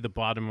could see the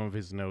bottom of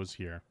his nose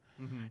here.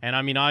 Mm-hmm. And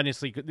I mean,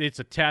 honestly, it's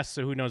a test,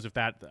 so who knows if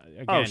that,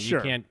 again, sure.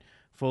 you can't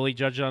fully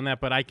judge on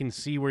that, but I can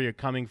see where you're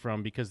coming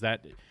from because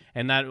that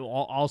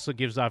also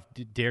gives off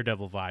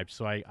Daredevil vibes,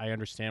 so I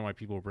understand why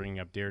people were bringing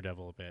up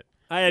Daredevil a bit.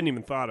 I hadn't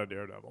even thought of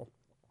Daredevil.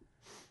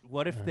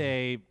 What if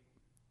they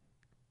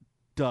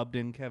dubbed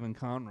in Kevin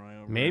Conroy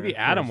over Maybe for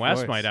Adam his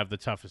West voice? might have the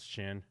toughest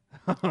chin.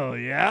 Oh,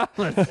 yeah?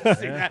 Let's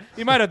see that.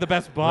 He might have the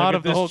best bod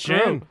Look of at the whole this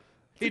chin. crew.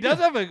 He does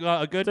have a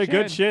good chin. It's a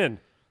good chin.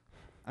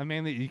 I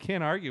mean, you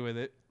can't argue with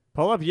it.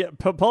 Pull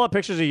up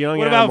pictures of young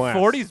What Adam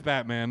about West. 40s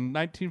Batman?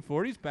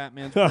 1940s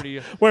Batman's pretty...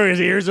 Where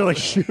his ears are like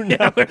shooting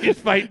yeah, up. where he's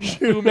fighting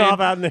shooting Fu Man, off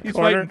out in the he's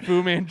corner. fighting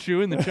Fu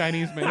Manchu in the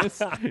Chinese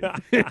Menace.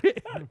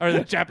 Or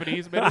the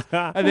Japanese Menace.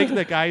 I think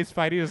the guy he's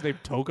fighting is named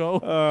Togo.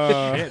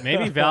 Shit,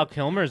 maybe Val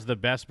Kilmer's the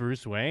best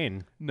Bruce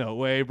Wayne. No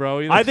way, bro.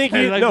 He I looks- think he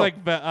he- looks no. like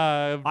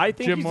I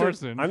think Jim he's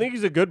Morrison. I think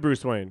he's a good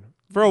Bruce Wayne.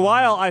 For a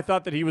while, I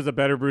thought that he was a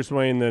better Bruce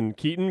Wayne than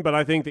Keaton, but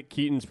I think that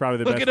Keaton's probably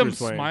the Look best at him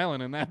Bruce Wayne. smiling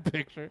in that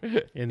picture.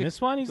 In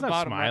this one, he's The not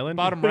bottom smiling.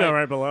 Bottom No, right.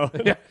 right below.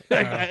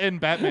 Yeah, in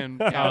Batman.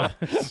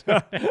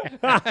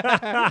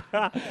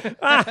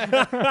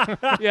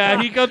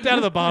 Yeah, he goes down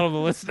to the bottom of the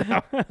list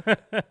now.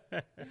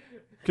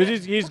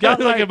 Because he's got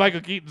Look like, at Michael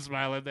Keaton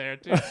smiling there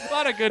too. A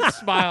lot of good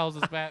smiles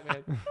as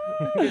Batman.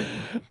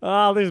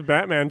 oh, these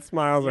Batman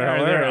smiles are Are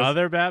there hilarious.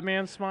 other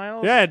Batman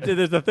smiles? Yeah,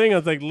 there's a thing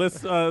that's like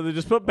list. They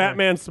just put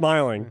Batman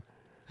smiling.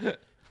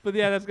 But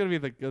yeah, that's gonna be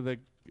the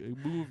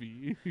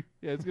movie.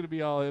 Yeah, it's gonna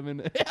be all him and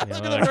look at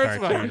those the are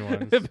first cartoon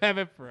one. ones.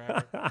 Batman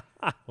Forever.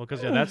 Well,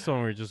 because that's the one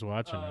we were just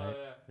watching, right?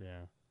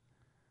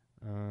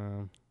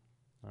 yeah.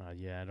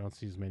 Yeah, I don't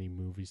see as many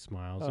movie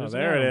smiles. Oh, There's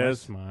there an it Adam is.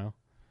 West Smile.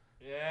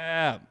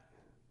 Yeah.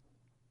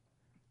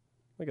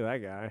 Look at that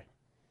guy.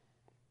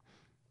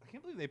 I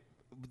can't believe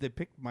they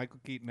picked Michael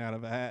Keaton out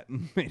of a hat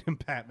and made him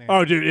Batman.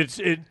 Oh,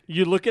 dude,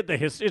 you look at the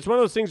history. It's one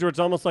of those things where it's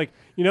almost like,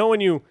 you know, when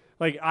you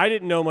like, I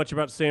didn't know much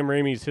about Sam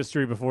Raimi's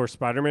history before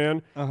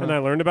Spider-Man, Uh-huh. and I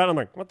learned about it. I'm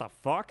like, what the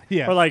fuck?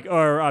 Yeah.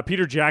 Or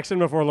Peter Jackson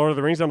before Lord of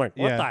the Rings. I'm like,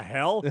 what Yeah. the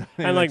hell? Yeah,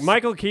 And like that's-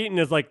 Michael Keaton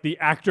is like the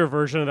actor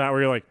version of that,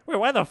 where you're like, wait,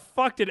 why the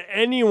fuck did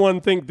anyone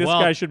think this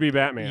Well, guy should be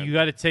Batman? You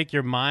got to take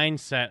your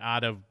mindset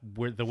out of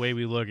the way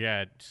we look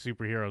at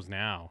superheroes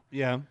now.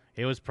 Yeah.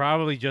 It was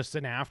probably just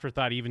an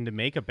afterthought even to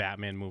make a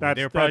Batman movie. That's-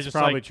 they were probably that's just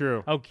probably like,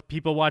 true. Oh,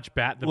 people watch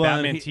the Well,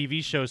 Batman he-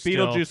 TV show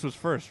still. Beetlejuice was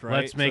first,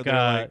 right? Let's So make they're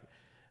like-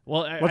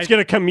 Well, Let's get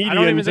a comedian I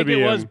don't even to think be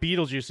it was in.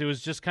 Beetlejuice. It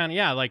was just kind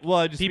of like Well,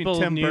 I just people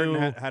mean Tim knew.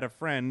 Burton had a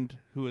friend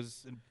who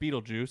was in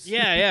Beetlejuice.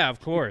 Yeah, of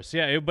course.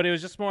 Yeah, but it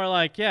was just more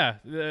like,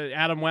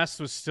 Adam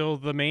West was still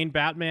the main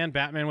Batman.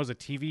 Batman was a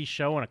TV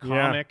show and a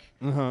Yeah. comic.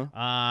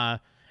 Uh-huh.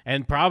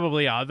 And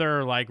probably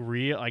other like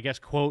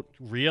quote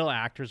real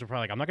actors were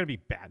probably like, I'm not gonna be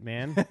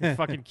Batman. You're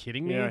fucking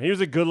kidding me? Yeah, he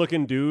was a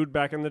good-looking dude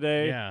back in the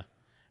day. Yeah.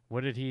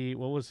 What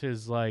was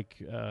his like?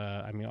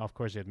 I mean, of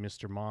course he had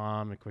Mr.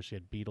 Mom. Of course he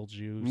had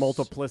Beetlejuice.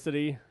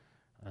 Multiplicity.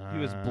 He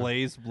was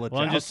Blaze Well,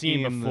 I'm just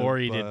seeing Blachowski in before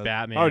the- he did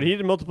Batman. Oh, he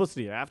did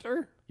Multiplicity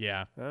after?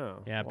 Yeah. Oh.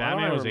 Yeah, Why do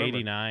Batman I was remember?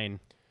 89.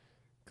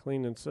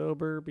 Clean and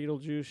sober,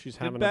 Beetlejuice. She's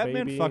Did having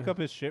Batman a baby. fuck up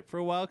his shit for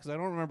a while? Because I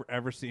don't remember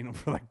ever seeing him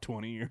for like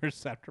 20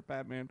 years after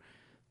Batman.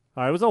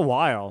 It was a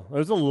while. It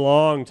was a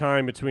long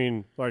time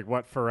between like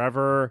what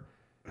Forever,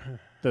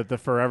 the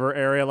Forever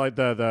area, like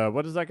the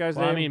what is that guy's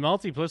Well, I name? mean,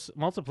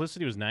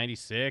 Multiplicity was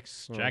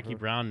 96. Jackie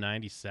Brown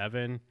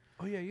 97.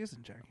 Oh yeah, he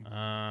isn't Jackie.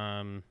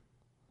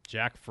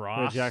 Jack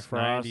Frost, Jack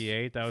Frost.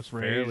 98. That was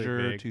fairly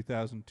Frasier, big.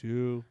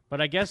 2002. But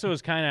I guess it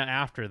was kind of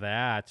after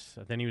that.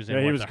 Then he was in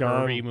Yeah, he what, was the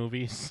gone. Herbie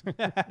movies.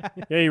 Yeah,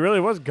 he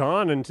really was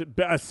gone and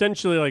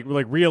essentially like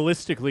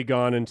realistically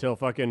gone until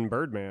fucking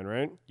Birdman,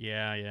 right?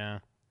 yeah.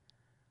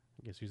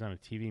 I guess he was on a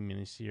TV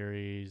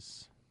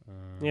miniseries.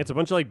 Yeah, it's a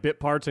bunch of like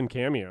bit parts and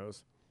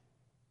cameos.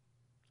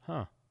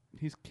 Huh.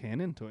 He's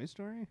canon Toy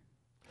Story?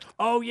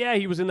 Oh yeah,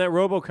 he was in that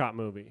RoboCop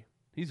movie.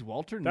 He's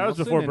Walter That was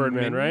Nelson before in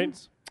Birdman, right?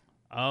 Minions?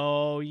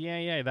 Oh,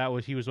 yeah.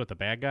 He was what, the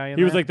bad guy in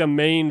He was that? like the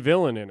main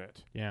villain in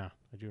it. Yeah,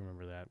 I do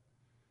remember that.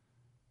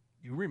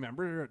 You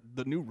remember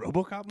the new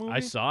RoboCop movie? I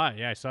saw it.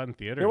 Yeah, I saw it in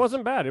theaters. It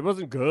wasn't bad. It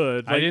wasn't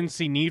good. I Like, didn't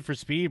see Need for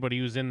Speed, but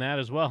he was in that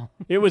as well.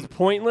 It was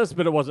pointless,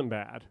 but it wasn't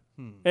bad.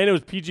 And it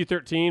was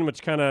PG-13,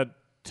 which kind of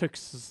took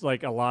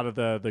like a lot of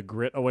the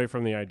grit away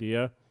from the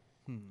idea.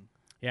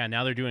 Yeah,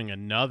 now they're doing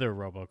another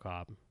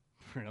RoboCop.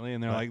 Really?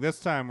 And they're like, this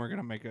time we're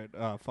gonna make it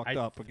fucked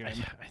up again.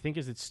 I think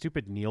is it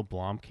stupid Neil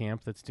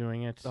Blomkamp that's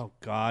doing it. Oh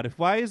God!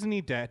 Why isn't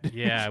he dead?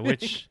 Yeah,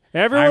 which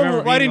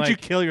Everyone, why didn't you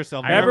kill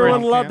yourself?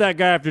 Everyone loved that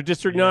guy after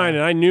District 9,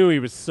 and I knew he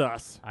was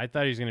sus. I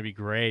thought he was going to be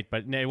great,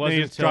 but it wasn't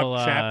he just until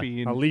dropped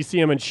Chappie and-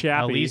 Elysium and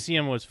Chappie.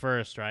 Elysium was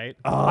first, right?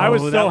 I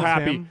was that so was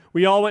happy. him?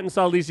 We all went and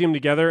saw Elysium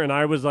together, and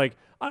I was like,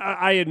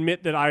 I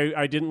admit that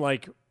I didn't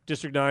like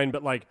District 9,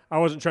 but like I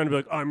wasn't trying to be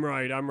like, I'm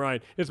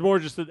right. It's more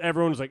just that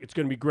everyone was like, it's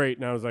going to be great,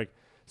 and I was like,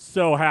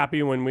 so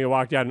happy when we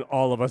walked out and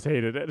all of us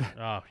hated it.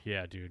 Oh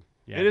yeah, dude.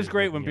 Yeah, it is dude,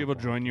 great when Neil people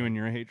Blomkamp. join you in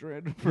your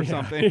hatred for Yeah.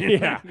 something.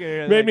 Yeah.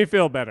 You're Made like- me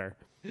feel better.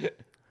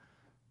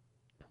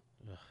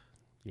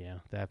 Yeah,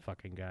 that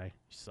fucking guy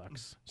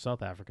sucks.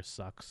 South Africa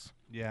sucks.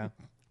 Yeah.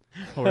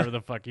 Wherever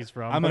the fuck he's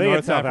from. I'm a think North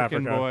it's South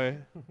African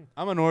Africa. boy.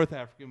 I'm a North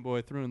African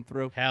boy through and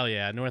through. Hell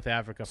yeah, North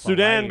Africa. for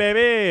Sudan, life.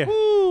 baby.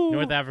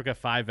 North Africa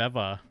 5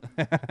 ever.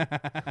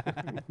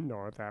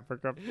 North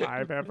Africa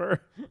 5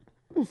 ever.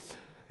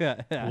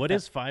 Yeah. What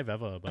is 5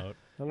 ever about?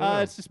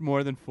 It's just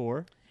more than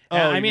 4.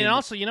 I you mean,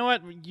 also, you know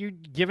what? You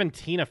giving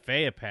Tina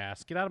Fey a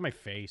pass? Get out of my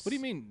face. What do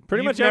you mean?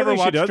 Pretty You've much never everything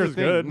she watched does her is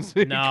good.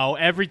 things. No,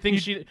 everything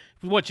she.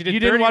 What she did? You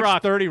 30 didn't watch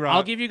Rock. 30 Rock.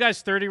 I'll give you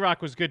guys 30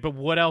 Rock was good, but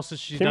what else has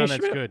she Kimmy done that's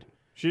Schmidt. good?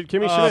 Kimmy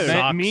Schmidt.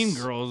 Sucks. Mean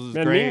Girls is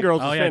Man, great. Mean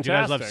Girls Oh is yeah, do you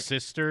guys fantastic. love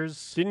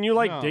Sisters? Didn't you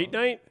like No. Date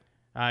Night?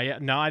 Yeah,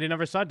 no, I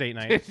never saw Date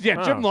Night.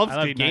 Yeah, Jim loves I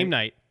love Date Game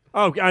Night.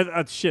 Night.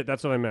 Oh, shit,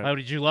 that's what I meant. Oh,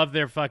 did you love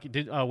their fucking?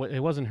 It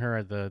wasn't her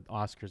at the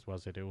Oscars,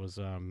 was it? It was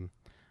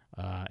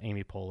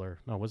Amy Poehler.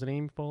 No, was it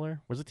Amy Poehler?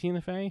 Was it Tina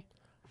Fey?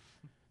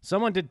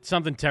 Someone did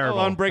something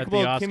terrible.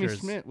 Unbreakable at the Kimmy Oscars.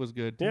 Schmidt was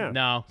good. Too. Yeah.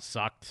 No,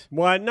 sucked.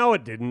 What? No,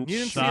 it didn't. You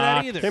didn't see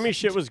that either. Kimmy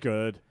shit was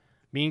good.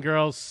 Mean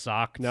Girls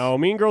sucked. No,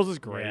 Mean Girls is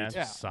great. Yeah, it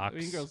Yeah, sucks.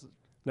 Mean Girls.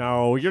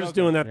 No, you're just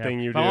doing that Yeah. thing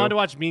you if do. I wanted to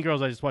watch Mean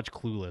Girls, I just watch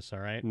Clueless. All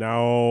right. If I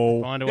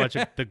No. wanted to watch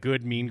the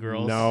good Mean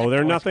Girls. No, they're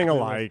I watch nothing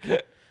Clueless.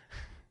 alike.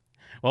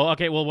 Well,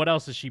 okay. Well, what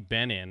else has she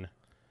been in?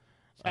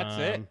 That's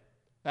it.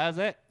 That's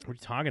it. What are you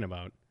talking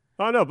about?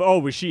 Oh, no, but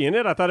was she in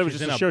it? I thought it was She's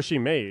just in a show she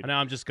made. No,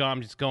 I'm just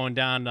going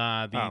down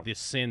the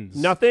sins.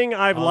 Nothing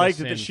I've All the liked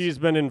that sins. she's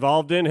been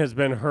involved in has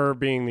been her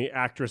being the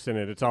actress in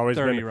it. It's always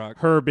 30 been Rock.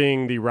 her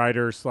being the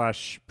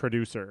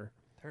writer/producer.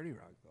 30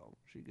 Rock though.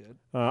 She good.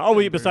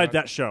 Besides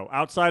that show.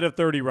 Outside of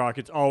 30 Rock,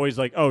 it's always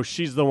like, oh,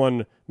 she's the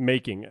one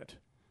making it.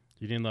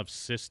 You didn't love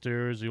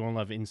Sisters. You won't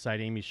love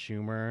Inside Amy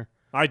Schumer.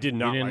 I did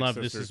not You didn't like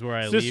love Sisters. This Is Where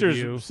I Sisters,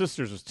 Leave You.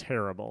 Sisters was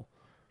terrible.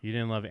 You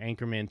didn't love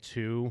Anchorman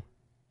 2.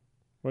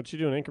 What'd she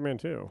do in Anchorman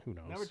 2? Who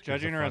knows? Now we're Gives a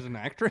judging her fuck. as an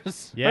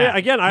actress. Yeah. Oh, yeah,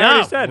 again, I No,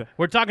 already said.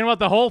 We're talking about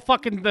the whole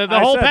fucking the I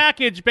whole said,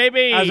 package,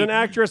 baby. As an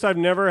actress, I've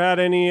never had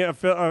any. You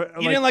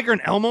didn't like her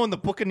in Elmo and the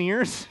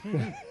Buccaneers?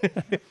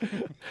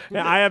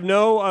 Yeah, I have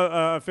no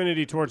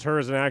affinity towards her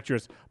as an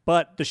actress,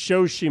 but the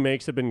shows she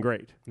makes have been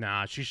great.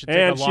 Nah, she should take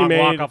And a she long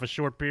walk made- off a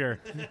short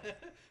pier.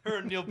 Her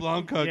and Neil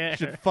Blomkamp Yeah.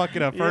 should fuck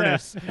in a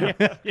furnace.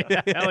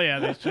 Yeah, hell yeah,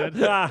 they should.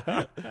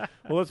 Well,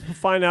 let's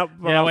find out.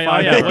 Yeah, wait,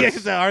 find oh, yeah, out.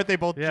 what's- Aren't they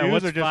both Yeah, Jews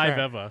what's or just 5 her?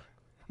 ever?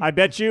 I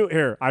bet you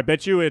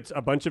it's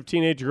a bunch of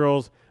teenage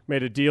girls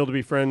made a deal to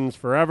be friends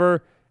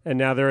forever, and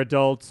now they're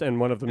adults, and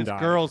one of them It's died.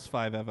 Girls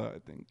 5 Eva, I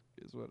think,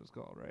 is what it's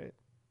called, right?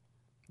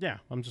 Yeah,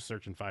 I'm just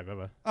searching 5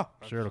 ever. Oh,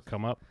 sure, it'll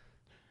come up.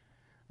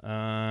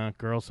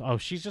 Girls. Oh,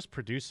 she's just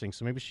producing,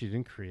 so maybe she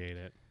didn't create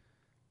it.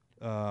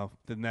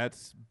 Then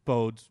that's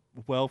bodes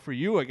well for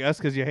you, I guess,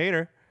 because you hate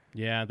her.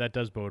 Yeah, that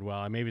does bode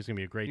well. Maybe it's gonna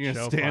be a great You're show.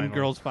 gonna stand finally.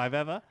 Girls 5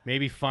 Eva?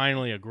 Maybe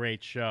finally a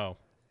great show.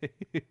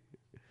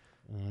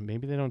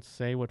 Maybe they don't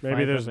say what. Maybe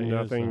 5 there's Eva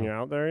nothing is,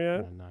 out there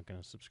yet. I'm not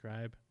gonna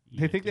subscribe.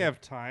 They think they have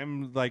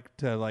time,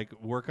 to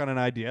work on an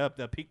idea.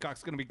 The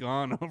Peacock's gonna be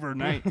gone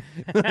overnight.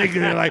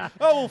 They're like,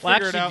 oh, we'll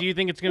figure it out. Do you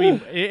think it's gonna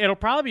be? It'll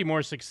probably be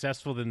more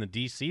successful than the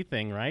DC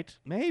thing, right?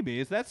 Maybe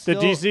is that The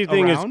still DC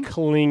thing around? is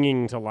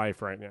clinging to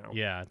life right now.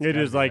 Yeah, it's it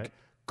gotta is be, like right?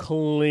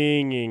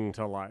 clinging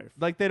to life.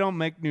 Like they don't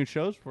make new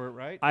shows for it,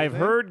 right? Do I've they?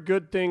 heard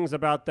good things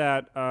about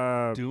that.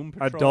 Doom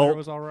Patrol I adult heard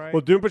was all right.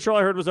 Well, Doom Patrol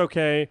I heard was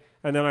okay,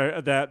 and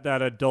then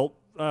that adult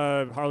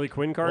Harley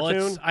Quinn cartoon.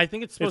 Well, I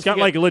think it's supposed it's got to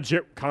get, like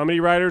legit comedy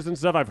writers and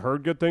stuff. I've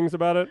heard good things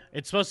about it.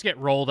 It's supposed to get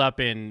rolled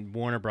up in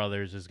Warner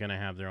Brothers is going to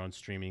have their own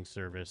streaming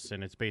service,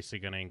 and it's basically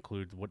going to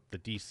include what the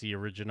DC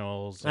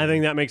originals. I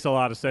think that makes a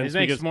lot of sense. It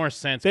makes because more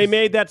sense. They 'cause-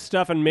 made that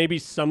stuff, and maybe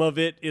some of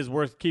it is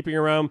worth keeping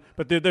around,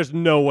 but there's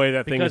no way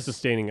that thing is because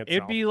sustaining itself.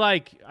 It'd be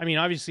like, I mean,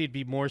 obviously it'd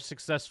be more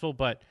successful,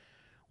 but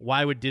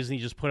why would Disney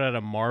just put out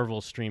a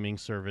Marvel streaming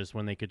service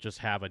when they could just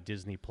have a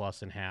Disney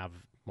Plus and have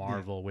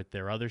Marvel with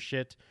their other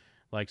shit?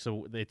 Like,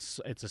 so it's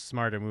a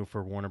smarter move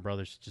for Warner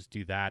Brothers to just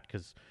do that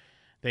because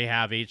they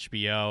have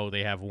HBO,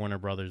 they have Warner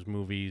Brothers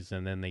movies,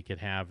 and then they could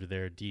have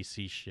their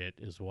DC shit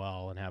as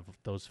well and have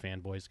those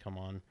fanboys come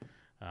on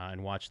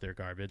and watch their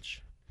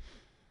garbage.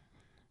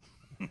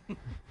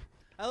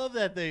 I love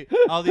that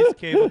all these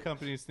cable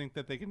companies think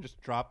that they can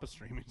just drop a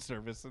streaming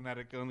service and that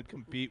it's going to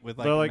compete with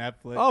They're like,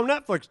 Netflix. oh,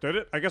 Netflix did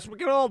it. I guess we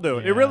can all do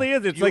it. Yeah. It really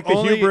is. It's You like the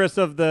only- hubris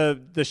of the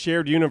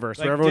shared universe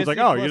where everyone's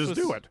Disney like, oh, you Plus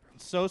just do was it.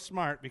 So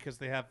smart because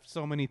they have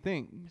so many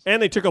things.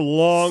 And they took a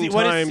long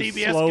What is time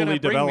CBS slowly gonna bring me?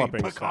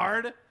 developing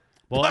Picard? stuff.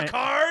 Well,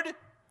 Picard?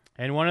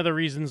 And one of the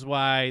reasons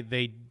why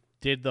they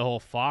did the whole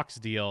Fox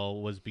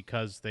deal was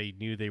because they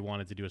knew they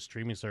wanted to do a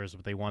streaming service,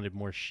 but they wanted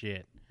more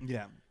shit.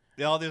 Yeah.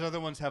 All these other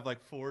ones have like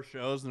 4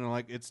 shows, and they're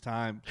like, "It's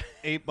time,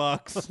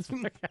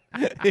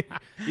 $8."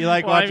 You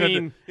like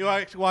watching? You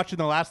like watching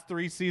the last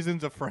 3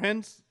 seasons of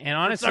Friends? And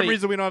honestly, for some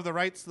reason we don't have the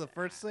rights to the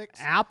first 6.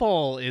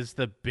 Apple is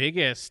the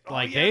biggest.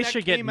 Like yeah, they that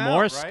should get came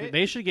more. out, right?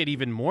 They should get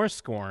even more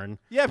scorn.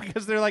 Yeah,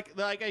 because they're like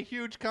a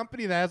huge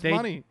company that has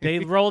money. They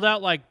rolled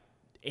out like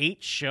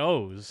 8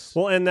 shows.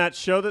 Well, and that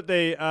show that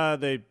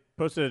they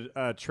posted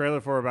a trailer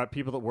for about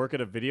people that work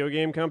at a video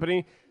game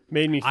company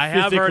made me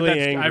physically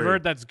angry. I've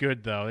heard that's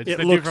good though. It's It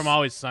the looks- dude from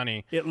Always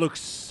Sunny. It looks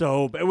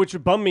so bad, which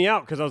bummed me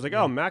out because I was like,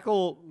 oh,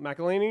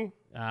 McElhaney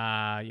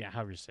Yeah,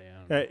 however you say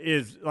it.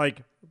 is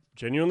like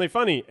genuinely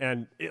funny,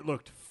 and it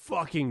looked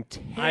fucking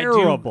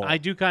terrible. I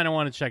do kind of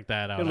want to check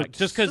that out. It looked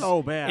just because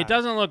so bad. it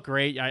doesn't look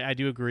great. I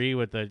do agree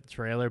with the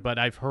trailer, but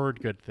I've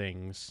heard good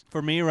things.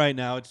 For me right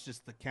now, it's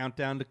just the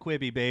countdown to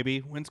Quibi, baby.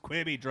 When's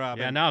Quibi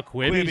dropping? Yeah, now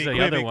Quibi's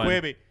the other one.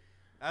 Quibi.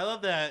 I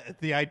love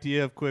the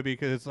idea of Quibi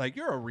because it's like,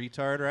 you're a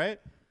retard, right?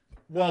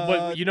 Well,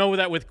 but you know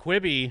that with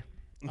Quibi,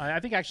 I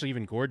think actually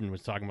even Gordon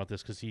was talking about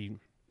this because he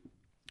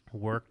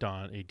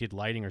did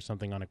lighting or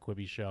something on a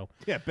Quibi show.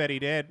 Yeah, bet he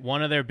did.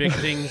 One of their big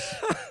things,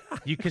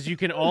 because you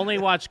can only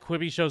watch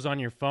Quibi shows on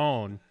your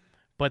phone,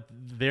 but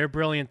their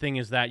brilliant thing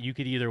is that you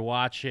could either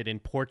watch it in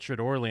portrait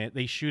or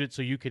they shoot it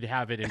so you could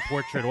have it in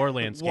portrait or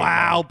landscape.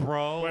 Wow, mode.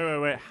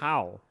 bro. Wait,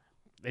 how?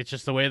 It's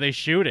just the way they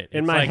shoot it.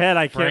 In It's my like head,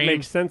 I can't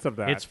make sense of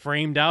that. It's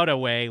framed out a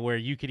way where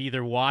you could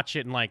either watch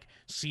it and like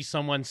see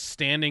someone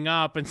standing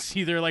up and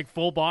see their like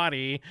full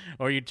body,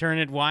 or you turn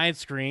it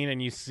widescreen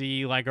and you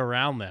see like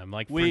around them,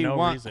 like We for no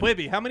want reason.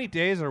 Quibi. How many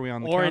days are we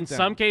on the Or in countdown?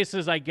 some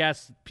cases, I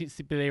guess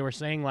they were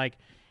saying like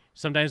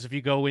sometimes if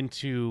you go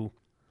into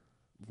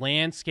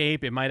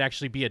landscape, it might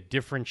actually be a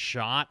different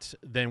shot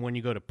than when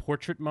you go to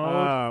portrait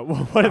mode.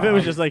 Well, what if it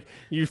was just like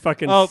you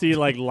fucking see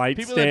like light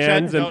people that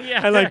stands check and,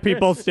 don't- and like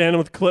people standing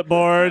with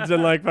clipboards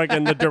and like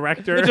fucking the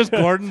director. It's just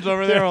Gordon's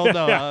over there holding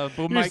a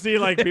boom You mic. see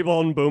like people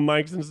holding boom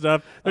mics and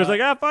stuff. There's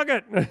like, fuck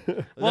it.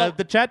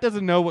 The chat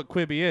doesn't know what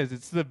Quibi is.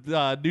 It's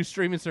the new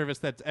streaming service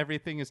that's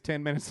everything is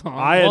 10 minutes long.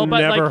 I had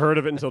never heard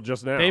of it until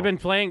just now. They've been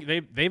playing.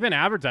 They've been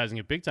advertising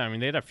it big time. I mean,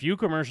 they had a few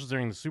commercials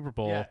during the Super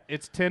Bowl. Yeah,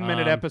 it's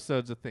 10-minute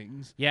episodes of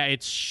things. Yeah,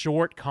 it's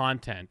short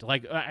content.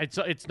 Like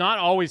it's not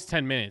always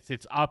 10 minutes.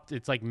 It's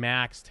like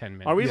max 10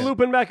 minutes. Are we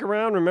looping back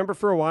around? Remember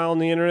for a while on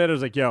the internet, it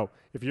was like, yo,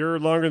 if you're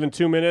longer than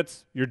 2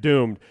 minutes, you're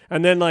doomed.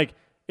 And then like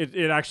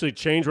it actually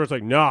changed where it's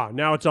like, nah,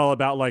 now it's all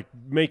about like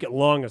make it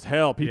long as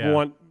hell. People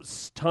want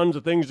tons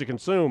of things to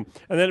consume.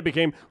 And then it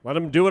became let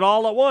them do it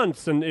all at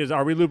once. And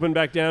are we looping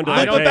back down to I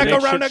like, don't hey, think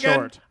make around shit again.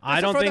 short?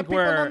 I don't think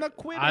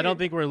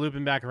Quibi. we're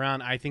looping back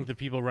around. I think the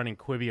people running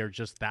Quibi are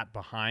just that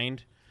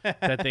behind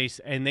that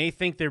they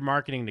think they're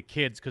marketing to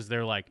kids because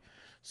they're like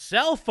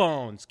cell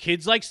phones.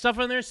 Kids like stuff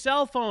on their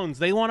cell phones.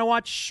 They want to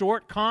watch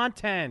short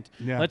content.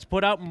 Yeah. Let's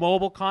put out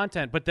mobile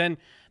content. But then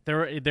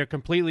they're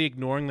completely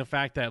ignoring the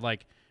fact that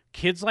like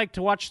kids like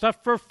to watch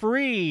stuff for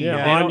free. Yeah,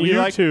 They on don't-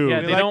 YouTube.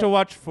 Yeah, We they like don't- to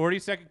watch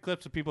 40-second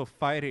clips of people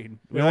fighting.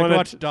 We They like to wanna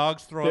watch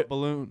dogs throw up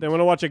balloons. They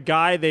want to watch a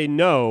guy they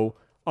know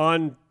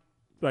on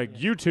like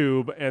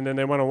YouTube, and then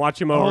they want to watch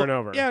him over and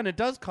over. Yeah, and it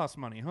does cost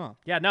money, huh?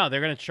 Yeah, no,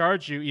 they're going to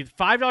charge you either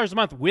 $5 a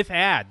month with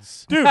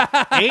ads. Dude.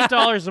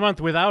 $8 a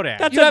month without ads.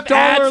 That's You a have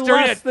dollar ads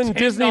during less a than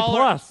Disney $10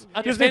 Plus.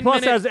 a Disney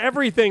Plus 10-minute has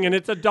everything, and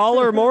it's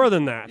 $1 more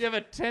than that. You have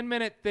a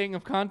 10-minute thing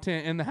of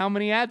content, and how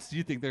many ads do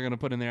you think they're going to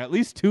put in there? At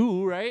least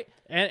 2, right?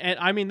 And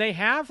I mean, they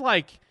have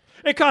like...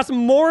 It costs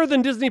more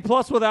than Disney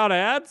Plus without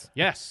ads?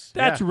 Yes.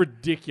 That's yeah.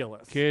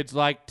 ridiculous. Kids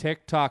like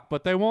TikTok,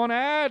 but they want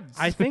ads.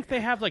 I think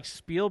they have like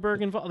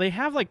Spielberg involved. They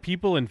have like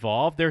people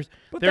involved. They're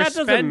that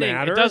doesn't spending.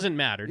 matter. It doesn't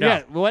matter.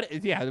 No.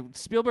 Yeah,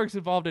 Spielberg's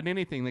involved in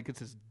anything that gets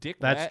his dick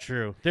wet. That's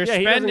true. They're Yeah,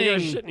 he doesn't spending.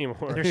 give a shit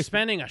anymore. They're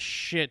spending a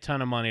shit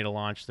ton of money to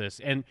launch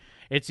this, and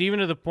it's even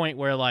to the point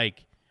where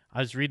like I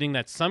was reading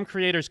that some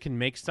creators can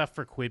make stuff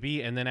for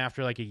Quibi, and then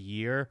after like a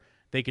year,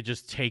 they could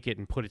just take it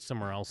and put it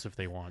somewhere else if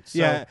they want. So,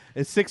 Yeah,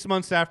 it's 6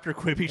 months after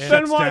Quibi Then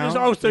shuts why down.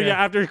 does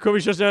after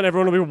Quibi shuts down,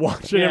 everyone will be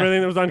watching Yeah.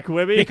 everything that was on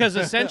Quibi? Because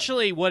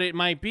essentially what it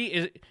might be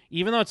is,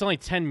 even though it's only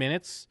 10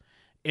 minutes,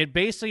 it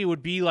basically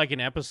would be like an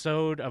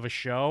episode of a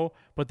show,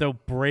 but they'll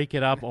break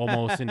it up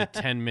almost into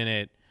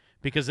 10-minute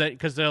because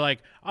they're like,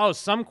 oh,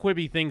 some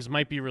Quibi things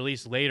might be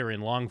released later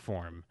in long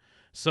form.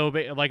 So,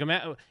 like,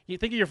 you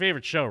think of your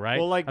favorite show, right?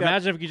 Well, like that-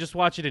 imagine if you could just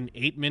watch it in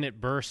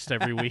 8-minute bursts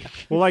every week.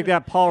 Well, like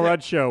that Paul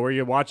Rudd show where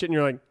you watch it and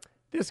you're like,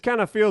 this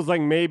kind of feels like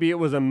maybe it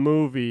was a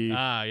movie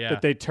yeah.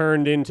 that they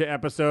turned into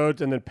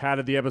episodes and then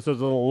padded the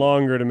episodes a little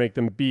longer to make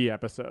them be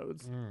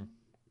episodes.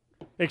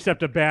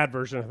 Except a bad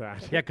version of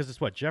that. Yeah, because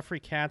it's what? Jeffrey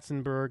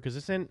Katzenberg?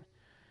 Because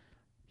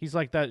he's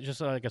like that,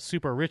 just like a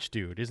super rich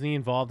dude. Isn't he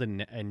involved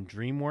in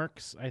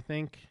DreamWorks, I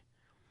think?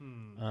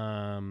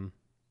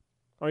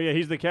 Oh yeah,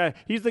 he's the guy.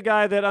 He's the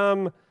guy that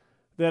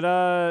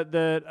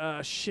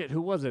shit.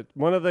 Who was it?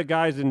 One of the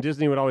guys in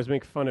Disney would always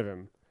make fun of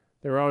him.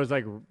 They were always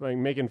like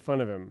making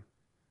fun of him.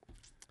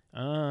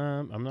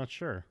 I'm not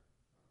sure.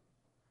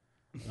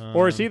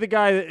 Or is he the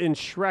guy in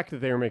Shrek that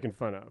they were making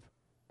fun of?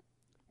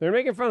 They're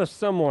making fun of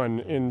someone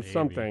in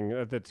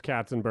something that's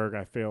Katzenberg,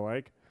 I feel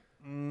like.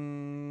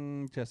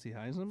 Jesse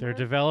Heisenberg? They're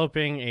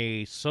developing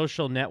a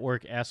social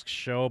network-esque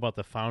show about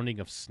the founding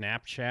of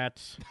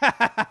Snapchat.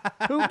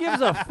 Who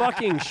gives a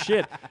fucking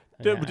shit?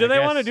 Do Yeah, they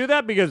I want to guess- do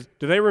that? Because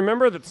do they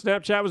remember that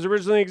Snapchat was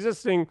originally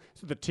existing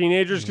so the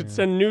teenagers could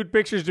send nude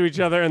pictures to each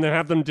other and then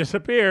have them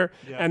disappear?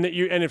 Yeah. And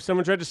if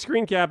someone tried to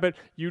screen cap it,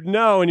 you'd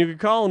know and you could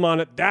call them on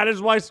it. That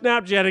is why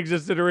Snapchat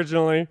existed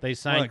originally. They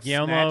signed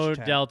Guillermo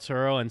del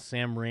Toro and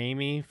Sam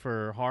Raimi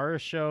for horror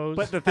shows.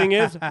 But the thing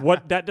is,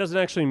 that doesn't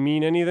actually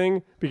mean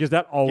anything because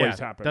that always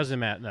happens. Doesn't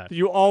matter. No.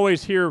 You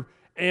always hear,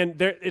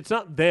 and it's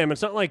not them.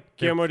 It's not like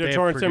Guillermo they del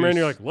Toro and Sam Raimi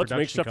are like, produce let's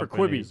make stuff for Quibi.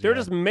 production They're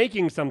companies, just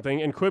making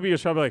something, and Quibi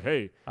is probably like,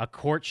 hey, a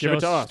court give show it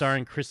to us.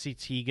 starring Chrissy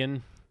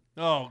Teigen.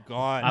 Oh,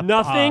 God.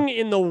 Nothing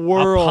in the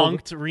world. A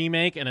punked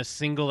remake and a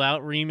singled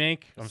out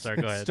remake. I'm sorry,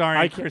 go ahead. Starring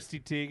I can't- Christy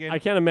Teigen. I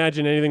can't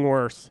imagine anything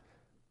worse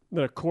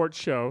than a court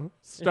show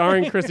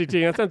starring Chrissy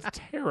Teigen. That sounds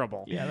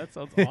terrible. Yeah, that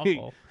sounds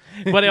awful.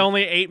 But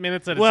only 8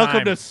 minutes at a Welcome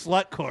time. to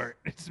Slut Court.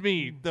 It's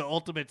me, the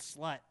ultimate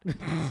slut.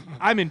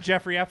 I'm in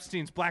Jeffrey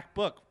Epstein's Black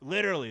Book.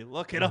 Literally,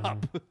 look it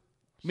up.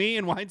 Me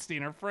and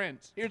Weinstein are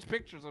friends. Here's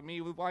pictures of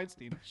me with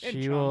Weinstein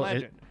and John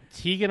Legend.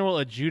 Tegan will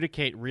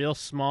adjudicate real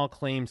small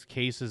claims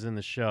cases in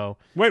the show.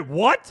 Wait,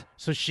 what?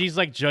 So she's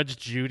like Judge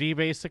Judy,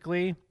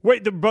 basically.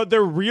 Wait, but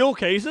they're real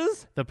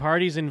cases? The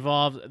parties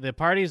involved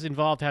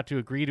have to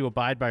agree to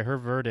abide by her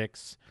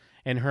verdicts,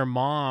 and her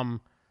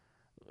mom,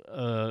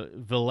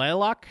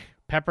 Vileluk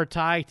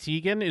Peppertai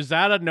Tegan, is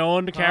that a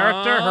known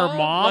character? Her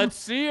mom. Let's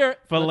see her.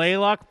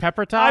 Vileluk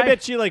Peppertai. I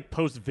bet she like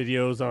posts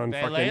videos on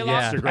fucking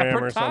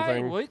Instagram or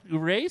something. What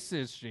race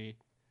is she?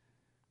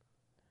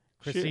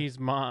 Chrissy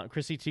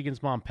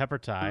Teigen's mom,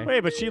 Peppertai.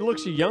 Wait, but she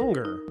looks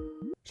younger.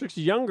 She looks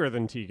younger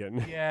than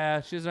Tegan.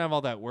 Yeah, she doesn't have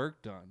all that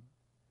work done.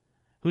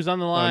 Who's on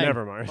the line? Oh,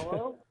 never mind.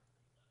 Hello?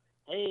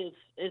 Hey,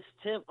 it's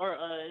Tim, or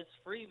it's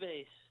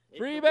Freebase.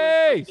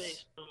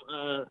 Freebase!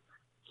 From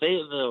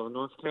Fayetteville,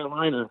 North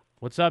Carolina.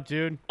 What's up,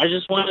 dude? I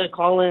just wanted to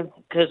call in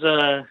because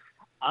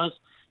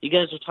you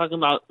guys were talking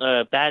about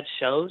bad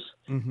shows,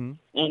 Mm-hmm.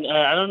 and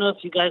I don't know if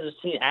you guys have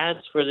seen ads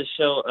for the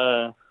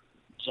show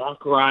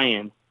Jack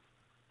Ryan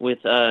with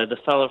the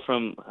fella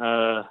from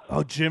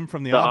Jim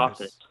from The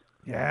Office.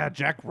 Yeah,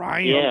 Jack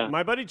Ryan. Yeah.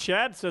 My buddy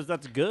Chad says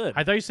that's good.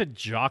 I thought you said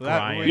Jock That-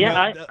 Ryan.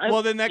 Yeah,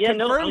 well, then that I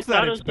confirms thought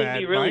that it it's was gonna bad,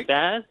 be really Mike.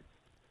 bad,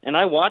 and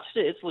I watched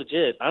it. It's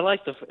legit. I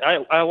like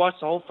I watched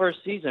the whole first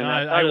season.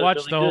 I thought it was watched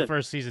really the whole good.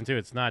 first season too.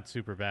 It's not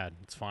super bad.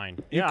 It's fine.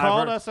 You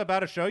called us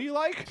about a show you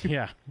like?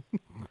 Yeah.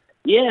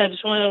 Yeah, I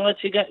just wanted to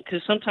let you guys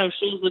because sometimes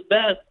shows look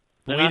bad.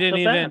 But They're we not didn't so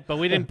even. bad. But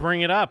we didn't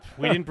bring it up.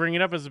 We didn't bring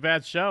it up as a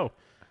bad show.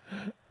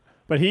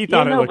 But he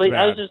thought it looked but I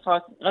bad. was just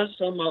talking. I was just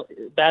talking about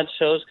bad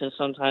shows can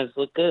sometimes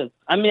look good.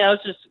 I mean, I was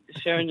just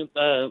sharing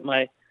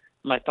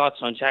my thoughts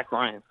on Jack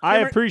Ryan. I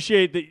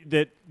appreciate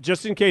that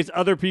just in case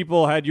other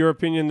people had your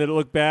opinion that it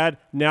looked bad,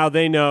 now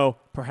they know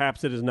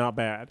perhaps it is not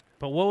bad.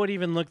 But what would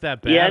even look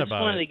that bad Yeah, I just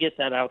about wanted to it? get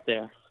that out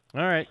there.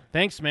 All right.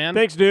 Thanks, man.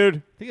 Thanks, dude.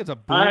 I think it's a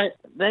All right,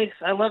 thanks.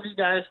 I love you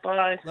guys.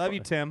 Bye. Love you,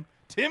 Tim.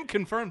 Tim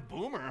confirmed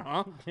Boomer,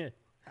 huh?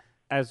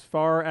 As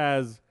far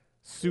as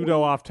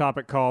pseudo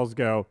off-topic calls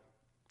go,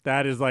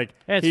 that is like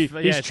It's- he's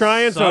it's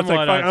trying. So it's like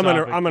somewhat fuck, I'm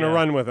off-topic, gonna yeah.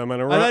 run with him.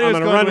 I'm I thought he was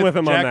gonna going run with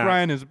him Jack on that.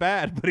 Ryan is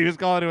bad, but he was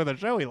calling it with a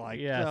show he liked.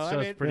 Yeah, so, so I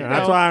it's mean, pretty you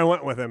That's know. why I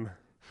went with him.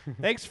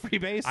 Thanks,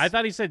 Freebase. I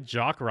thought he said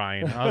Jock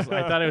Ryan. I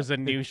thought it was a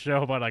new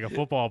show about like a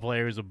football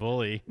player who's a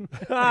bully.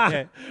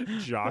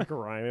 Jock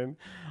Ryan.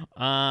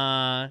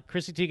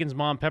 Chrissy Teigen's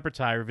mom,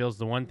 Peppertai, reveals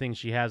the one thing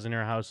she has in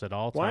her house at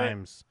all Why-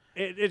 times.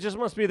 It just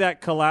must be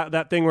that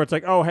that thing where it's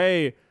like, oh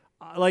hey,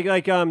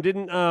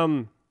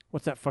 didn't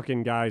what's that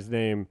fucking guy's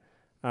name?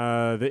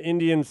 The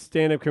Indian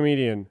stand-up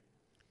comedian.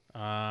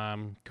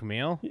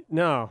 Kumail?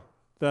 No,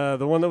 the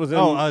one that was in.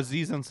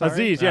 Aziz Ansari?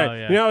 Aziz, yeah. Oh,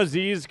 yeah. You know,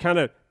 Aziz kind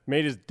of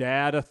made his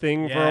dad a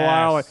thing for a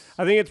while. Yes.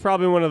 I think it's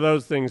probably one of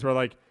those things where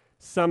like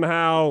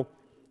somehow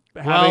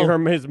having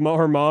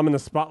her mom in the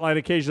spotlight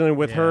occasionally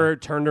with her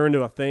turned her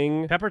into a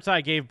thing.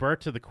 Peppertai gave birth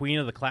to the queen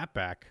of the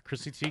clapback,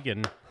 Chrissy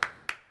Teigen.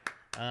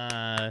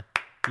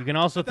 You can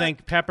also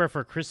thank Pepper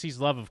for Chrissy's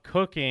love of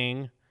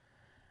cooking.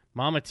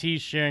 Mama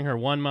T's sharing her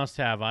one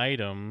must-have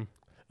item.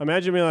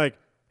 Imagine me like,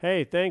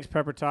 hey, thanks,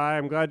 Peppertai.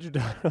 I'm glad your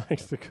daughter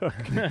likes to cook.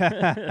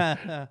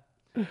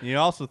 You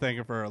also thank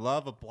her for her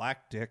love of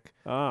black dick.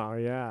 Oh,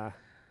 yeah.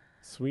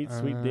 Sweet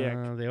dick.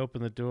 They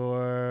open the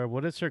door.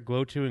 What is her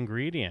go-to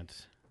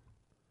ingredient?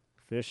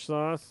 Fish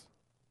sauce?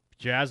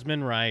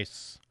 Jasmine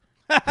rice.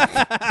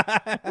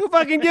 Who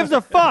fucking gives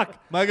a fuck?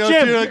 My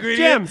go-to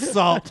ingredient,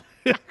 salt.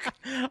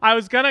 I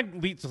was gonna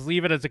just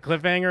leave it as a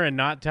cliffhanger and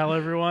not tell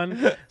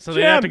everyone, so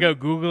they have to go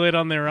Google it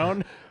on their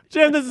own.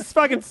 Jim, this is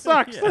fucking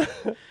sucks.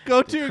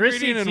 Go-to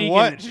Chrissy ingredient in Teigen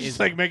what? is- She's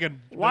like making.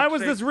 Why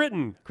was milkshakes. this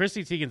written?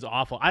 Chrissy Teigen's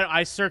awful.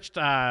 I searched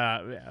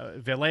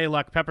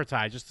Vileluk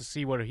Peppertai just to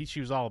see what she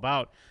was all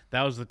about.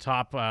 That was the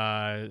top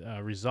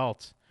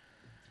result.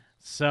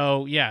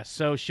 So, yeah.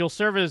 So she'll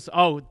serve as...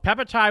 Oh,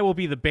 Peppertai will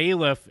be the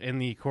bailiff in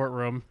the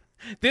courtroom.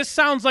 This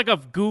sounds like a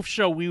goof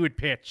show we would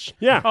pitch.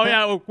 Yeah. Oh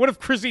yeah. What if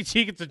Chrissy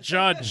Teigen's a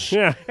judge?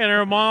 Yeah. And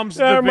her mom's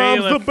Her the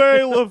mom's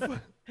bailiff. the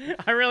bailiff.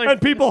 I really.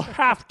 And people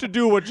have to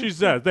do what she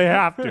says. They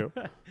have to.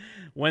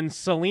 When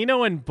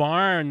Celino and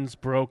Barnes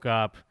broke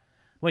up.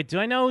 Wait, do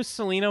I know who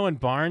Celino and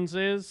Barnes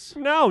is?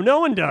 No, no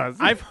one does.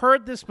 I've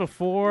heard this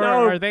before.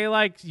 No. Are they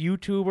like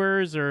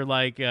YouTubers or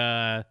like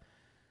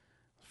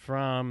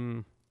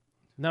from?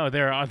 No,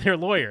 they're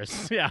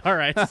lawyers. Yeah, all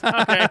right.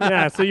 Okay.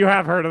 Yeah, so you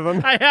have heard of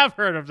them. I have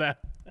heard of that.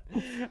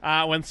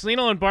 When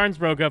Celino and Barnes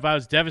broke up, I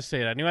was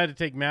devastated. I knew I had to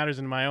take matters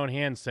into my own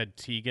hands, said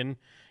Teigen.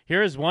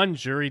 Here is one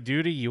jury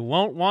duty you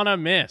won't want to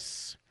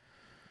miss.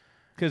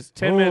 Because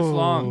 10 minutes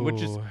long,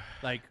 which is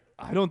like,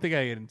 I don't think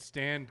I can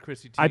stand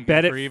Chrissy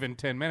Teigen for even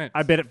 10 minutes.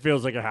 I bet it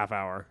feels like a half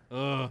hour.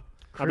 Ugh.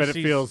 I bet it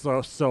feels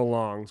so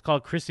long. It's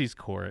called Chrissy's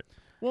Court.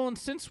 Well, and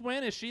since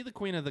when is she the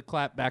queen of the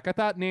clapback? I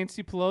thought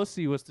Nancy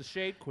Pelosi was the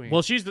shade queen.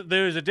 Well,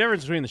 there's a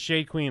difference between the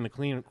shade queen and the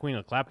queen of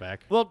the clapback.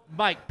 Well,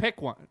 Mike,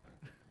 pick one.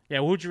 Yeah,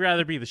 would you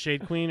rather be the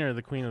shade queen or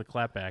the queen of the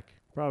clapback?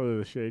 Probably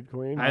the shade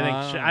queen.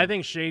 I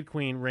think shade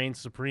queen reigns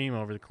supreme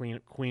over the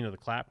queen of the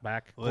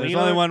clapback. Well, there's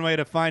only one way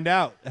to find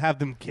out. Have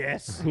them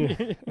kiss.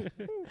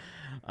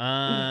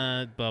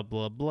 Blah,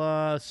 blah,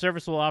 blah.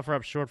 Service will offer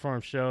up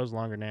short-form shows,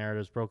 longer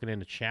narratives broken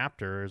into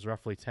chapters,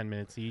 roughly 10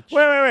 minutes each.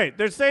 Wait.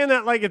 They're saying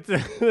that like it's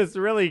this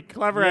really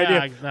clever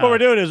idea. No. What we're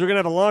doing is we're going to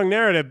have a long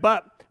narrative,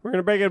 but we're going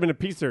to break it up into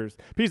pieces,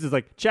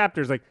 like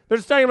chapters. Like they're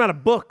just talking about a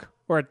book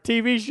or a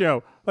TV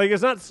show. Like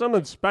it's not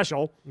something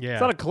special. Yeah.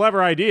 It's not a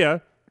clever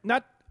idea.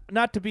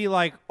 Not to be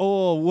like,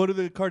 oh, what do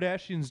the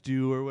Kardashians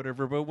do or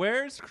whatever, but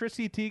where's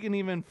Chrissy Teigen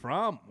even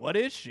from? What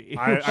is she?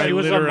 She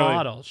was a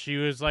model. She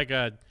was like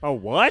a... Oh,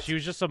 what? She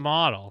was just a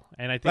model.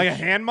 And I think like a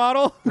hand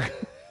model?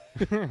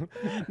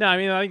 No, I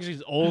mean, I think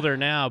she's older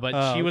now,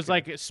 but she was okay.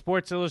 like a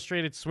Sports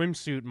Illustrated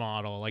swimsuit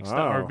model, like Oh.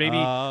 stuff, or maybe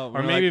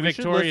We're like, we should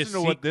Victoria's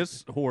listen to what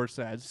this whore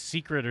says.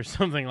 Secret or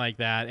something like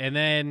that. And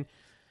then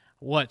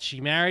she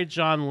married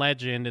John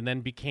Legend and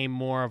then became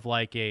more of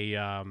like a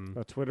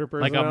Twitter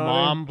like personality? a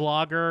mom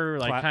blogger,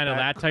 like kind of Clapback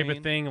that type queen.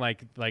 of thing,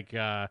 like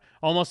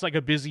almost like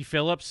a Busy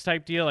Phillips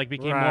type deal, like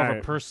became more of a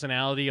Right.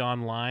 personality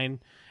online.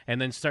 And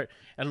then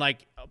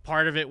like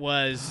part of it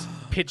was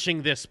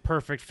pitching this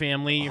perfect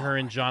family her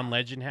and John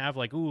Legend have.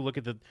 Like, ooh, look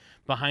at the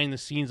behind the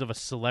scenes of a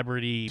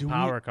celebrity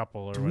power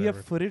couple or Do whatever. we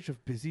have footage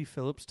of Busy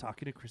Phillips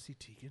talking to Chrissy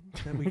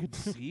Teigen that we could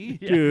see?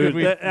 Yeah. Dude, Could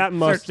we that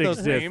must search those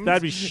exist. names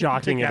That'd be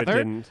shocking if it together?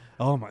 didn't.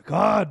 Oh my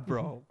God,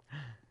 bro!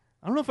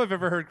 I don't know if I've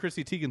ever heard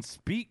Chrissy Teigen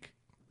speak.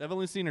 I've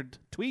only seen her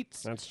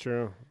tweets. That's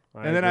true.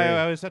 And then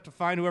I always have to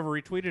find whoever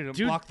retweeted it and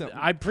Dude, block them.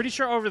 I'm pretty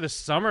sure over the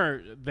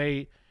summer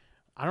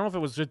I don't know if it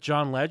was with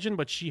John Legend,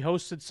 but she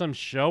hosted some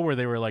show where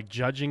they were like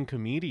judging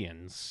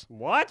comedians.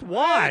 What?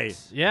 Why?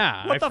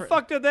 Yeah. What the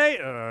fuck did they?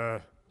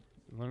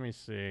 Let me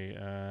see.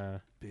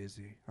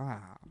 Busy.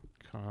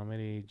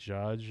 Comedy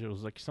judge. It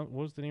was like what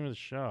was the name of the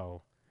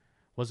show?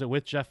 Was it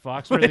with Jeff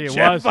Foxworthy? With It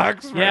Jeff was.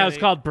 Foxworthy. Yeah, it was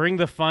called Bring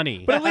the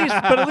Funny. But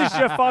at least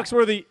Jeff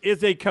Foxworthy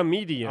is a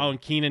comedian. Oh, and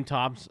Kenan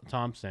Thompson.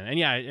 And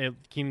yeah,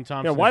 Kenan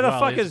Thompson. Yeah, why as the well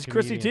fuck is is a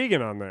Chrissy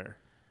comedian. Teigen on there?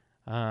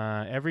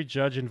 Every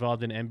judge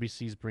involved in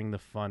NBC's Bring the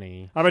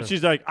Funny. I bet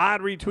she's like,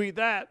 I'd retweet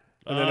that.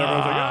 And then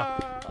everyone's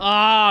like,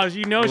 oh,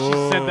 you know she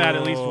said that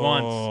at least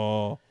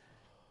once.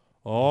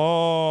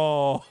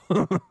 Oh.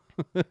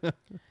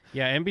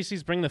 Yeah,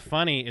 NBC's Bring the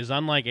Funny is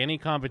unlike any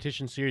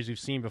competition series we've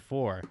seen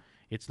before.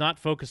 It's not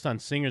focused on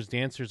singers,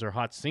 dancers, or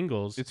hot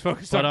singles. It's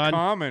focused but on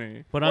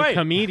comedy. But on Wait,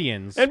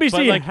 comedians. NBC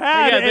But like,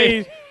 had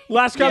a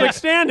Last Comic Yeah,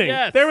 Standing.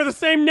 yes. They were the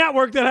same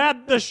network that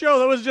had the show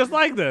that was just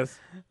like this.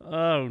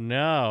 Oh,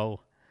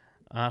 no.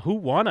 Who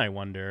won, I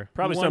wonder?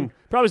 Probably Who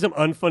won? some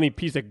unfunny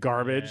piece of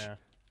garbage. Yeah.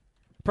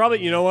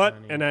 Probably, you know what?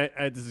 And I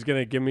this is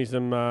gonna give me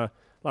some. A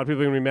lot of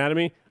people are gonna be mad at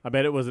me. I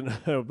bet it was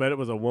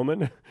a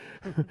woman.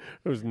 It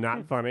was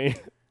not funny.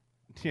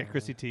 Yeah,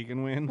 Chrissy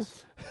Teigen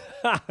wins.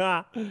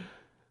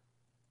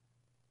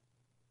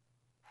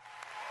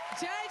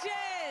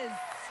 Judges,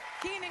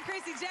 Keenan and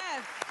Chrissy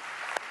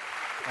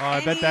Jeff. Oh,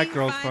 I bet that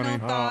girl's final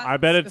funny. thoughts I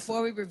bet it's-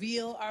 before we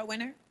reveal our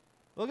winner.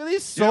 Look at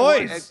these You know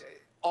what? soys.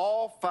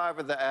 All 5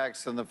 of the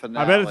acts in the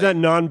finale. I bet it's that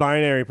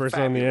non-binary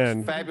person on the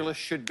end. Fabulous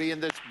should be in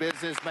this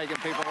business, making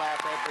people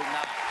laugh every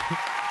night.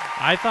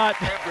 I thought,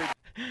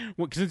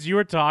 well, since you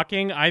were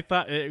talking, I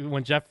thought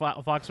when Jeff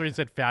Foxworthy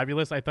said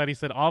fabulous, I thought he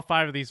said all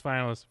 5 of these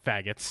finalists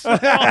faggots.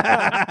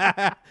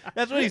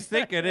 That's what he's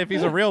thinking if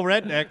he's a real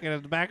redneck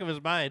in the back of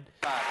his mind.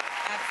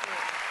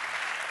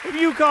 If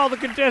you call the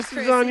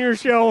contestants on your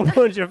show a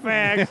bunch of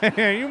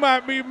fags, you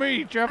might be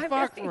me, Jeff I'm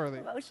Foxworthy.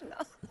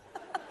 emotional.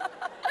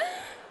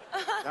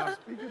 Now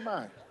speak your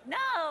mind. No,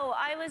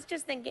 I was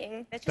just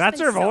thinking. It's just That's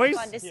been her so voice?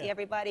 fun to see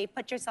everybody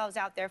put yourselves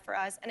out there for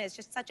us, and it's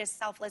just such a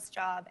selfless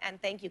job.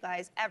 And thank you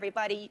guys,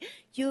 everybody.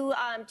 You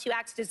 2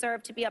 acts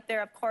deserve to be up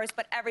there, of course,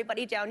 but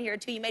everybody down here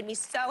too. You made me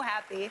so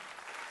happy.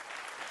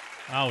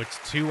 Oh, it's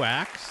 2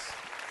 acts?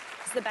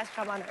 It's the best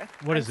job on earth.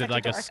 What I'm is it, such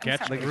like a dork. I'm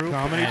sketch sorry. group?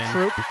 comedy and,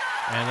 troupe?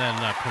 And then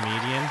a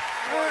comedian?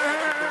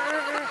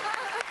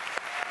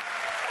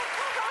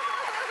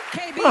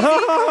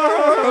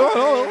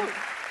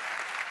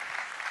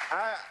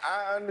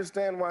 I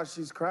understand why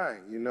she's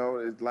crying. You know,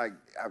 it's like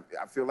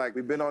I feel like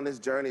we've been on this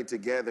journey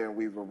together and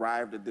we've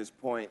arrived at this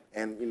point.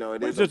 And you know,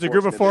 it is just a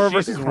group of 4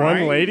 versus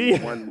one lady.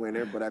 One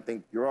winner, but I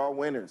think you're all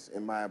winners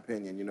in my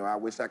opinion. You know, I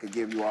wish I could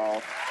give you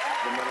all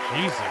the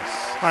money. Jesus.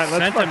 All right,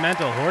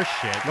 Sentimental horse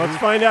shit. Let's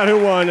find out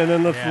who won, and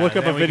then let's look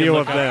up then a we can video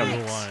look of up them.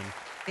 who won.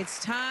 It's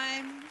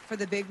time for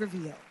the big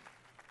reveal.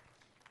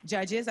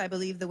 Judges, I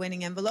believe the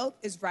winning envelope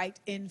is right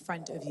in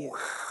front of you.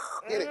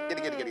 Get it.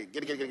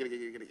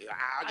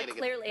 I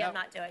clearly am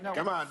not doing it.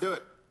 Come on, do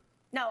it.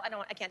 No,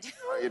 I can't do it.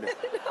 Oh, you do.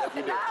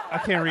 You do. I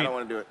can't read. I don't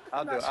want to do it.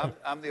 I'll do it.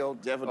 I'm the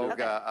old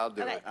guy. I'll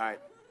do it. All right.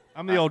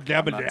 I'm the old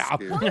I'm dabba not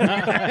dab.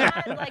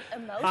 scared. Like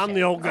emotion. I'm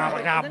the old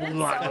guy. Isn't it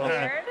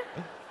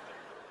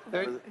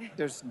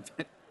so weird?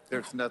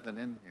 There's nothing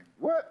in here.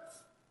 What?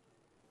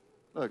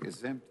 Look,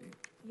 it's empty.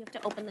 You have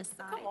to open the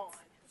sides.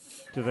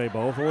 Do they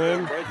both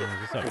win? Is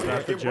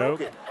that the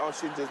joke? Oh,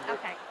 she just.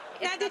 Okay.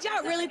 Now, did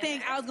y'all really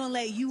think I was going to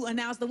let you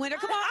announce the winner?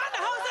 Come on, I'm the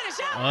host of the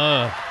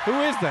show. Who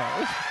is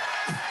that?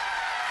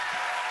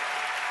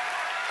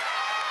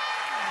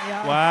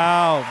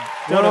 Wow.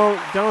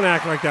 Don't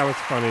act like that was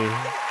funny.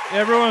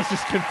 Everyone's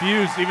just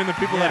confused, even the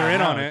people that are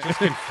in on it. It's just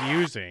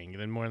confusing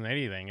than more than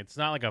anything. It's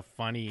not like a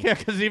funny. Yeah,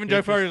 because even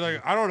Jeff Hardy's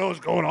like, I don't know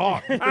what's going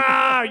on.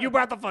 You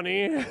brought the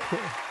funny.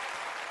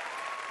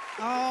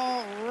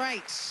 All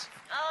right.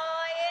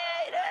 Oh,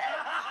 yeah.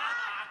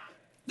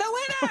 The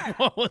winner!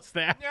 What was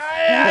that?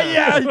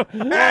 Yeah. Hold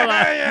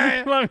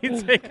on. Let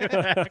me take it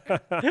back.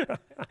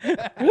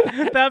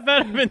 That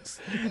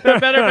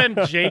better have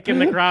been Jake in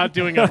the crowd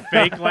doing a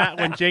fake laugh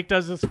when Jake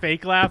does his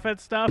fake laugh at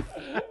stuff.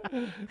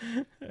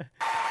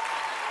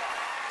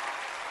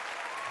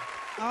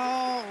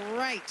 All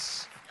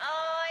right.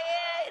 Oh,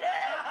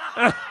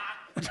 yeah.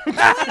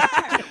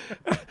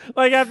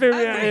 Like after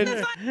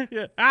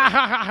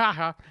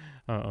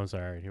Oh, I'm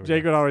sorry. Here we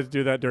Jake go. would always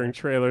do that during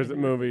trailers at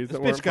movies. This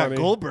that bitch weren't got funny.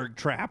 Goldberg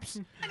traps.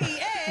 He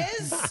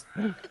is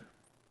the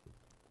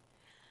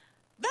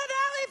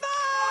Valley Folk.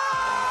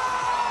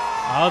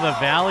 Oh, the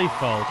Valley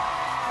Folk.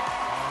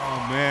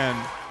 Oh, man.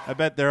 I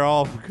bet they're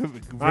all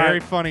very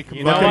funny.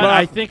 You know what?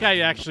 I think I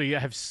actually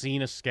have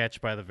seen a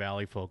sketch by the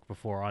Valley Folk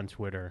before on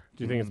Twitter.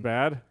 Do you think it's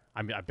bad?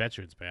 I mean, I bet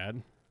you it's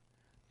bad.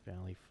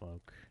 Valley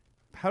Folk.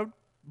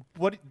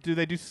 What do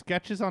they do?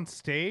 Sketches on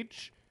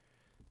stage?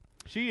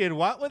 She did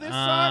what with this?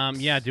 Sucks?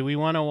 Yeah. Do we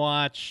want to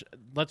watch?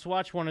 Let's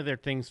watch one of their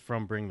things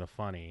from Bring the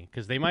Funny,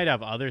 because they might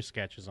have other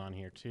sketches on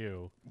here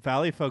too.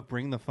 Valley Folk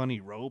Bring the Funny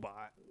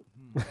robot.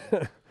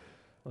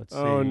 Let's see.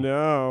 Oh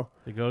no!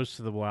 It goes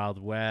to the Wild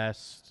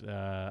West.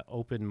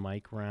 Open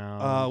mic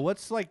round.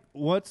 What's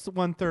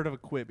 1/3 of a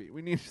Quibi?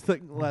 We need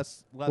like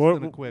less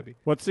than a Quibi.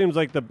 What seems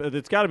like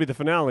it's got to be the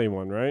finale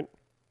one, right?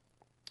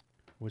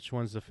 Which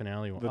one's the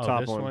finale one? The top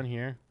this one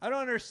here. I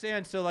don't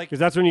understand. So like, Because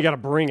that's when you got to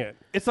bring it.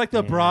 it's like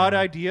the broad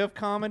idea of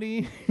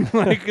comedy.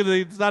 Like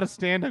it's not a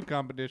stand-up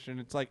competition.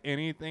 It's like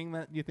anything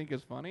that you think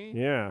is funny.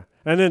 Yeah,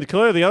 and then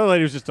clearly the other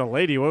lady was just a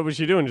lady. What was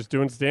she doing? Just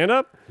doing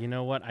stand-up? You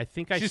know what? I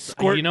think She's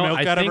squirting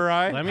milk out of her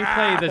eye. Let me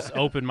play this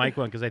open mic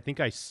one because I think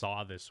I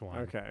saw this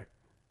one. Okay.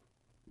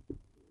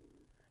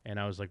 And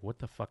I was like, what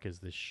the fuck is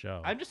this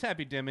show? I'm just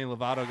happy Demi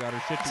Lovato got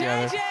her shit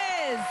together.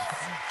 Judges!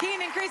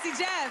 Keenan, Chrissy,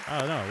 Jeff.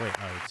 Oh, no, wait.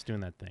 Oh, it's doing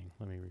that thing.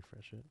 Let me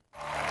refresh it.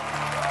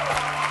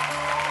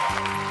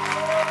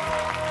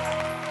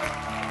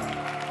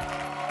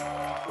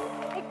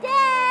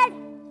 Dad!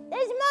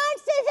 There's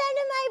monsters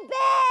under my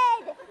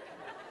bed!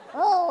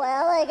 Oh,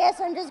 well, I guess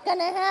I'm just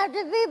gonna have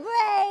to be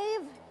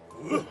brave.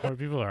 Are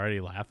people already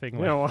laughing?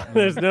 No,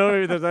 there's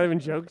not even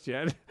jokes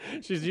yet.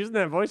 She's using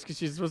that voice because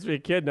she's supposed to be a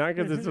kid, not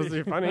because it's supposed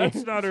to be funny.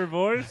 That's not her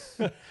voice.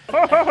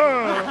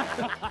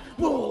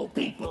 Mole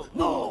people,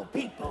 mole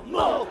people,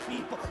 mole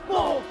people,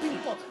 mole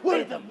people.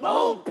 We're the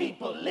mole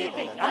people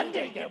living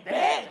under your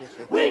bed.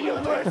 We're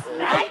your worst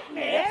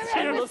nightmare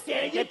and we'll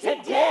scare you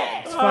to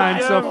death. It's fine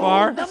so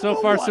far. So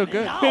far, so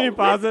good. Can you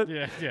pause it?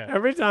 Yeah.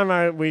 Every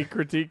time we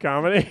critique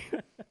comedy,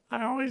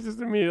 I always just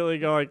immediately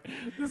go like,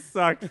 this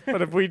sucks.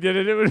 But if we did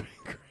it, it would be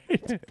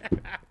great.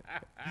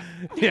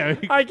 Yeah,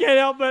 I can't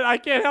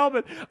help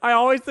it. I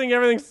always think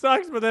everything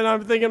sucks, but then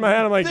I'm thinking in my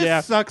head, I'm like, This yeah.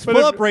 sucks. But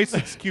Pull if- up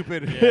Racist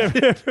Cupid.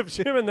 if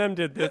Jim and them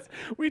did this,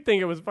 we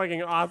think it was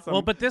fucking awesome.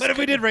 Well, but this What if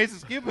we did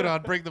Racist Cupid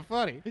on Bring the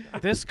Funny?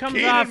 This comes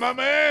Keenan, off, my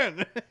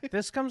man.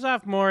 This comes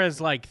off more as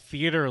like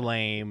theater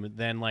lame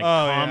than like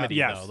Oh, yeah. comedy,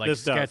 Yes, though. Like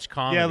this does. sketch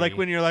comedy. Yeah, like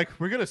when you're like,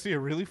 we're gonna see a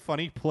really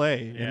funny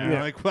play. Yeah. And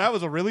you're like, well, that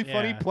was a really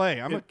funny Yeah. play.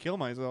 I'm gonna kill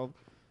myself.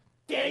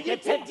 Scare you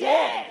to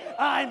death.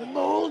 I'm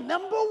mole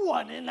number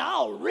 1 and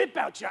I'll rip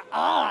out your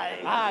eye.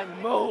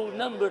 I'm mole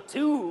number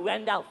 2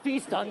 and I'll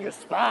feast on your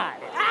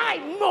spine.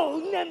 I'm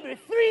mole number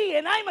 3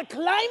 and I'm a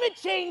climate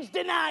change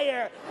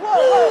denier.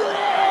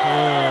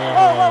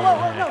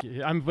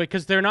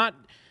 Because they're not.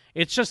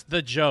 It's just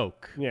the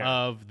joke Yeah.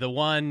 of the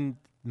one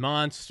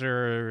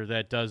monster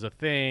that does a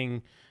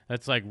thing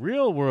that's like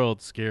real world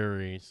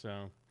scary.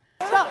 So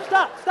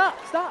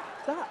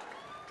Stop.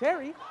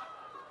 Terry,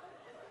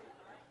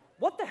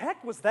 what the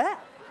heck was that?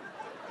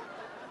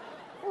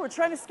 Oh, we're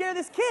trying to scare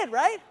this kid,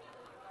 right?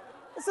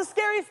 It's the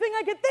scariest thing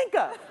I could think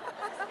of.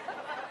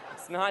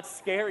 It's not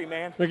scary,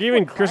 man. Like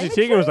even What, Chrissy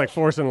climate Teigen was change? like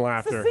forcing It's the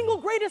laughter. single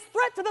greatest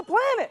threat to the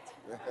planet.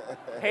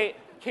 Hey,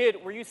 kid,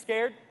 were you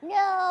scared?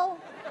 No.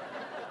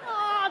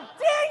 Aw,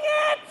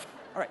 dang it!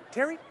 All right,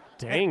 Terry.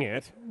 Dang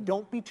it.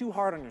 Don't be too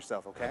hard on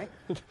yourself, okay?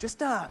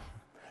 Just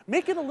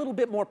make it a little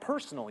bit more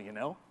personal, you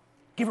know?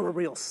 Give her a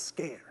real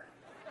scare.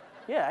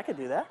 Yeah, I could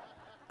do that.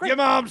 Your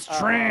mom's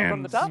trans.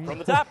 From the top. From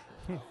the top.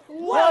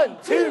 1,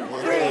 2,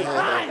 3.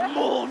 I'm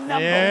mole number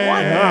Yeah.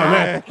 1. Oh,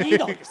 man. I'll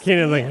eat all your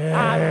Keenan's like,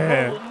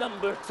 I'm mole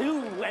number 2,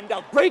 and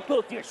I'll break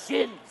both your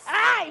shins.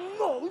 I'm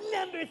mole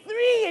number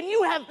 3, and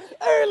you have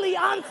early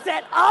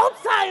onset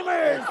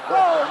Alzheimer's.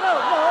 No.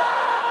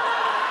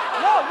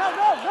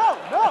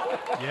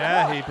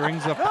 Yeah, he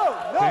brings up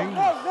things.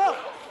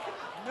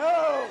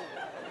 No.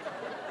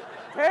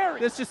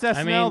 Terry. It's just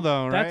SNL,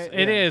 though, right?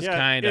 It is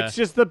kind of. It's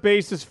just the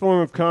basis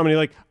form of comedy.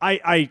 Like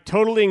I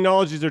totally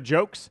acknowledge these are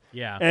jokes.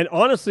 Yeah. And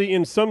honestly,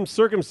 in some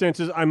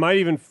circumstances, I might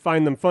even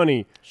find them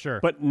funny. Sure.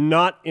 But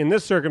not in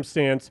this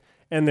circumstance.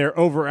 And their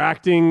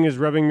overacting is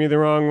rubbing me the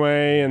wrong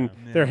way, and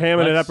they're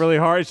hamming it up really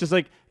hard. It's just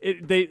like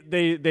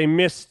they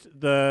missed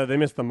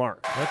the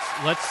mark.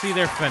 Let's see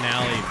their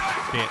finale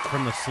bit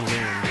from the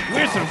saloon.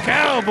 We're some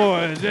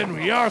cowboys, and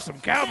we are some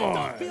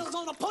cowboys. Bill's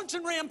on a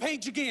punching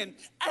rampage again,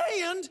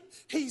 and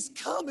he's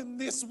coming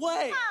this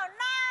way. Oh,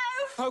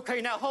 no! Okay,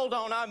 now hold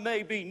on. I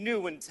may be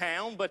new in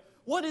town, but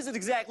what is it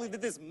exactly that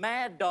this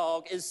mad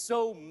dog is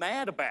so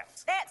mad about?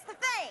 That's the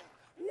thing.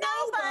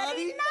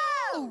 Nobody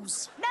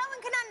knows. No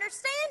one can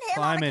understand him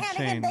Climate on account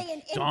of him change.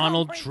 being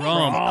Donald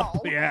Trump.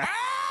 Yeah.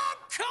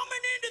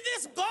 Coming into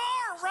this bar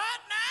right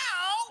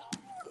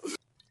now.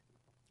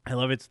 I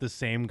love it's the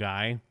same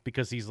guy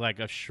because he's like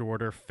a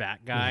shorter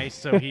fat guy,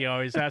 so he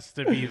always has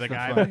to be the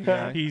guy. funny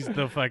guy. He's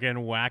the fucking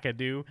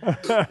wackadoo.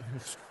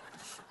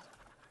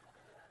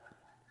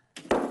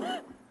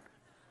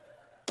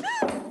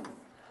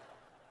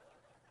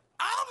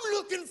 I'm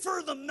looking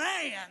for the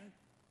man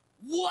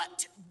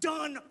what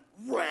done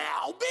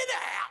round it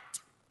out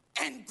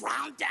and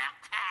ground out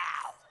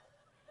how.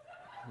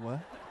 What?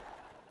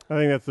 I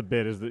think that's the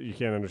bit, is that you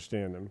can't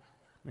understand him.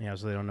 Yeah,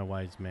 so they don't know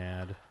why he's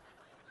mad.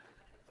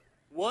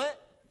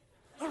 What?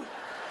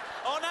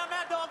 Oh, now,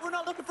 Mad Dog, we're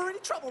not looking for any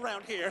trouble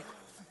around here.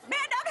 Mad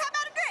Dog, how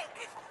about a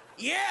drink?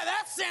 Yeah,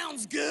 that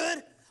sounds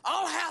good.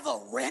 I'll have a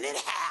rented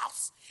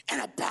house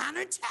and a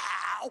banner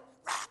towel.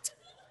 Right.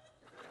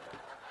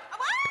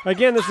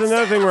 Again, this is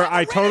another thing where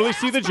I totally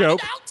see the joke.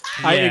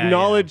 I Yeah,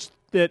 acknowledge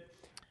that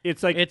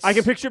it's like I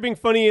can picture it being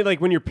funny, like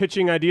when you're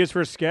pitching ideas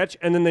for a sketch,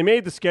 and then they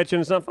made the sketch and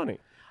it's not funny.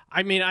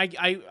 I mean,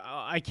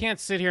 I can't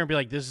sit here and be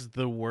like, this is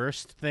the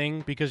worst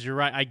thing, because you're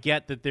right. I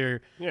get that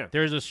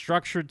there's a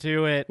structure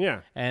to it.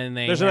 Yeah. And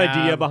There's an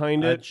idea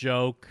behind a it.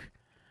 joke.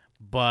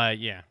 But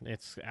yeah,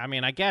 I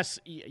mean, I guess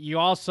you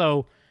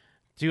also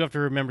do have to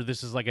remember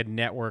this is like a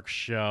network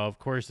show. Of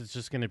course, it's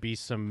just going to be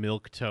some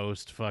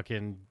milquetoast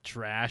fucking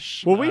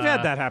trash. Well, we've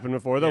had that happen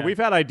before, though. yeah. We've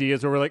had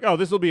ideas where we're like, oh,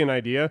 this will be an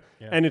idea,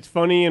 and it's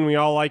funny, and we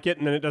all like it,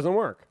 and then it doesn't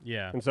work.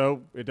 Yeah. And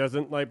so it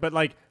doesn't, but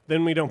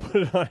then we don't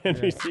put it on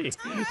NBC.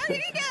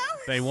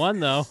 They won,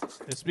 though.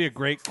 This would be a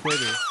great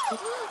quitter.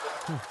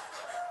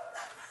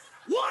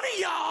 One of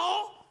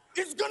y'all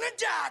is gonna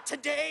die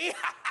today.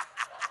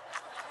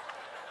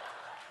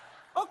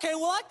 Okay,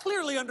 well, I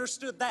clearly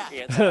understood that.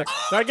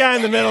 That guy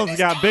in the middle's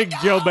got big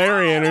Joe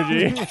Barry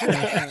energy.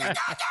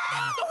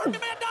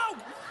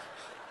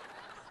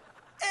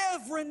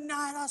 Every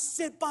night I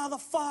sit by the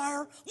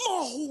fire, my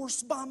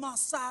horse by my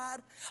side.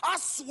 I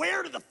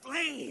swear to the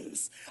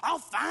flames, I'll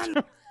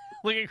find.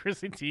 Look at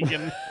Chrissy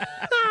Teigen.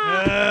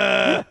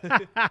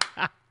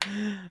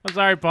 I'm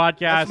sorry, podcast.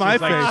 That's my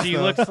It's like face, she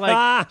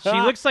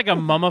though. looks like a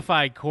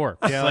mummified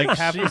corpse. Yeah, like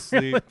half she's-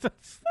 asleep.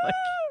 it's like-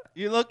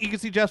 You can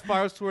see Jeff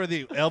Flowers where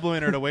the elbow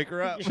in her to wake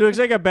her up. She looks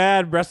like a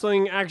bad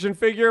wrestling action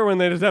figure when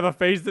they just have a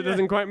face that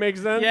doesn't quite make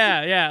sense.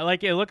 yeah.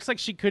 Like it looks like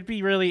she could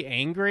be really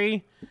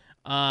angry,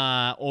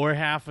 or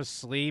half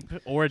asleep,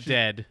 or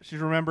dead. She's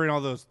remembering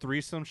all those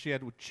threesomes she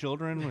had with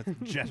children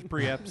with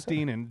Jeffrey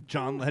Epstein and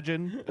John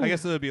Legend. I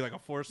guess it would be like a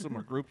foursome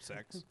or group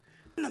sex.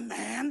 The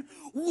man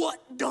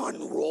what done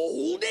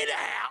rolled it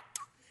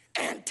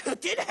out and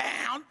took it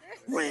down,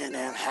 ran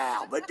out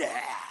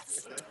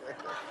halberdass.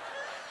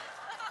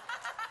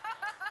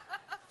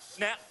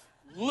 Now,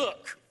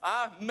 look,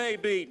 I may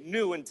be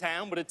new in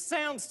town, but it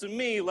sounds to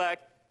me like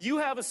you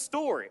have a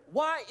story.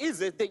 Why is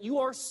it that you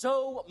are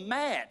so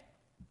mad?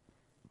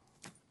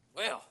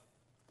 Well,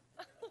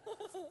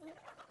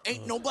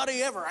 ain't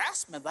nobody ever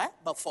asked me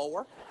that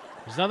before.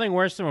 There's nothing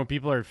worse than when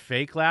people are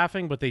fake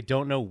laughing, but they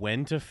don't know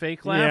when to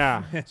fake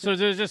laugh. Yeah. So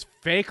there's just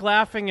fake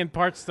laughing in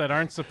parts that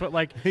aren't supposed.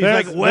 Like He's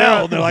like,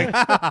 well, they're like,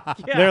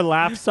 Yeah. Their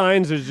laugh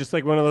signs is just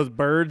like one of those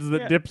birds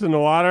that dips in the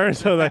water,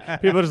 so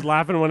that people are just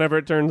laughing whenever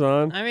it turns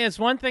on. I mean, it's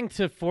one thing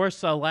to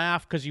force a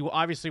laugh because you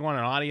obviously want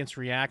an audience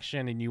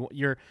reaction, and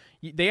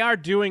they are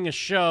doing a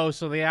show,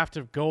 so they have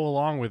to go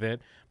along with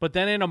it. But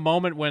then in a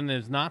moment when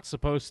there's not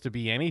supposed to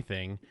be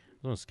anything,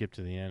 I'm gonna skip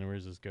to the end. Where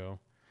does this go?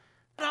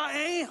 I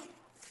am.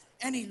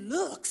 And he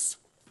looks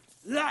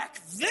like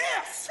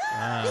this.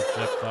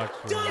 Jeff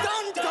Foxworthy.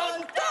 Dun,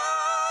 dun, dun.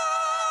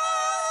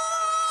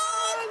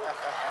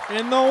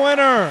 In the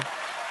winter.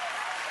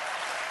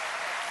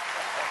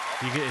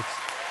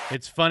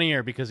 It's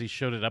funnier because he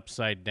showed it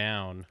upside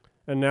down.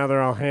 And now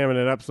they're all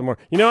hamming it up some more.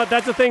 You know what?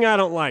 That's the thing I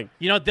don't like.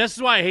 You know, this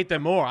is why I hate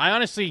them more.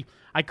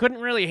 I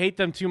couldn't really hate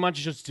them too much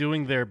just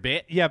doing their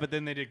bit. Yeah, but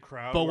then they did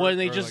crowd. But when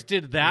they just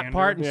did that pander.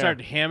 part and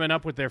started hamming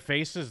up with their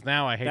faces,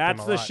 now I hate them a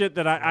lot. That's the shit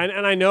that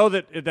I know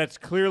that's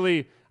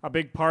clearly a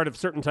big part of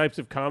certain types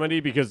of comedy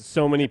because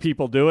so many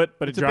people do it,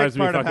 but It's it a drives big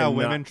me part fucking of how nuts.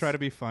 women try to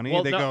be funny.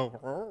 Well, They no.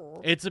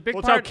 go. It's a big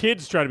Well, part. it's how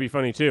kids try to be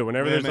funny too.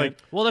 Whenever there's like,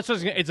 well, that's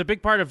what it's a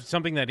big part of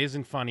something that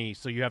isn't funny,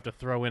 so you have to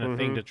throw in a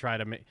thing Mhm. to try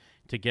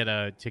to get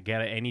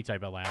any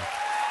type of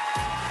laugh.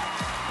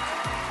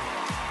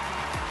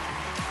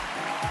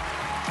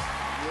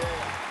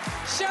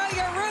 Show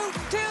your root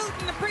and toot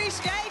and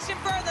appreciation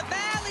for the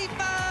Valley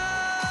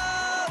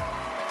folk.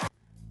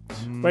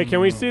 wait, can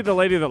we see the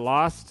lady that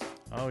lost?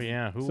 Oh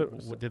yeah,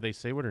 did they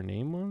say what her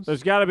name was?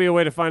 There's got to be a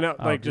way to find out,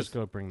 Oh, just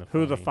go bring the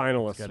who the phone. It's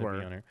finalists gotta be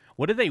were. on her.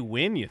 What did they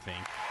win? You think?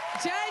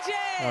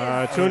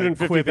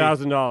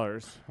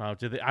 $250,000. Oh,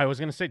 did they? I was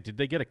gonna say, did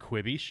they get a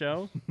Quibi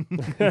show?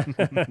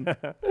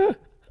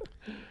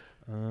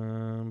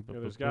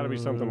 There's got to be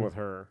something with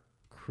her.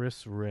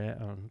 Chris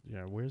Red.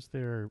 Yeah, where's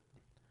their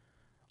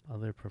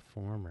other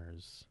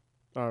performers?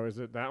 Oh, is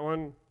it that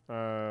one?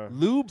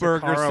 Lou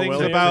Berger Takara sings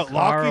Williams? about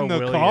locking the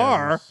Williams.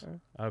 car.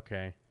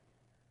 Okay.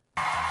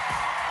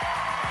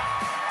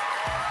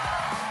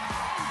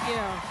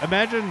 Yeah.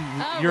 Imagine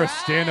you're a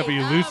stand-up and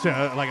you lose to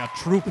like a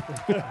troupe.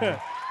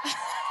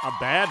 A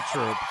bad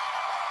troupe.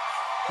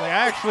 They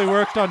actually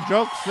worked on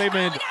jokes. They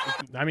made.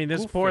 I mean,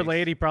 this poor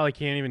lady probably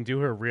can't even do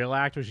her real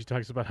act where she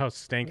talks about how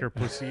stank her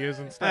pussy is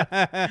and stuff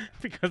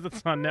because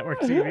it's on network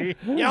TV.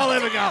 Y'all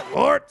ever got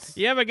warts?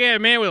 You ever get a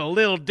man with a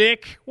little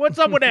dick? What's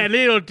up with that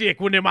little dick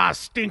when they're my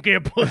stinky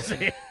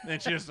pussy? Then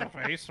she has the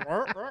face.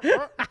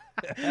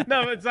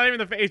 No, it's not even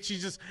the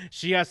face.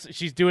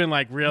 She's doing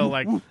like real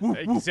like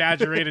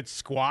exaggerated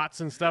squats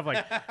and stuff.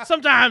 Like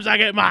sometimes I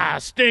get my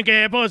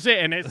stinky pussy,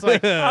 and it's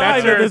like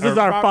that's her. This is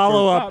our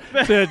follow-up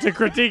to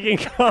critiquing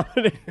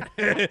comedy.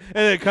 And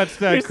it cuts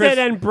to We said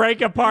and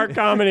break apart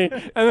comedy,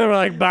 and then we're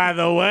like, by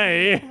the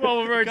way, well,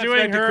 we're Cuts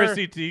doing back to her.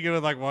 Chrissy Teigen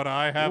with like one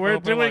eye half We're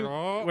open. doing like,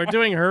 oh. we're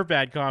doing her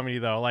bad comedy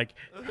though. Like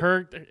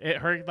her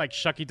like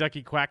shucky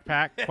ducky quack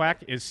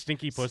is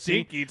stinky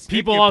pussy. Stinky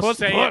People all puss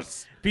say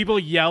puss. it. People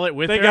yell it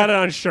with they her. got it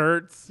on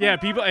shirts. Yeah,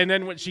 people, and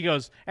then when she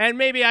goes, and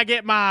maybe I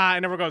get my,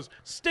 and everyone goes,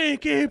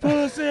 stinky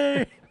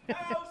pussy.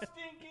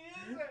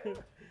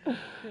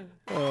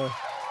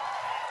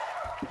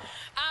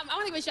 I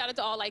want to give a shout out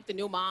to all like the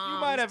new moms,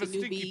 You might have the a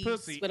stinky newbies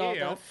pussy. with all Ew.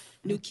 the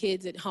new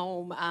kids at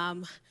home.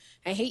 I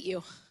hate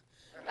you.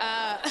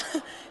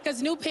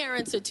 Because new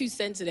parents are too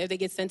sensitive. They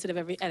get sensitive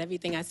at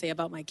everything I say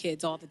about my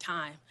kids all the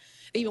time.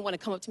 They even want to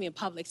come up to me in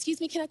public. Excuse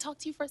me, can I talk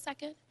to you for a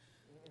second?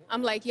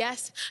 I'm like,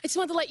 yes. I just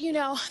wanted to let you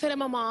know that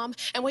I'm a mom,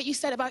 and what you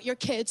said about your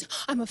kids,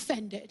 I'm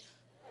offended.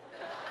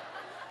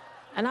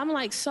 And I'm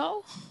like,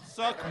 so?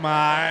 Suck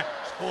my.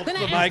 Hold Then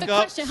the I asked mic the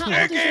up. question, how old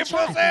is your Stinky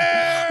child?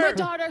 pussy. My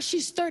daughter,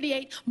 she's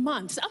 38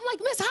 months. I'm like,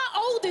 miss,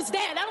 how old is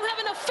that? I don't have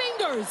enough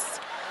fingers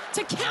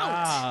to count.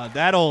 Ah,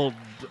 that old.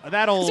 So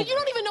you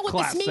don't even know what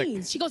classic. this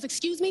means. She goes,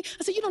 excuse me?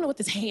 I said, you don't know what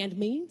this hand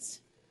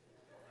means.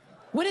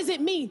 What does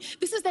it mean?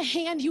 This is the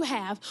hand you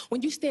have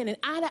when you standing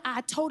eye to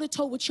eye, toe to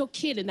toe with your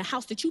kid in the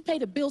house that you pay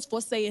the bills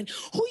for, saying,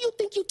 who you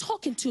think you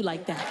talking to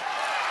like that?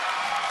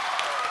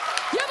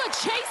 You ever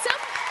chase him?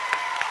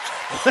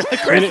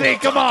 Chrissy,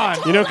 come on.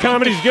 You know,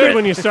 comedy's good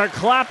when you start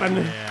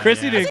clapping.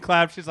 Chrissy didn't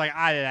clap. She's like,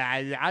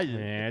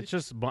 Yeah, it's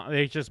just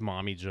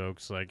mommy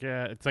jokes. Like,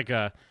 yeah, it's like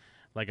a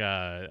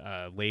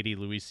lady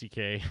Louis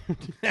C.K.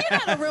 You're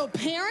not a real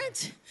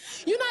parent.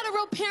 You're not a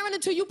real parent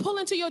until you pull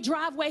into your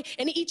driveway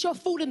and eat your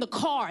food in the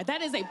car.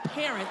 That is a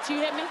parent. You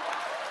hear me?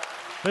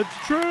 That's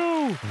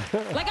true.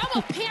 Like, I'm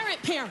a parent.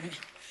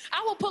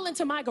 I will pull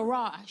into my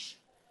garage,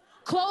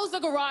 close the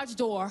garage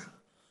door,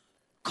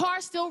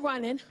 car still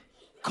running,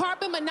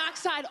 carbon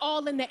monoxide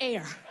all in the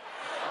air.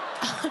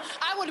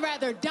 I would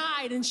rather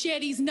die than share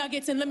these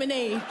nuggets and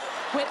lemonade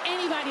with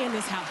anybody in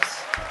this house.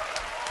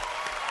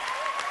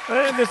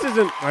 This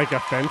isn't like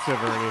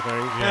offensive or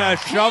anything. Yeah,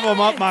 shove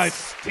them up my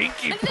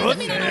stinky And it doesn't pussy.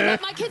 mean I don't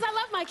love my kids. I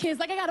love my kids.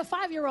 Like, I got a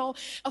 5-year-old,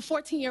 a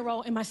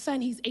 14-year-old, and my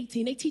son, he's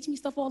 18. They teach me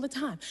stuff all the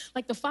time.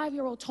 Like, the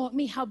 5-year-old taught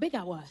me how big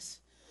I was.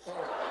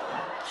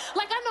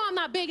 Like, I know I'm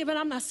not big, but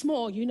I'm not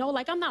small, you know?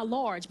 Like, I'm not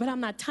large, but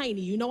I'm not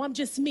tiny, you know? I'm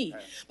just me.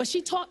 But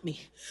she taught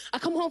me. I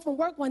come home from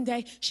work one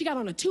day, she got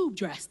on a tube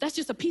dress. That's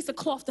just a piece of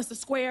cloth that's a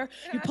square.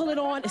 You pull it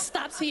on, it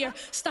stops here,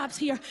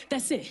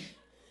 that's it.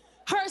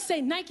 Hers say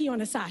Nike on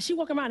the side. She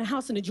walk around the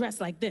house in a dress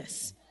like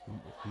this.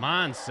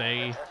 Mine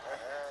say.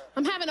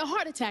 I'm having a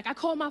heart attack. I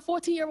called my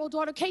 14-year-old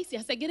daughter, Casey.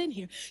 I said, get in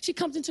here. She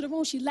comes into the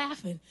room, she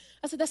laughing.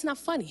 I said, that's not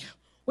funny.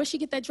 Where'd she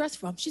get that dress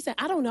from? She said,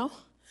 I don't know.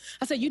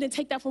 I said, you didn't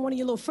take that from one of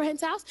your little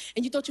friends' house,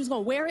 and you thought you was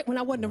gonna wear it when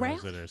I wasn't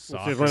around? One of her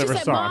She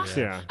said, socks, Ma,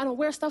 yeah. I don't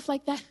wear stuff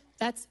like that.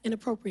 That's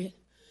inappropriate.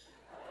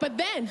 But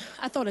then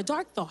I thought a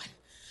dark thought.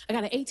 I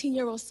got an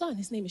 18-year-old son.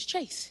 His name is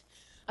Chase.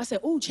 I said,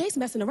 ooh, Chase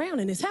messing around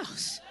in his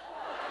house.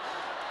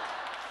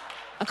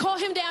 I call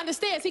him down the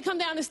stairs. He come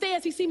down the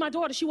stairs. He see my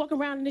daughter. She walking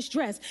around in this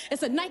dress.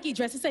 It's a Nike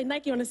dress. It say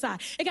Nike on the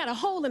side. It got a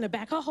hole in the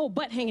back. Her whole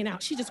butt hanging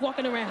out. She just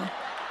walking around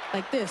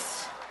like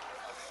this.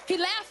 He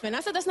laughing.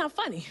 I said, that's not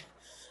funny.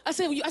 I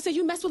said,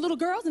 you mess with little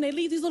girls and they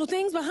leave these little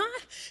things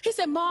behind? He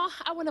said, Ma,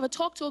 I would never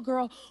talk to a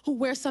girl who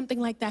wears something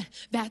like that.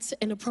 That's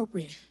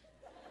inappropriate.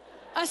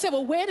 I said,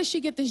 well, where did she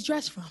get this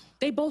dress from?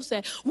 They both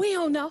said, we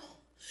don't know.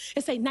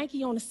 It say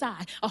Nike on the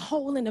side, a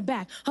hole in the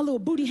back, her little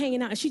booty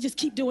hanging out, and she just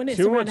keep doing this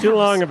around the Too house.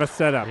 long of a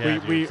setup. Yeah,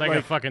 dude, it's like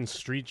a fucking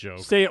street joke.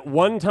 Say it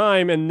one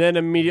time and then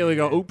immediately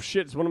go, oops,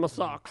 shit, it's one of my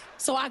socks.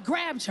 So I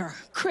grabbed her,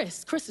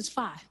 Chris is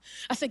 5.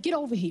 I said, get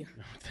over here.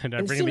 And I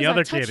And as bring soon the as I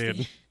other touched kid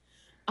in. it,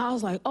 I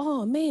was like,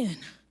 oh, man,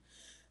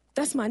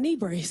 that's my knee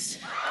brace.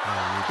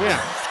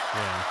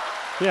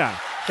 Yeah.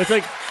 It's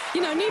like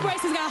You know, knee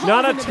braces got holes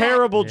not a in the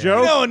terrible back. joke.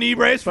 You know a knee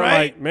brace, but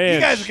right? Like, man,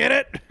 You guys get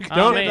it?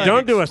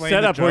 Don't do a Explain the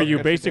setup where joke you if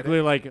you basically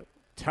like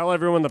tell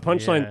everyone the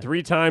punchline Yeah.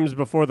 3 times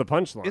before the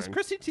punchline. Is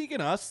Chrissy Teigen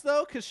us,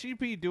 though? Because she'd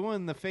be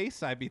doing the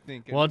face I'd be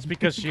thinking. Well, it's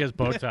because she has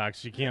Botox.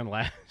 She can't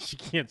laugh. She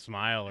can't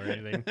smile or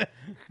anything.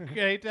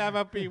 Anytime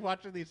I'll be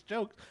watching these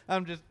jokes,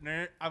 I'm just,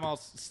 I'm all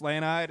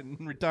slant-eyed and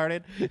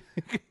retarded.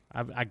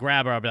 I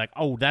grab her. I'll be like,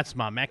 "Oh, that's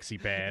my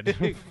maxi pad."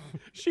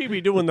 She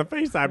be doing the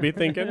face I be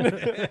thinking.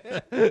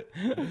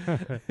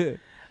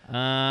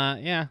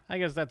 Yeah, I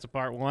guess that's a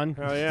part 1.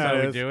 Oh, yeah, That's how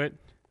it we is. do it.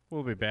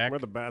 We'll be back. We're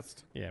the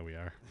best. Yeah, we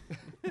are.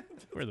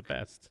 We're the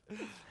best.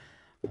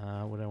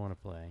 What do I want to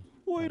play?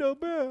 We're the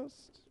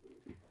best.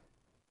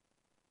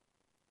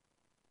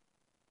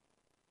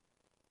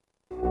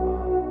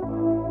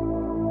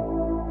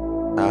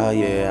 Oh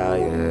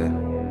yeah,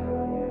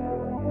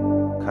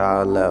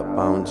 Call up,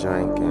 I'm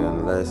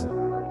drinking. Let's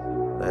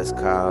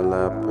call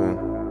up and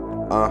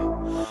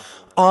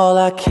All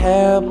I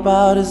care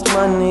about is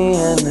money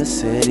and the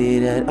city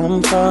that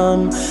I'm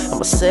from.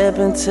 I'ma sip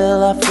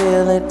until I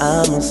feel it,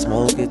 I'ma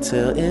smoke it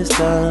till it's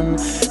done.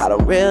 I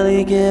don't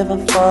really give a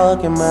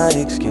fuck, and my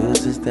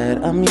excuse is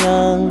that I'm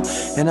young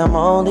and I'm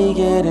only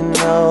getting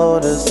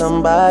older.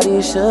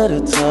 Somebody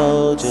should've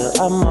told you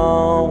I'm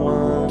on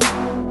one.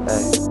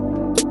 Hey.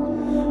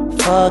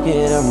 Fuck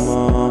it, I'm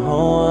on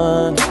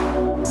one.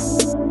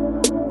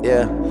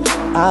 Yeah,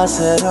 I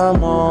said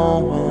I'm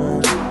on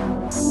one.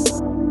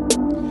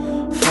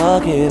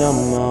 Fuck it,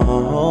 I'm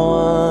on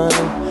one.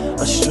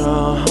 A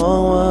strong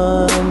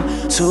one.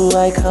 2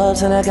 white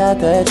cups and I got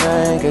that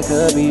drink. It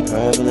could be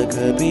purple, it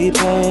could be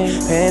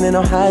pink. Depending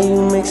on how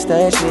you mix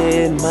that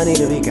shit. Money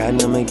to be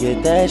gotten, I'ma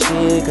get that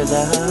shit. Cause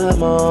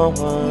I'm on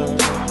one.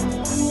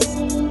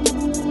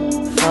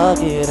 Fuck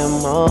it,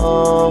 I'm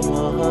on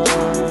one.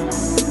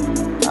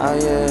 Oh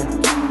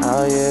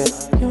yeah,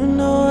 you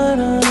know what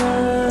I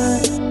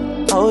like.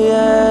 Oh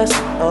yes,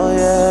 oh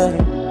yeah.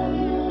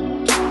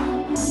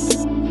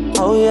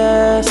 Oh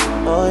yes,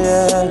 oh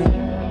yeah.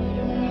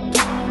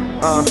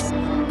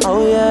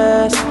 Oh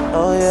yes,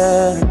 oh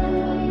yeah.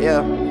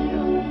 Yeah.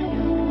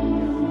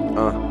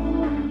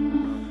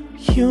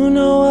 You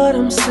know what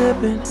I'm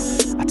sipping.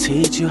 I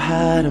teach you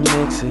how to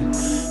mix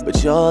it,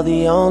 but you're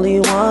the only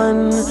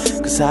one.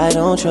 Cause I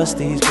don't trust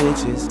these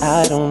bitches.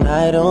 I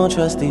don't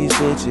trust these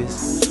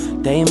bitches.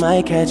 They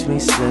might catch me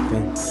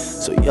slipping.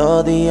 So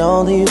you're the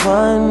only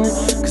one.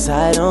 Cause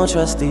I don't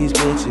trust these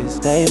bitches.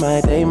 They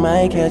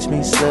might catch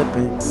me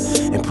slipping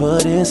and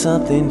put in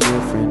something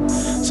different.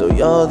 So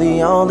you're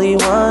the only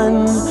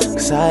one.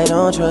 Cause I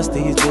don't trust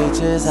these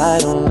bitches. I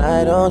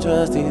don't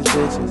trust these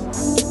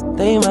bitches.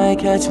 They might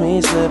catch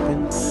me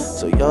slipping.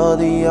 So you're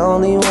the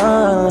only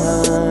one.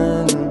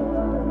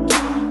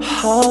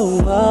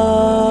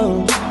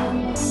 Oh,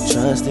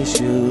 trust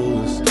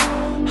issues.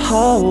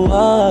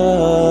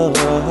 Oh,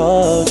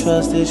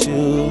 trust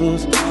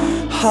issues.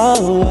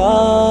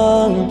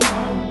 Oh,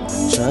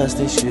 trust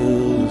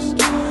issues.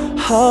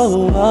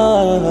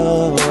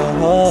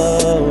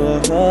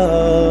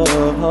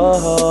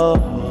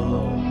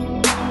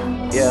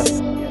 Yeah.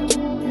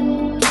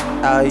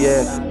 Oh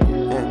yeah.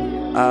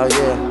 Oh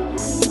yeah.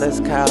 Let's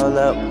call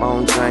up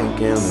on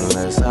drinking.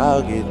 Let's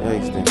all get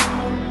wasted.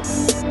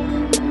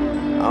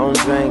 On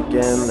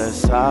drinking.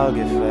 Let's all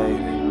get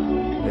faded.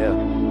 Yeah.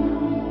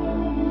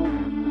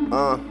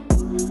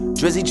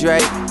 Drizzy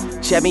Drake,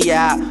 check me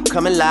out,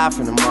 coming live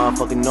from the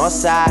motherfucking north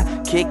side.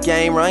 Kick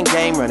game, running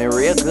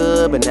real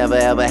good, but never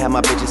ever had my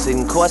bitches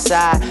sitting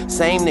courtside.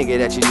 Same nigga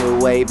that you knew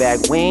way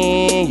back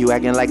when. You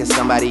acting like it's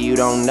somebody you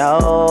don't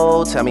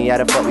know. Tell me how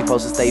the fuck we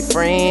supposed to stay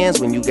friends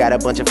when you got a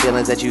bunch of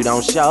feelings that you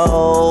don't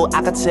show.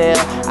 I could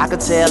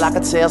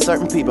tell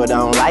certain people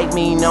don't like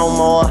me no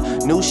more.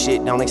 New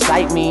shit don't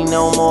excite me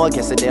no more.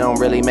 Guess that they don't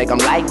really make them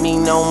like me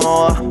no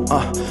more.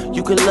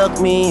 You could look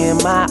me in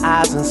my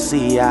eyes and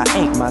see I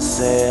ain't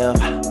myself.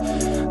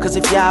 Cause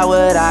if y'all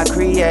what I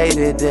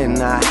created, then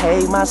I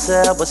hate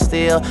myself. But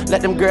still,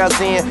 let them girls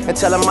in and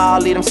tell them all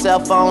leave them cell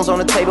phones on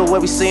the table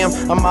where we see them.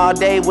 I'm all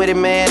day with it,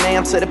 man,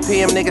 AM to the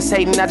PM. Niggas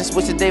hating, I just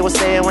wish that they would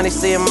say it when they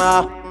see them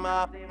all.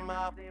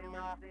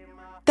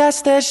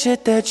 That's that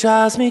shit that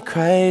drives me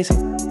crazy.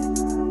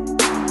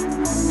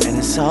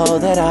 It's all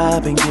that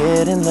I've been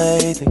getting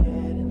lately,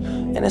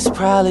 and it's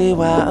probably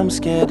why I'm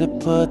scared to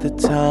put the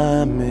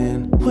time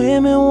in.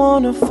 Women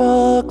wanna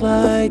fuck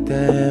like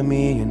that,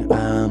 me and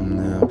I'm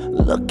them.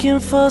 Looking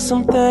for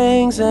some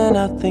things, and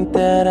I think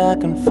that I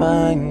can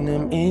find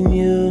them in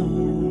you,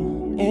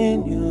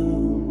 in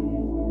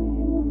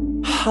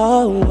you.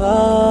 Oh,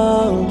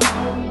 oh,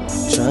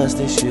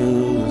 trust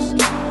issues.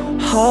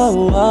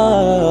 Oh,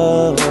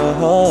 oh,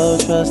 oh,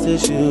 trust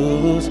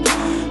issues.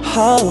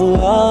 Oh,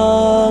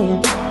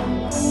 oh,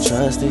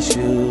 trust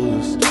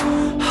issues.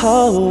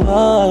 Oh,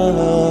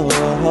 oh,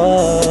 oh,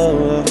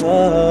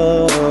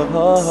 oh,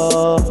 oh,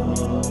 oh.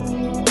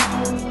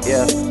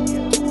 Yeah.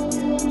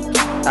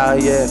 Oh,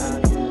 yeah.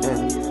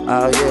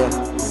 Oh, yeah.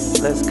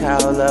 Let's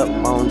call up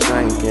on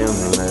drinking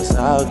and let's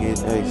all get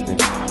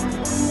wasted.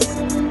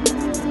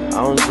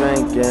 On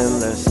drinking,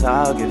 let's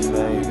all get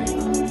faded.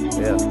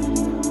 Yeah.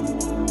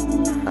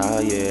 Oh,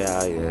 yeah,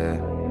 oh, yeah.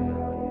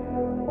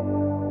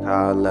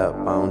 Call up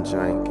on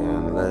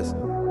drinking, let's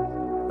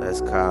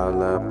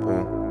call up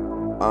and